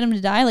trying to get him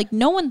to die? Like,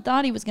 no one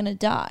thought he was going to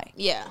die.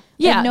 Yeah.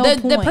 Yeah,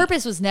 the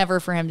purpose was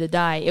never for him to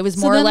die. It was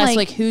more or less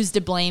like who's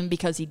to blame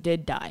because he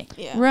did die.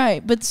 Yeah.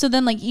 Right. But so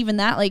then like even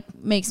that like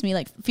makes me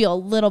like feel a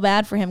little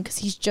bad for him because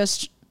he's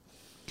just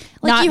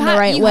like not in the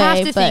right way. You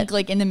have to think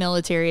like in the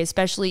military,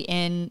 especially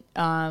in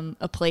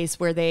a place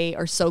where they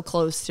are so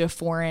close to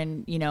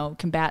foreign, you know,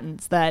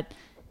 combatants that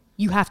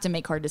you have to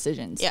make hard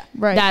decisions. Yeah.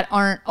 Right. That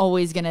aren't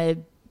always going to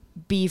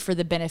be for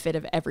the benefit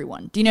of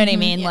everyone. Do you know what I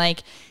mean? Yeah.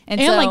 Like, and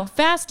so, like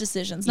fast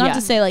decisions, not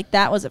to say like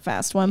that was a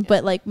fast one,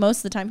 but like most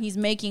of the time he's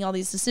making all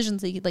these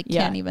decisions that he like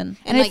can't even.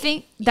 And like, I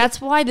think that's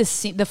why the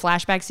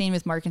flashback scene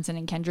with Markinson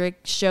and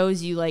Kendrick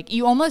shows you like,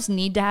 you almost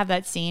need to have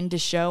that scene to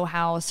show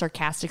how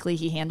sarcastically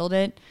he handled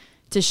it,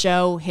 to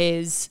show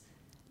his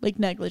like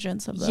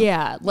negligence of them.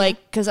 Yeah.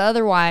 Like, cause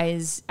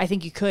otherwise I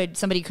think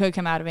somebody could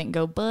come out of it and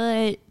go,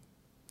 but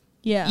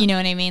yeah, you know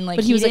what I mean? Like,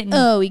 but he was like,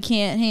 "Oh, he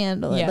can't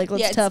handle it. Like,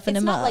 let's toughen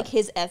him up." It's not like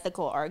his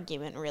ethical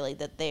argument, really,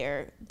 that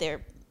they're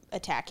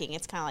attacking.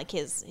 It's kind of like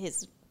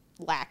his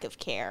lack of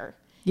care,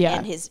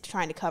 and his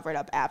trying to cover it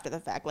up after the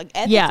fact. Like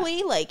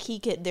ethically, like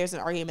there's an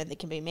argument that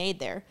can be made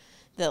there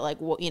that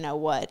like what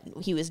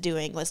he was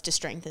doing was to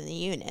strengthen the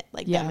unit.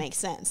 Like that makes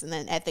sense. And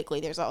then ethically,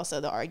 there's also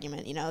the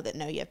argument, that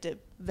no, you have to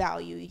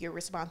value your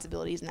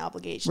responsibilities and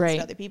obligations to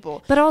other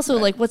people. But also,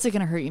 like, what's it going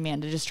to hurt you,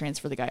 man, to just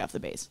transfer the guy off the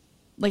base?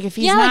 Like if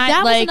he's not like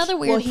that was another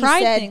weird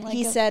pride thing.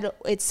 He said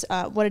it's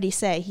what did he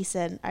say? He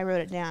said, I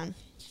wrote it down.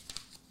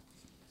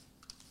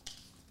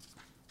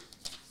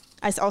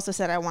 I also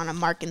said I want a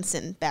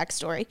Markinson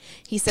backstory.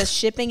 He says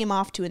shipping him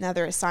off to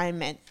another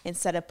assignment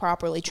instead of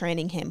properly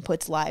training him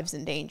puts lives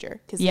in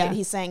danger. Because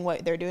he's saying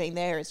what they're doing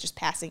there is just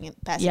passing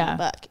the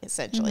buck,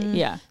 essentially. Mm-hmm.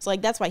 Yeah. So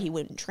like that's why he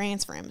wouldn't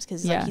transfer him,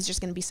 because like, he's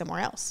just going to be somewhere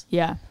else.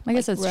 Yeah, I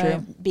guess that's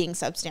true. Being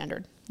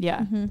substandard. Yeah.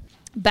 Mm-hmm.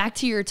 Back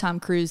to your Tom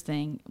Cruise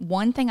thing.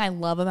 One thing I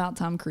love about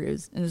Tom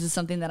Cruise, and this is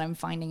something that I'm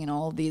finding in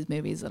all of these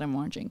movies that I'm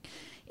watching,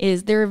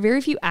 is there are very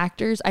few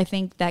actors I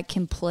think that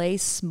can play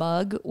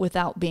smug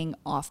without being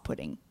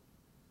off-putting.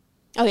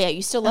 Oh yeah,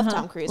 you still love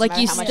Tom Cruise. Like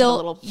you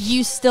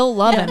still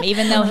love him,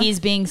 even though he's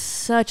being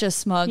such a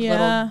smug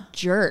little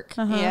jerk.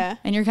 Yeah,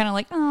 and you're kind of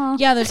like, oh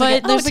yeah. There's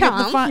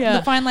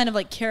the fine line of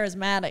like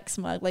charismatic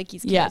smug, like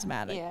he's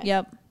charismatic. Yeah.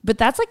 Yep. But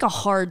that's like a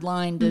hard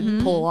line to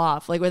pull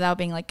off, like without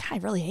being like, God, I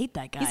really hate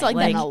that guy. He's like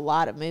that in a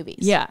lot of movies.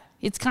 Yeah,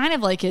 it's kind of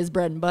like his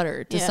bread and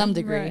butter to some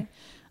degree.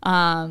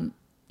 Right.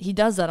 He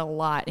does that a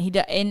lot.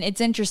 And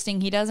it's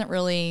interesting. He doesn't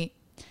really.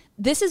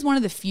 This is one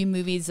of the few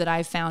movies that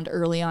I found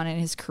early on in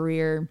his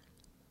career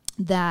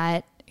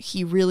that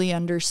he really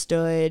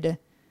understood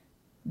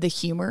the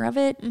humor of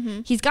it.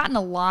 Mm-hmm. He's gotten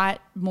a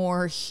lot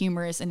more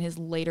humorous in his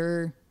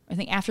later, I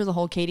think after the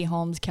whole Katie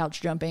Holmes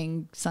couch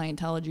jumping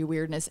Scientology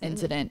weirdness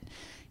incident,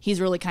 he's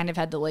really kind of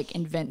had to like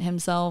invent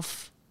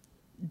himself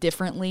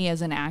differently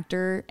as an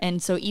actor.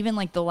 And so even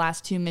like the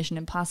last two Mission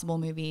Impossible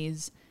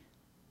movies,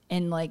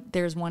 and like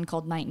there's one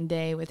called Night and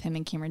Day with him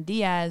and Cameron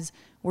Diaz,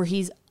 where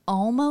he's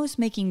almost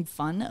making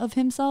fun of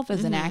himself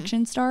as an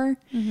action star.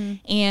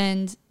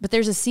 Mm-hmm. But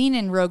there's a scene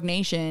in Rogue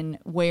Nation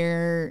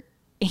where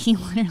he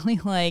literally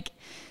like,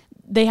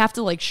 they have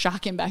to like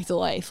shock him back to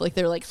life. Like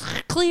they're like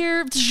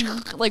clear,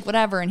 like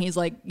whatever. And he's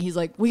like,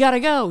 we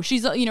gotta go.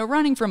 She's,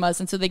 running from us.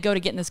 And so they go to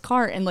get in this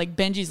car and like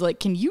Benji's like,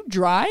 can you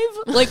drive?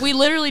 Like we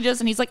literally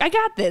and he's like, I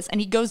got this.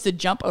 And he goes to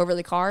jump over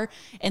the car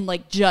and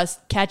like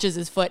just catches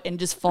his foot and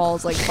just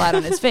falls like flat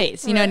on his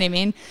face. You know what I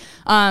mean?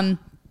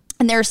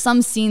 And there are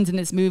some scenes in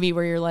this movie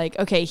where you're like,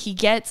 okay,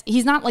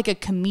 he's not like a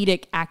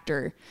comedic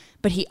actor,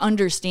 but he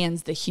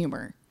understands the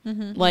humor.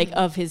 like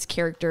of his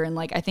character. And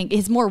like, I think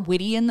it's more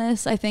witty in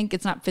this. I think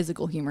it's not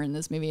physical humor in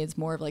this movie. It's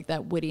more of like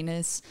that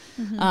wittiness.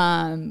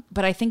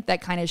 But I think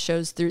that kind of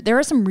shows through. There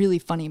are some really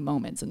funny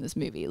moments in this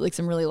movie, like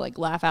some really like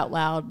laugh out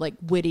loud, like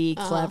witty,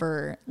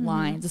 clever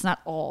lines. It's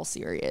not all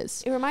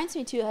serious. It reminds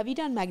me too. Have you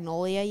done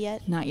Magnolia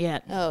yet? Not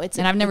yet. Oh,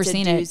 I've never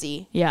seen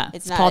doozy. it. Yeah,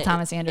 it's Paul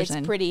Thomas Anderson.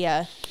 It's pretty.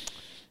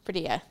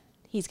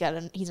 He's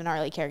a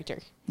gnarly character.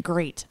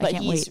 Great. But I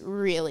can't he's wait.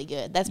 really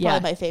good. That's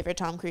probably my favorite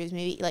Tom Cruise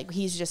movie. Like,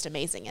 he's just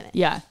amazing in it.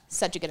 Yeah.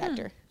 Such a good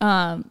actor.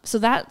 So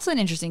that's an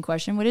interesting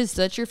question.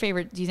 That's your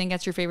favorite? Do you think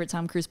that's your favorite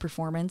Tom Cruise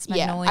performance,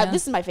 Magnolia? Yeah.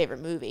 This is my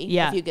favorite movie,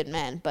 Yeah. A Few Good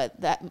Men, but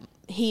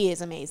he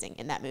is amazing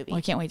in that movie. Well,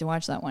 I can't wait to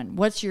watch that one.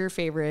 What's your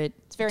favorite?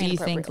 It's very do you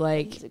inappropriate. think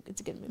like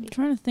it's a good movie. I'm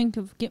trying to think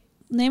of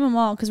name them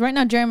all because right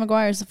now Jerry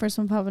Maguire is the first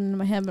one popping into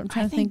my head, but I'm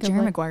trying to think Jerry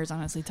of Maguire's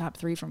honestly top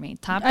 3 for me.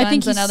 Top I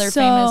think Gun's he's another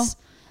so, famous.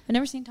 I've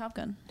never seen Top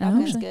Gun. Top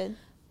Gun's good.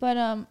 But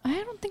I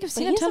don't think I've But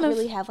seen he a ton doesn't of.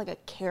 really have like a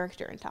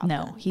character in Top Gun.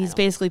 No, he's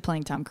basically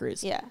playing Tom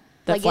Cruise. Yeah.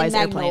 That like flies in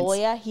airplanes.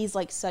 Magnolia, he's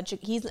like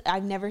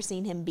I've never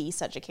seen him be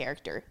such a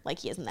character like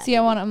he is in that See,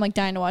 movie. I'm like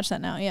dying to watch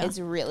that now. Yeah, It's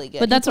really good.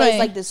 But that's he plays why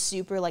like this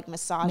super like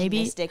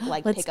misogynistic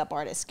like pickup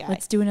artist guy.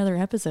 Let's do another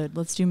episode.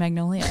 Let's do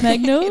Magnolia.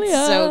 It's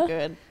so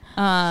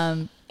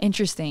good.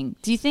 Interesting.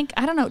 Do you think?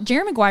 I don't know.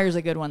 Jerry Maguire's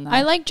a good one though.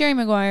 I like Jerry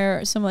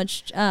Maguire so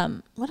much.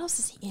 What else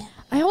is he in?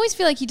 I always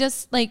feel like he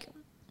does like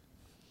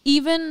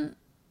even.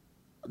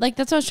 Like,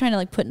 that's what I was trying to,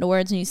 like, put into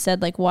words when you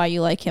said, like, why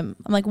you like him.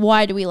 I'm like,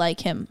 why do we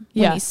like him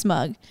when he's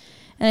smug?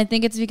 And I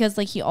think it's because,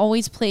 like, he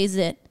always plays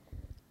it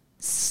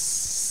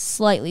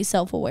slightly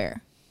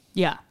self-aware.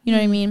 Yeah. You know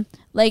what I mean?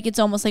 Like, it's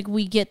almost like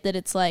we get that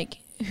it's, like,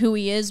 who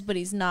he is, but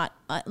he's not.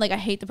 Like, I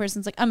hate the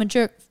person's like, I'm a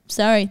jerk.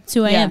 Sorry. It's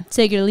who I am.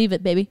 Take it or leave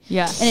it, baby.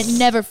 Yeah. And it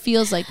never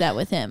feels like that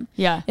with him.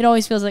 Yeah. It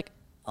always feels like,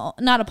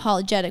 not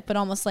apologetic, but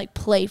almost, like,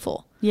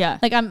 playful. Yeah.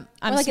 Like I'm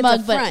like smug,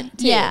 it's a but front,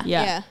 too.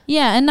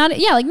 yeah, and not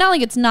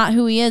like it's not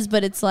who he is,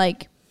 but it's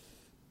like,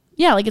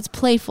 like it's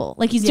playful.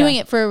 Like he's doing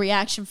it for a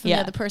reaction from the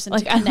other person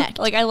like, to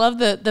connect. I love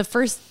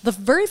the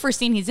very first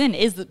scene he's in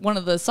is one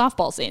of the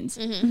softball scenes,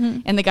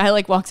 and the guy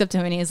like walks up to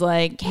him and he's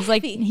like, and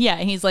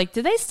he's like,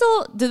 do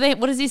they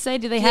what does he say?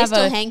 Do they have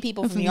still hang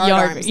people from yard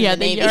arms? Yeah, in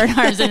the Navy? yard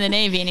arms in the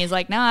Navy, and he's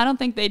like, no, I don't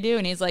think they do,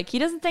 and he's like, he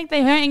doesn't think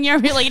they hang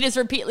yard. Like he just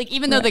repeat, like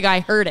even though the guy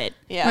heard it,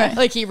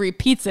 like he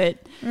repeats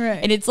it, right?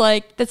 And it's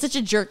like that's such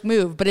a jerk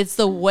move, but it's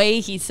the way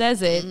he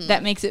says it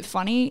that makes it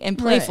funny and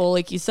playful,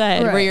 like you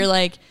said, where you're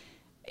like.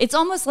 It's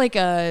almost like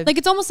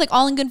it's almost like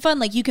all in good fun.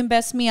 Like you can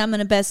best me, I'm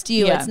gonna best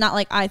you. Yeah. It's not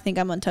like I think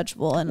I'm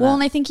untouchable. And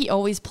and I think he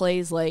always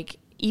plays like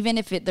even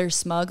if they're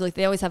smug, like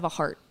they always have a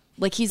heart.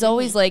 Like he's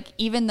always like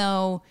even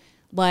though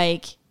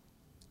like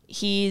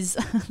he's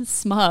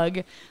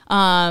smug,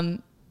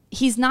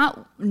 he's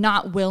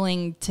not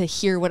willing to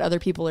hear what other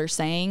people are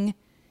saying.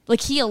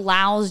 Like he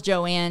allows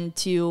Joanne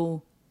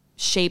to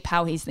shape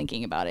how he's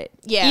thinking about it.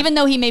 Yeah, even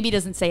though he maybe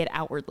doesn't say it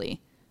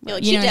outwardly. Yeah,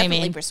 like you she know definitely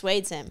what I mean?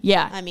 persuades him.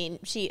 Yeah. I mean,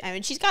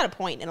 she's got a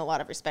point in a lot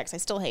of respects. I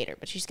still hate her,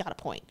 but she's got a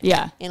point.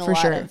 Yeah, in a for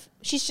lot sure. of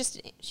she's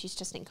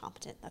just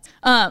incompetent.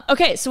 That's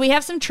okay, so we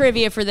have some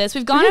trivia for this.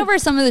 We've gone over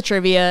some of the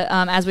trivia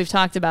as we've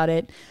talked about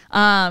it.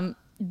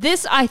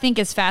 This I think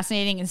is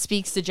fascinating and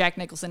speaks to Jack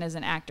Nicholson as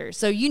an actor.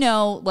 So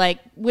like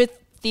with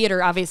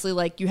theater, obviously,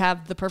 like you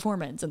have the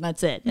performance and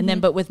that's it. And then,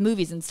 but with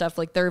movies and stuff,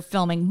 like they're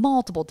filming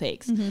multiple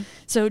takes.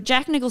 So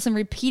Jack Nicholson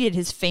repeated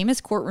his famous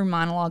courtroom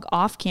monologue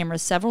off camera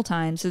several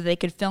times so that they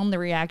could film the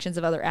reactions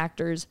of other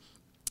actors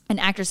and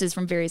actresses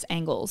from various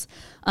angles.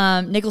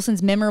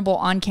 Nicholson's memorable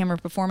on-camera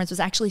performance was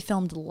actually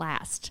filmed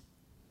last.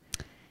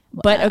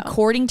 But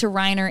according to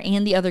Reiner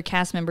and the other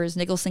cast members,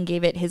 Nicholson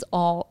gave it his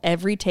all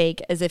every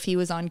take as if he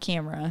was on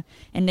camera.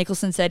 And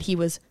Nicholson said he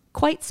was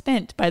quite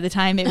spent by the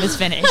time it was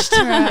finished.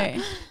 Right.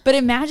 But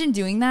imagine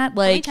doing that.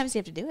 Like, how many times do you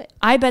have to do it?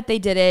 I bet they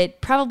did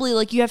it. Probably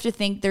like you have to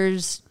think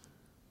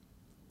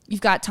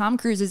you've got Tom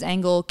Cruise's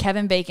angle,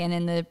 Kevin Bacon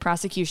in the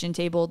prosecution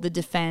table, the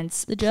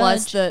defense,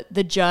 plus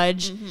the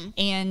judge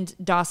and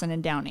Dawson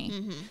and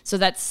Downey. So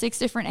that's 6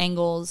 different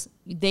angles.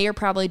 They are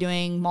probably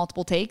doing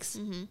multiple takes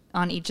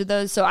on each of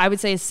those. So I would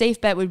say a safe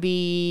bet would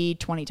be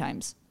 20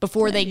 times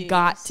before they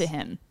got to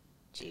him.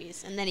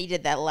 Jeez. And then he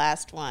did that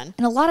last one.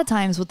 And a lot of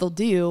times what they'll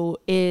do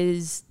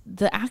is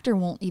the actor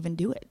won't even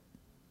do it.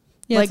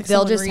 Yeah, like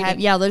they'll just reading.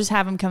 they'll just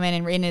have him come in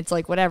and it's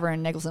like whatever.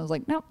 And Nicholson was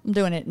like, nope, I'm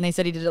doing it. And they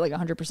said he did it like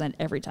 100%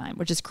 every time,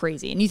 which is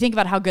crazy. And you think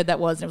about how good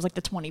that was. And it was like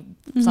the 20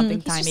 something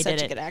time he did it.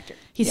 Such a good actor.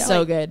 He's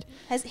so good.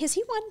 Has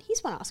he won?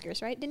 He's won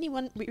Oscars, right? Didn't he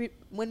win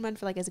one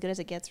for like As Good as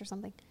It Gets or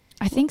something?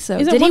 I think so.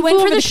 Isn't Did he One win Flew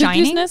for Over The Cuckoo's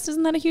Shining? Nest?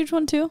 Isn't that a huge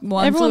one too?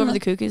 One Flew Over the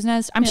Cuckoo's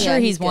Nest. I'm sure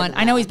he's good won. in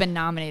I know that he's one. been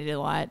nominated a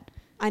lot.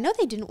 I know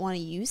they didn't want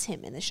to use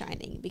him in The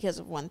Shining because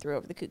of One Flew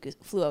Over the Cuckoo's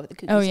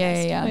Oh, Nest.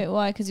 yeah. Wait,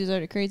 why? Because he was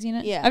already crazy in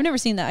it? Yeah. I've never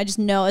seen that. I just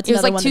know it's It was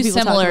another like one too that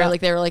people talk similar. about.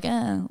 Like they were like,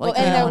 Well,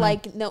 and they're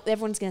like, no,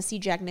 everyone's going to see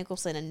Jack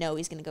Nicholson and know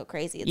he's going to go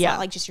crazy. It's not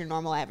like just your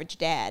normal average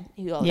dad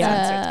who all of a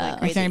sudden starts going Like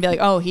crazy. they're gonna be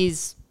like, oh,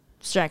 he's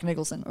It's Jack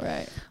Nicholson.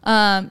 Right.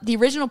 The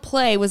original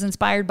play was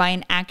inspired by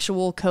an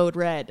actual code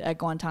red at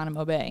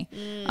Guantanamo Bay.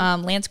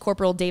 Lance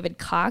Corporal David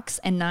Cox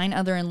and 9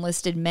 other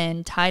enlisted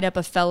men tied up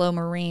a fellow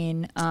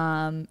Marine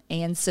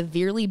and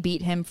severely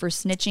beat him for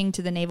snitching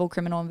to the Naval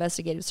Criminal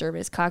Investigative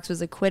Service. Cox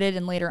was acquitted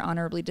and later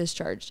honorably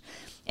discharged.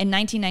 In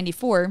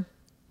 1994,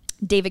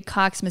 David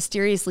Cox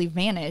mysteriously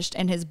vanished,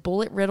 and his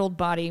bullet-riddled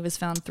body was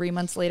found 3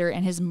 months later,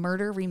 and his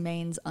murder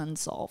remains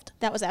unsolved.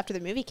 That was after the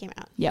movie came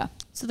out. Yeah.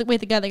 So the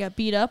guy that got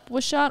beat up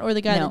was shot, or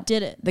the guy that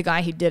did it? The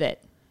guy who did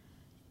it.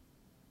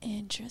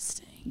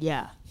 Interesting.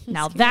 Yeah.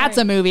 Now Scary. that's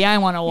a movie I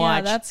want to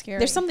watch. Yeah, that's scary.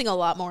 There's something a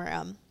lot more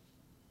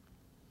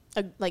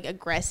like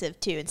aggressive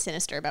too and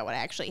sinister about what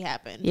actually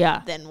happened.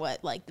 Yeah. Than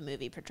what like the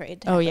movie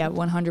portrayed. Oh yeah,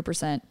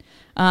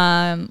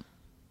 100%.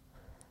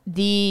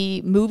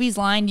 The movie's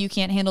line, "You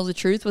can't handle the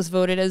truth," was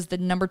voted as the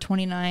number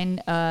 29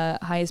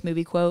 highest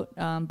movie quote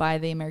by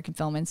the American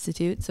Film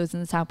Institute. So it's in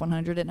the top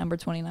 100 at number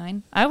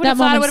 29. I would have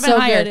thought it would have been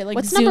higher. Good. It,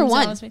 What's number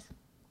 1?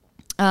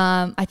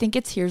 I think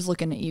it's "Here's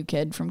Looking at You,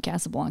 Kid" from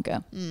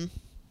Casablanca.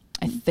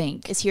 I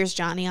think. Is "Here's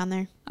Johnny" on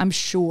there? I'm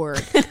sure.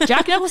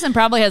 Jack Nicholson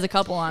probably has a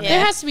couple on there.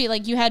 There has to be,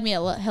 like, "You Had Me at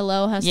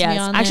Hello" has to be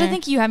on there. Actually, I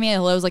think "You Had Me at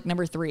Hello" is like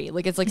number 3.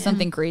 Like, it's like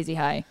something crazy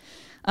high.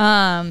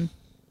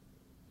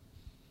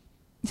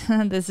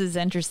 This is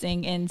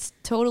interesting and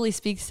totally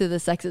speaks to the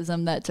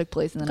sexism that took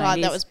place in the 90s.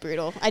 God, that was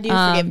brutal. I do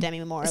forgive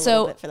Demi Moore a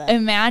little bit for that.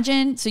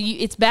 Imagine,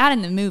 it's bad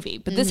in the movie,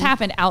 but this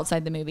happened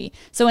outside the movie.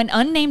 So an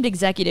unnamed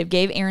executive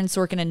gave Aaron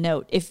Sorkin a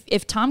note.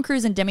 If Tom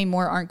Cruise and Demi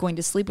Moore aren't going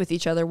to sleep with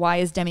each other, why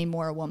is Demi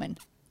Moore a woman?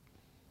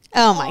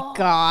 Oh my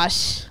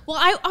gosh. Well,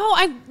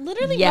 I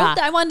literally wrote that.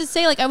 I wanted to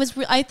say, like,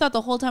 I thought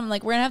the whole time,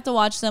 like, we're gonna have to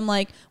watch them,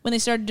 like, when they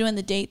started doing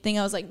the date thing.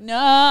 I was like,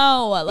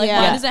 no, like,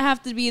 why does it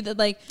have to be that,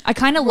 like, I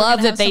kind of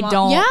love that they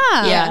don't.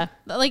 Yeah,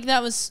 like,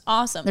 that was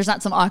awesome. There's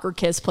not some awkward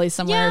kiss place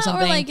somewhere or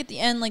something. Or like at the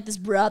end, like, this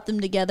brought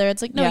them together.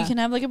 It's like, no, you can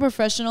have like a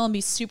professional and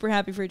be super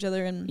happy for each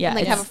other and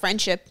like have a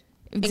friendship.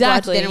 Exactly. And go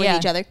out to dinner with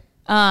each other.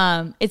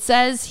 It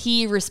says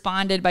he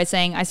responded by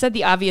saying, "I said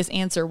the obvious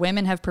answer.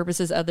 Women have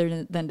purposes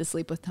other than to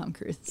sleep with Tom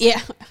Cruise."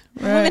 Yeah.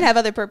 Women have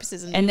other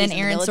purposes. And then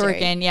Aaron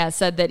Sorkin,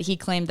 said that he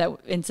claimed that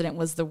incident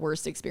was the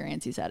worst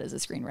experience he's had as a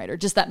screenwriter.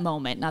 Just that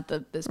moment, not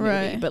this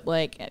movie. But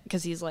like,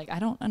 because he's like, I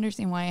don't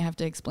understand why I have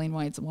to explain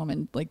why it's a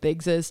woman. Like, they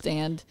exist.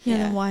 And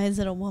then why is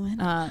it a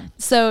woman?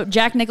 So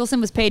Jack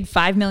Nicholson was paid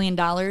 $5 million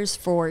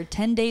for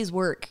 10 days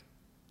work.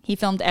 He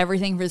filmed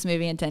everything for this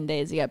movie in 10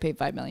 days. He got paid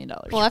 $5 million.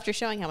 Well, after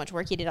showing how much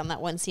work he did on that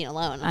one scene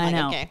alone, I'm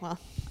like, okay, well.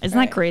 Isn't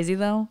that crazy,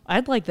 though?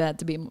 I'd like that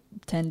to be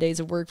 10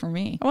 days of work for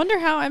me. I wonder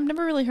how, I've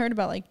never really heard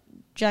about, like,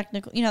 Jack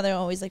Nicholson. You know, they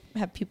always, like,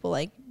 have people,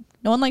 like,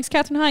 no one likes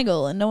Katherine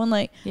Heigl, and no one,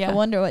 like, I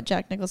wonder what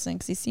Jack Nicholson,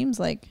 because he seems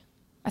like.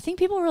 I think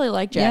people really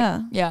like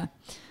Jack. Yeah.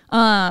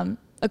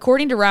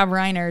 According to Rob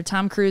Reiner,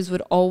 Tom Cruise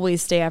would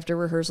always stay after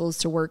rehearsals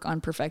to work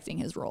on perfecting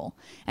his role.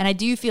 And I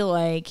do feel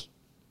like,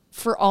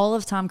 for all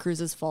of Tom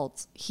Cruise's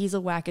faults, he's a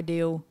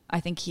wackadoo.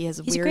 I think he's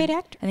a great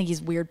actor. I think he's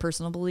weird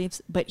personal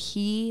beliefs, but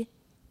he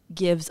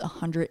gives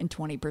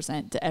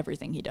 120% to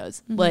everything he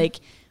does. Like,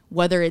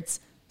 whether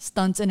it's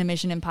stunts in a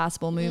Mission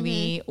Impossible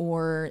movie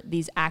or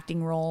these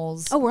acting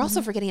roles. Oh, we're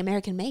also forgetting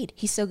American Made.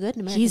 He's so good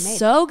in American Made. He's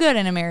so good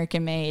in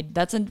American Made.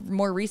 That's a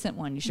more recent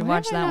one. You should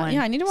watch that one.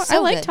 Yeah, I need to watch. I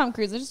like Tom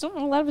Cruise. I just don't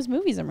know a lot of his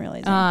movies, I'm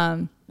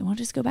realizing. We'll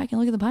just go back and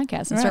look at the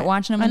podcast and start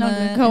watching them in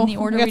the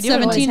order we we do.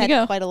 17 to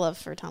go. Quite a love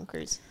for Tom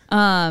Cruise.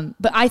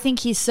 But I think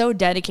he's so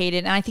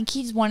dedicated, and I think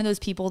he's one of those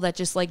people that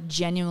just like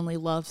genuinely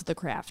loves the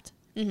craft.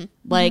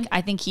 Like,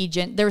 I think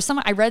there was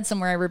I read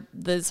somewhere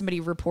somebody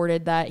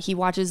reported that he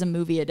watches a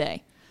movie a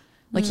day.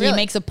 Like, he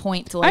makes a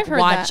point to like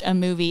watch a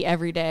movie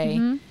every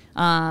day.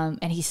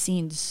 And he's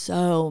seen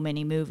so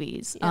many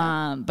movies.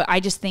 But I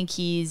just think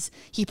he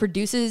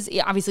produces.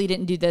 Obviously, he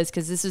didn't do this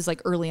because this is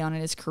like early on in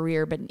his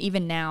career. But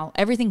even now,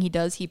 everything he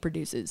does, he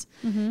produces.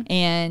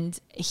 And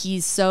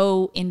he's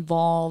so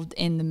involved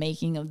in the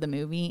making of the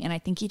movie. And I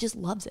think he just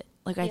loves it.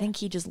 Like, I think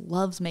he just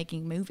loves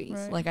making movies.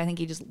 Right. Like, I think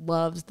he just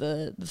loves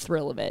the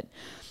thrill of it.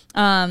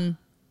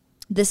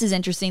 This is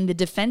interesting. The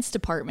Defense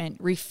Department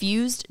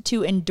refused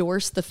to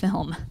endorse the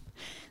film.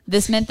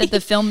 This meant that the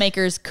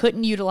filmmakers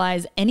couldn't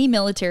utilize any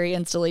military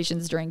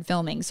installations during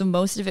filming. So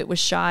most of it was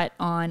shot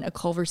on a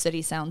Culver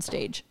City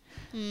soundstage.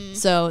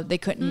 So they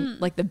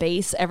couldn't, like the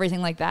base,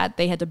 everything like that,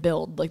 they had to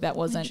build. Like, that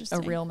wasn't a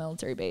real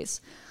military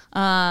base.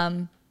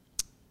 The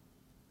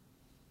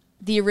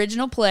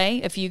original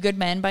play, A Few Good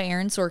Men by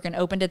Aaron Sorkin,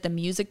 opened at the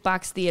Music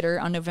Box Theater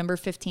on November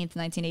 15th,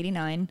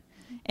 1989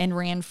 and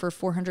ran for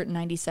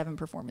 497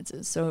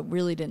 performances. So it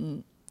really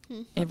didn't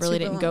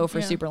go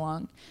for super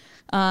long.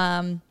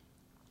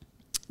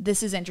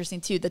 This is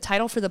interesting, too. The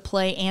title for the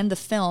play and the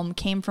film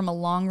came from a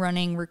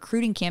long-running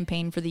recruiting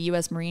campaign for the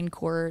U.S. Marine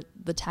Corps.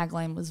 The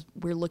tagline was,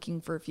 "We're looking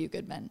for a few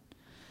good men,"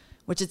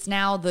 which it's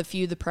now the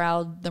few, the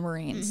proud, the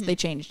Marines. They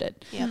changed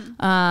it.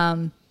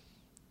 Yep.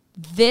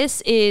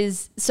 This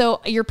is, so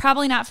you're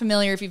probably not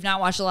familiar if you've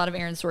not watched a lot of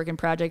Aaron Sorkin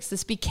projects.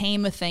 This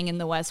became a thing in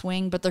the West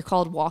Wing, but they're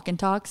called walk and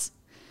talks.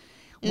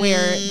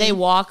 where they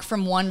walk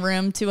from one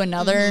room to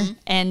another,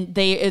 and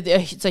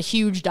it's a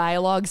huge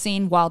dialogue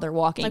scene while they're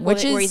walking, Like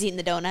which where is he's eating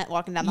the donut,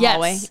 walking down the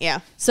hallway. Yeah.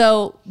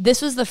 So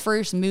this was the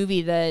first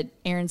movie that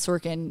Aaron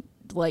Sorkin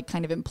like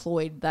kind of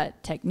employed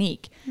that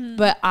technique.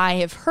 But I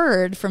have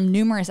heard from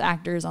numerous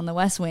actors on The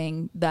West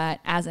Wing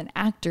that as an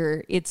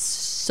actor, it's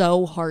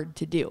so hard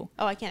to do.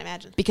 Oh, I can't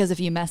imagine. Because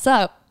if you mess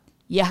up,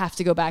 you have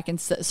to go back and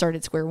start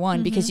at square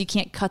one because you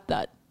can't cut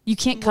that. You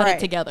can't cut it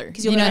together.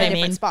 Because you'll you know be what in a I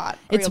mean? different spot.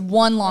 It's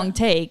one long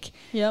take.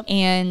 Yep.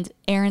 And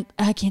Aaron,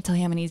 I can't tell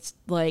you how many,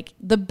 like,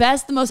 the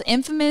most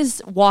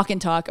infamous walk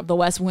and talk of The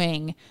West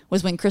Wing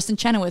was when Kristen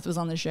Chenoweth was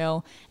on the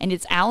show. And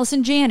it's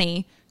Allison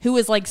Janney, who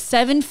is like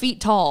 7 feet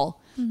tall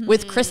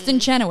with Kristen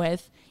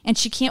Chenoweth, and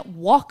she can't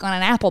walk on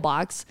an apple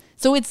box.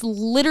 So it's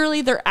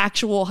literally their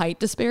actual height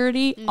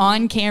disparity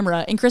on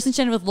camera, and Kristen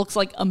Chenoweth looks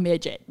like a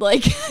midget.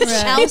 Like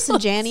Allison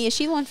Janney, is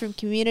she the one from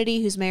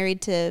Community who's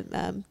married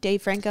to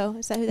Dave Franco?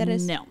 Is that who that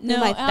is? No,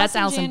 that's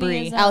Allison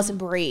Brie. Allison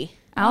Brie.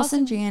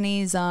 Allison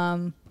Janney's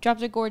Drop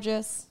Dead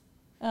Gorgeous.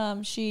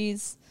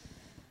 She's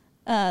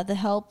the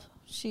Help.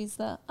 She's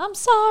the I'm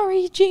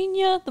sorry,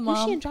 Genia. The mom.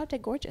 Who's she in Drop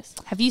Dead Gorgeous?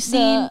 Have you seen?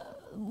 The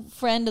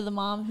friend of the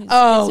mom. Who's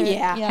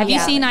Have you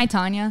seen I,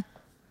 Tonya?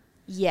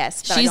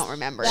 Yes, but I don't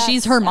remember.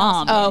 She's her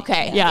mom. Oh,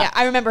 okay. Yeah.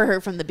 I remember her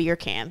from the beer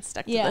can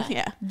stuck to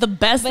the The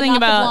best But thing not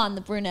about the blonde,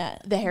 the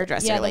brunette, the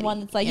hairdresser yeah, lady. the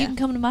one that's like, you can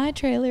come to my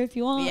trailer if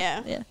you want.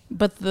 Yeah.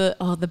 But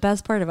the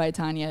best part of I,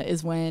 Tonya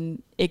is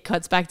when it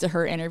cuts back to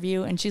her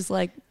interview and she's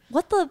like,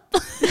 what the?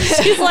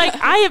 She's like,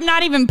 I am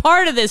not even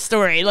part of this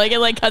story. Like, it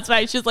like cuts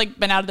back. She's like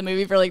been out of the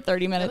movie for like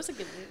 30 minutes. That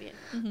was a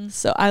good movie.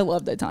 So I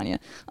loved I,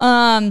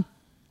 Tonya.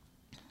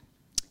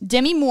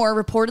 Demi Moore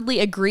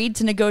reportedly agreed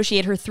to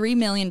negotiate her $3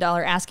 million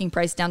asking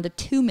price down to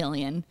 $2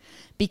 million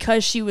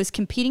because she was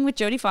competing with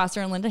Jodie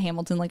Foster and Linda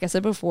Hamilton, like I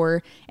said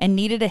before, and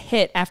needed a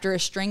hit after a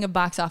string of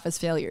box office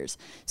failures.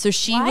 So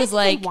she was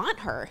like, they want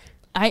her?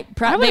 I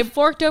would have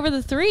forked over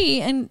the 3,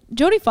 and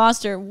Jodie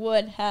Foster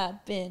would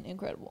have been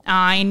incredible.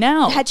 I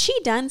know. Had she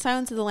done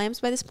Silence of the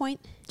Lambs by this point?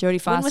 Jodie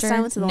Foster? When was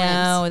Silence of the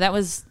Lambs? No, that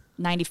was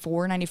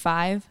 94,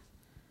 95.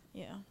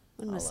 Yeah.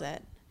 When was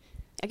that?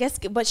 I guess,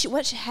 but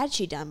what had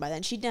she done by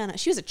then? She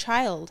was a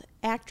child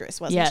actress,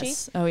 wasn't she?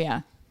 Yes. Oh,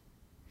 yeah.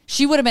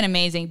 She would have been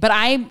amazing. But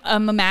I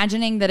am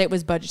imagining that it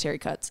was budgetary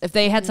cuts. If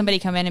they had somebody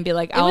come in and be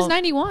like, It was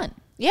 91.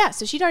 Yeah,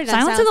 so she'd already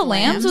done Silence of the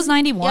Lambs was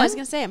 91? Yeah, I was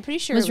going to say, I'm pretty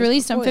sure It was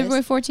released on before this.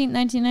 February 14th,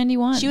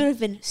 1991. She would have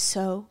been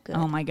so good.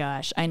 Oh my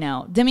gosh, I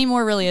know. Demi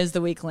Moore really is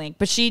the weak link,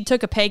 but she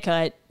took a pay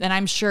cut, and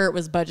I'm sure it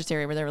was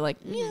budgetary where they were like,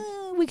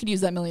 yeah, we could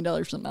use that $1 million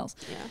for something else.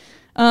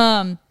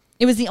 Yeah.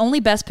 It was the only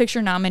Best Picture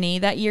nominee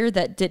that year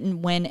that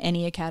didn't win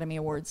any Academy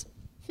Awards.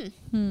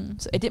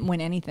 So it didn't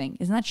win anything.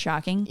 Isn't that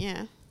shocking?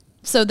 Yeah.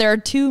 So there are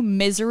 2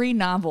 Misery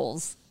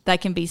novels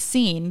that can be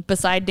seen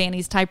beside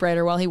Danny's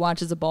typewriter while he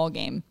watches a ball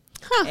game.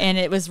 And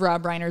it was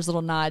Rob Reiner's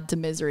little nod to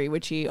Misery,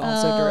 which he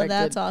also directed.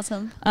 That's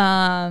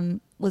awesome.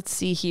 Let's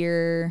see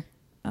here.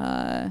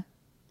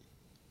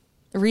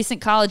 A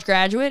recent college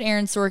graduate,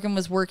 Aaron Sorkin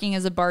was working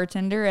as a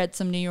bartender at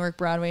some New York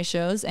Broadway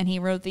shows, and he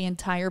wrote the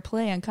entire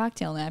play on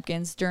cocktail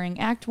napkins during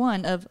Act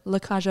 1 of La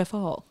Cage aux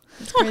Folles.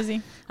 It's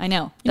crazy. I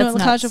know. You know That's what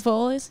La nuts. Cage aux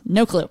Folles is?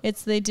 No clue.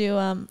 It's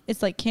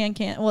it's like can.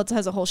 Well, it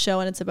has a whole show,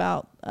 and it's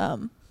about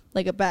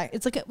like a back.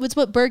 It's like it's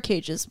what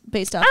Birdcage is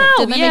based off of.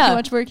 Didn't they make you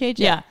watch Birdcage?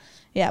 Yeah.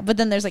 Yeah, but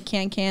then there's like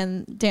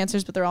can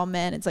dancers, but they're all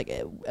men. It's like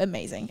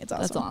amazing. It's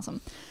awesome. That's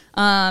awesome.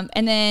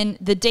 And then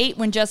the date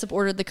when Jessup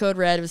ordered the code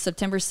red was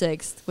September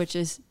 6th, which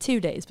is 2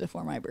 days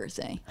before my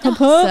birthday. So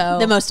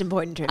The most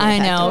important trivia I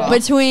fact know. of all.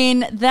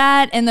 Between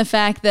that and the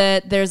fact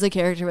that there's a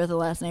character with the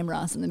last name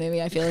Ross in the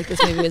movie, I feel like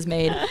this movie was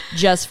made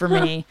just for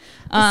me.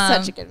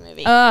 Such a good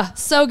movie.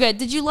 So good.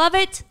 Did you love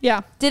it?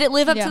 Yeah. Did it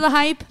live up to the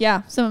hype?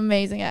 Yeah. Some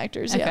amazing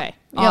actors. Okay.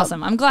 Yeah.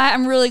 Awesome.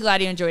 I'm really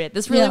glad you enjoyed it.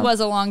 This really Yeah.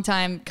 was a long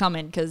time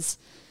coming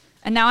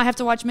and now I have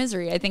to watch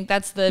Misery. I think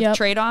that's the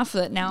trade-off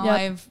that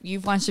now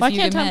you've watched a Why few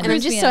can't good Tom men. And I'm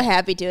Cruise just be so in it?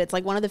 happy to. It's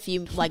like one of the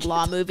few like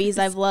law movies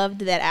I've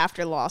loved that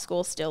after law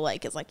school still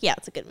like is like, yeah,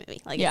 it's a good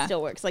movie. Like Yeah. it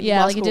still works. Like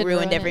Yeah, law like it school did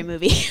ruined ruin every it.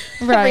 movie.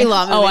 Right. Every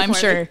law movie. Oh, I'm for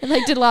sure. me.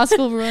 Like, did law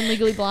school ruin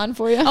Legally Blonde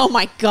for you? Oh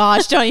my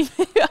gosh, don't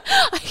even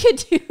I could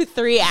do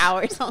 3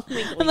 hours on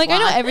Legally I'm like, I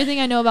know Blonde. everything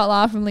I know about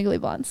law from Legally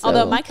Blonde. So.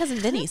 Although my cousin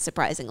Vinny,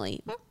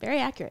 surprisingly, very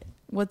accurate.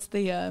 What's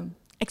the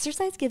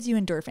exercise gives you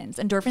endorphins.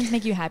 Endorphins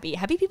make you happy.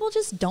 Happy people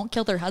just don't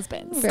kill their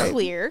husbands. Right.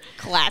 Clear,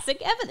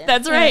 classic evidence.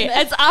 That's right.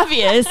 It's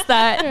obvious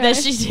that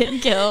she didn't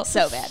kill.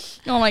 So bad.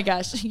 Oh my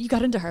gosh. You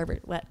got into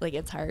Harvard. What? Like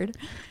it's hard.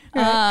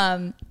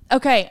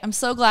 Okay. I'm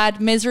so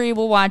glad. Misery,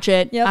 we'll watch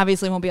it. Yep.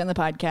 Obviously won't be on the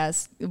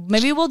podcast.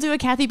 Maybe we'll do a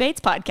Kathy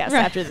Bates podcast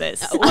after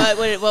this. What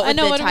would I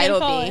know the what I'm gonna title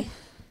call be? it.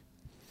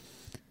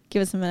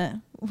 Give us a minute.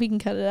 We can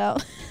cut it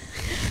out.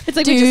 It's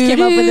like we just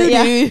came up with it.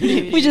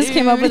 Yeah. We just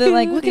came up with it.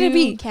 Like, what could it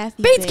be?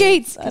 Kathy Bates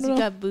Gates. I 'cause don't you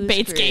know. got booze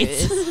Bates cruise.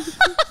 Gates.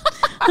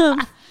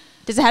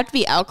 Does it have to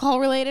be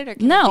alcohol related or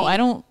can No, it be I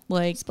don't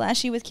like.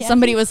 Splashy with Kathy.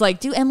 Somebody was like,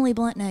 "Do Emily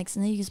Blunt next,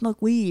 and then you can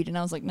smoke weed." And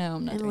I was like, "No,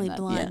 I'm not Emily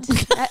doing that."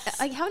 Blunt? Yeah.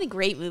 Like how many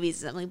great movies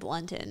is Emily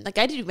Blunt in? Like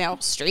I did Meryl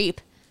Streep.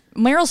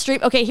 Meryl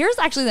Streep. Okay, here's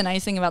actually the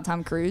nice thing about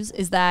Tom Cruise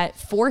is that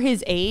for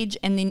his age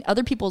and the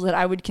other people that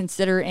I would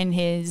consider in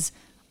his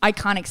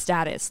iconic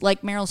status,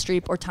 like Meryl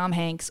Streep or Tom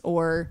Hanks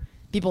or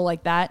people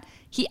like that,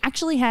 he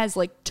actually has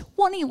like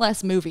 20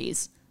 less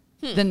movies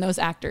than those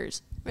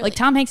actors. Really? Like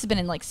Tom Hanks has been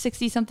in like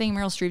 60 something.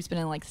 Meryl Streep's been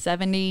in like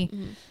 70.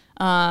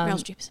 Meryl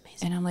Streep is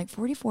amazing. And I'm like,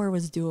 44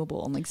 was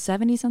doable. I'm like,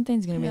 70 something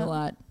is going to be a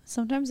lot.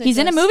 Sometimes he's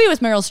in a movie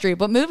with Meryl Streep.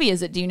 What movie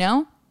is it? Do you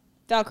know?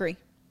 Valkyrie.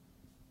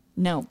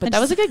 No, but that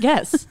was a good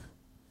guess.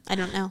 I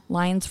don't know.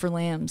 Lions for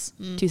Lambs,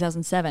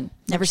 2007.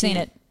 Never seen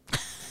it.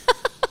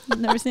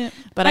 Never seen it.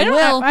 But I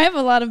will. I have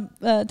a lot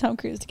of Tom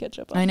Cruise to catch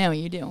up on. I know,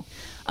 you do.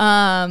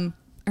 All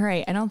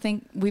right. I don't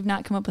think we've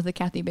not come up with a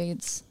Kathy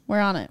Bates.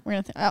 We're on it.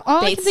 We're gonna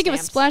all I can think of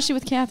is Splashy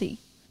with Kathy.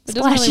 It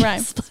doesn't really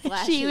rhyme.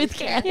 Splashy with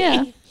Kathy.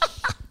 Yeah.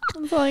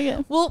 That's all I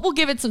get. We'll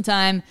give it some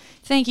time.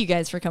 Thank you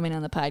guys for coming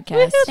on the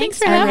podcast. Thanks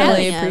for having us. I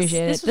really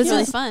appreciate it. This was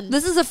really fun.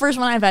 This is the first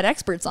one I've had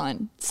experts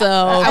on. So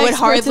I would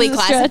hardly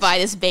classify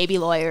this baby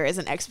lawyer as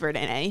an expert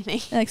in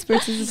anything.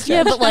 Experts is a stretch.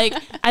 Yeah, but like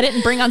I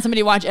didn't bring on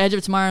somebody to watch Edge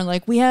of Tomorrow and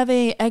like we have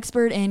a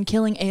expert in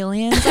killing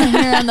aliens on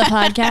here on the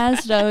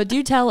podcast. So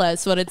do tell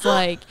us what it's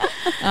like.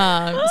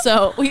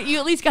 So you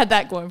at least got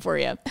that going for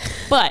you.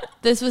 But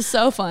this was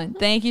so fun.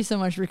 Thank you so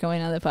much for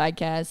coming on the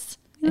podcast.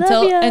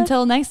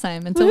 Until next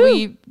time. Until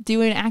we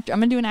do an actor. I'm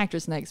gonna do an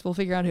actress next. We'll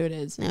figure out who it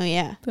is. Oh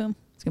yeah. Boom.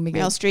 It's gonna be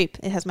good. Meryl Streep.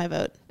 It has my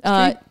vote.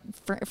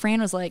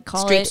 Fran was like,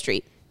 call Streep it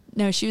Street.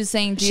 No, she was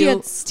saying she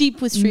had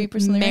Steep with Streep or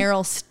something.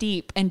 Meryl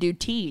Steep and do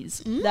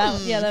teas. That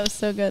was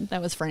so good.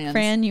 That was Fran.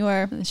 Fran, you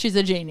are. She's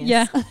a genius.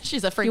 Yeah.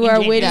 She's a freaking You are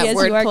genius. witty as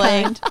you are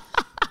kind.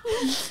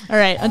 All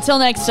right. Until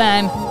next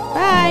time.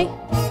 Bye.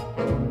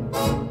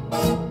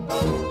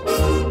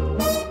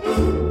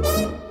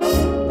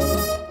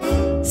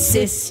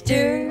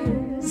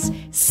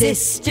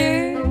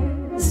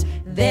 Sisters,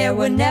 there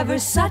were never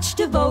such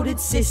devoted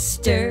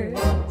sisters.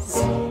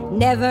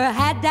 Never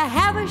had to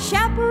have a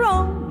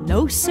chaperone,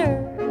 no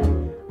sir.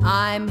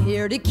 I'm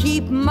here to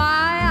keep my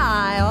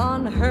eye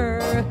on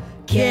her,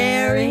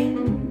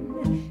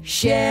 caring,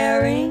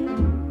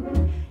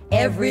 sharing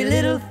every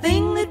little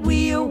thing that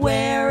we are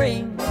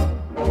wearing.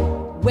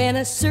 When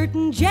a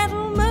certain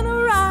gentleman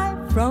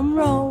arrived from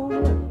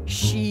Rome,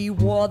 she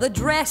wore the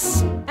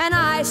dress and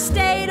I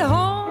stayed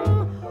home.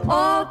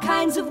 All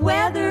kinds of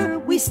weather,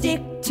 we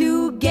stick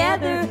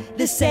together,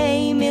 the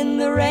same in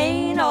the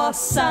rain or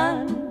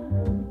sun.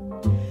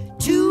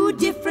 Two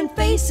different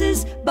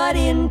faces, but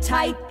in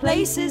tight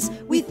places,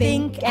 we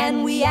think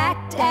and we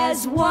act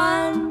as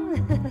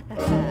one.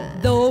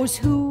 Those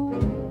who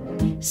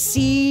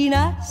seen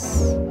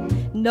us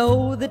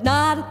know that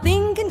not a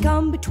thing can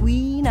come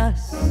between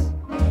us.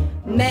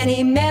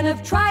 Many men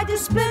have tried to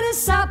split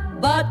us up,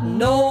 but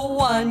no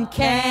one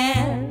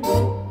can.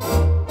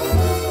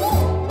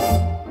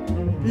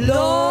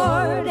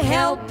 Lord,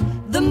 help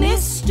the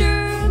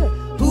mister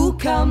who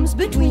comes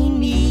between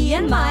me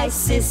and my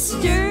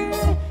sister.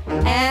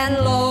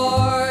 And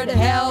Lord,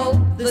 help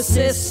the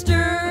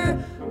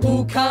sister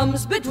who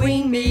comes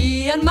between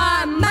me and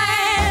my man.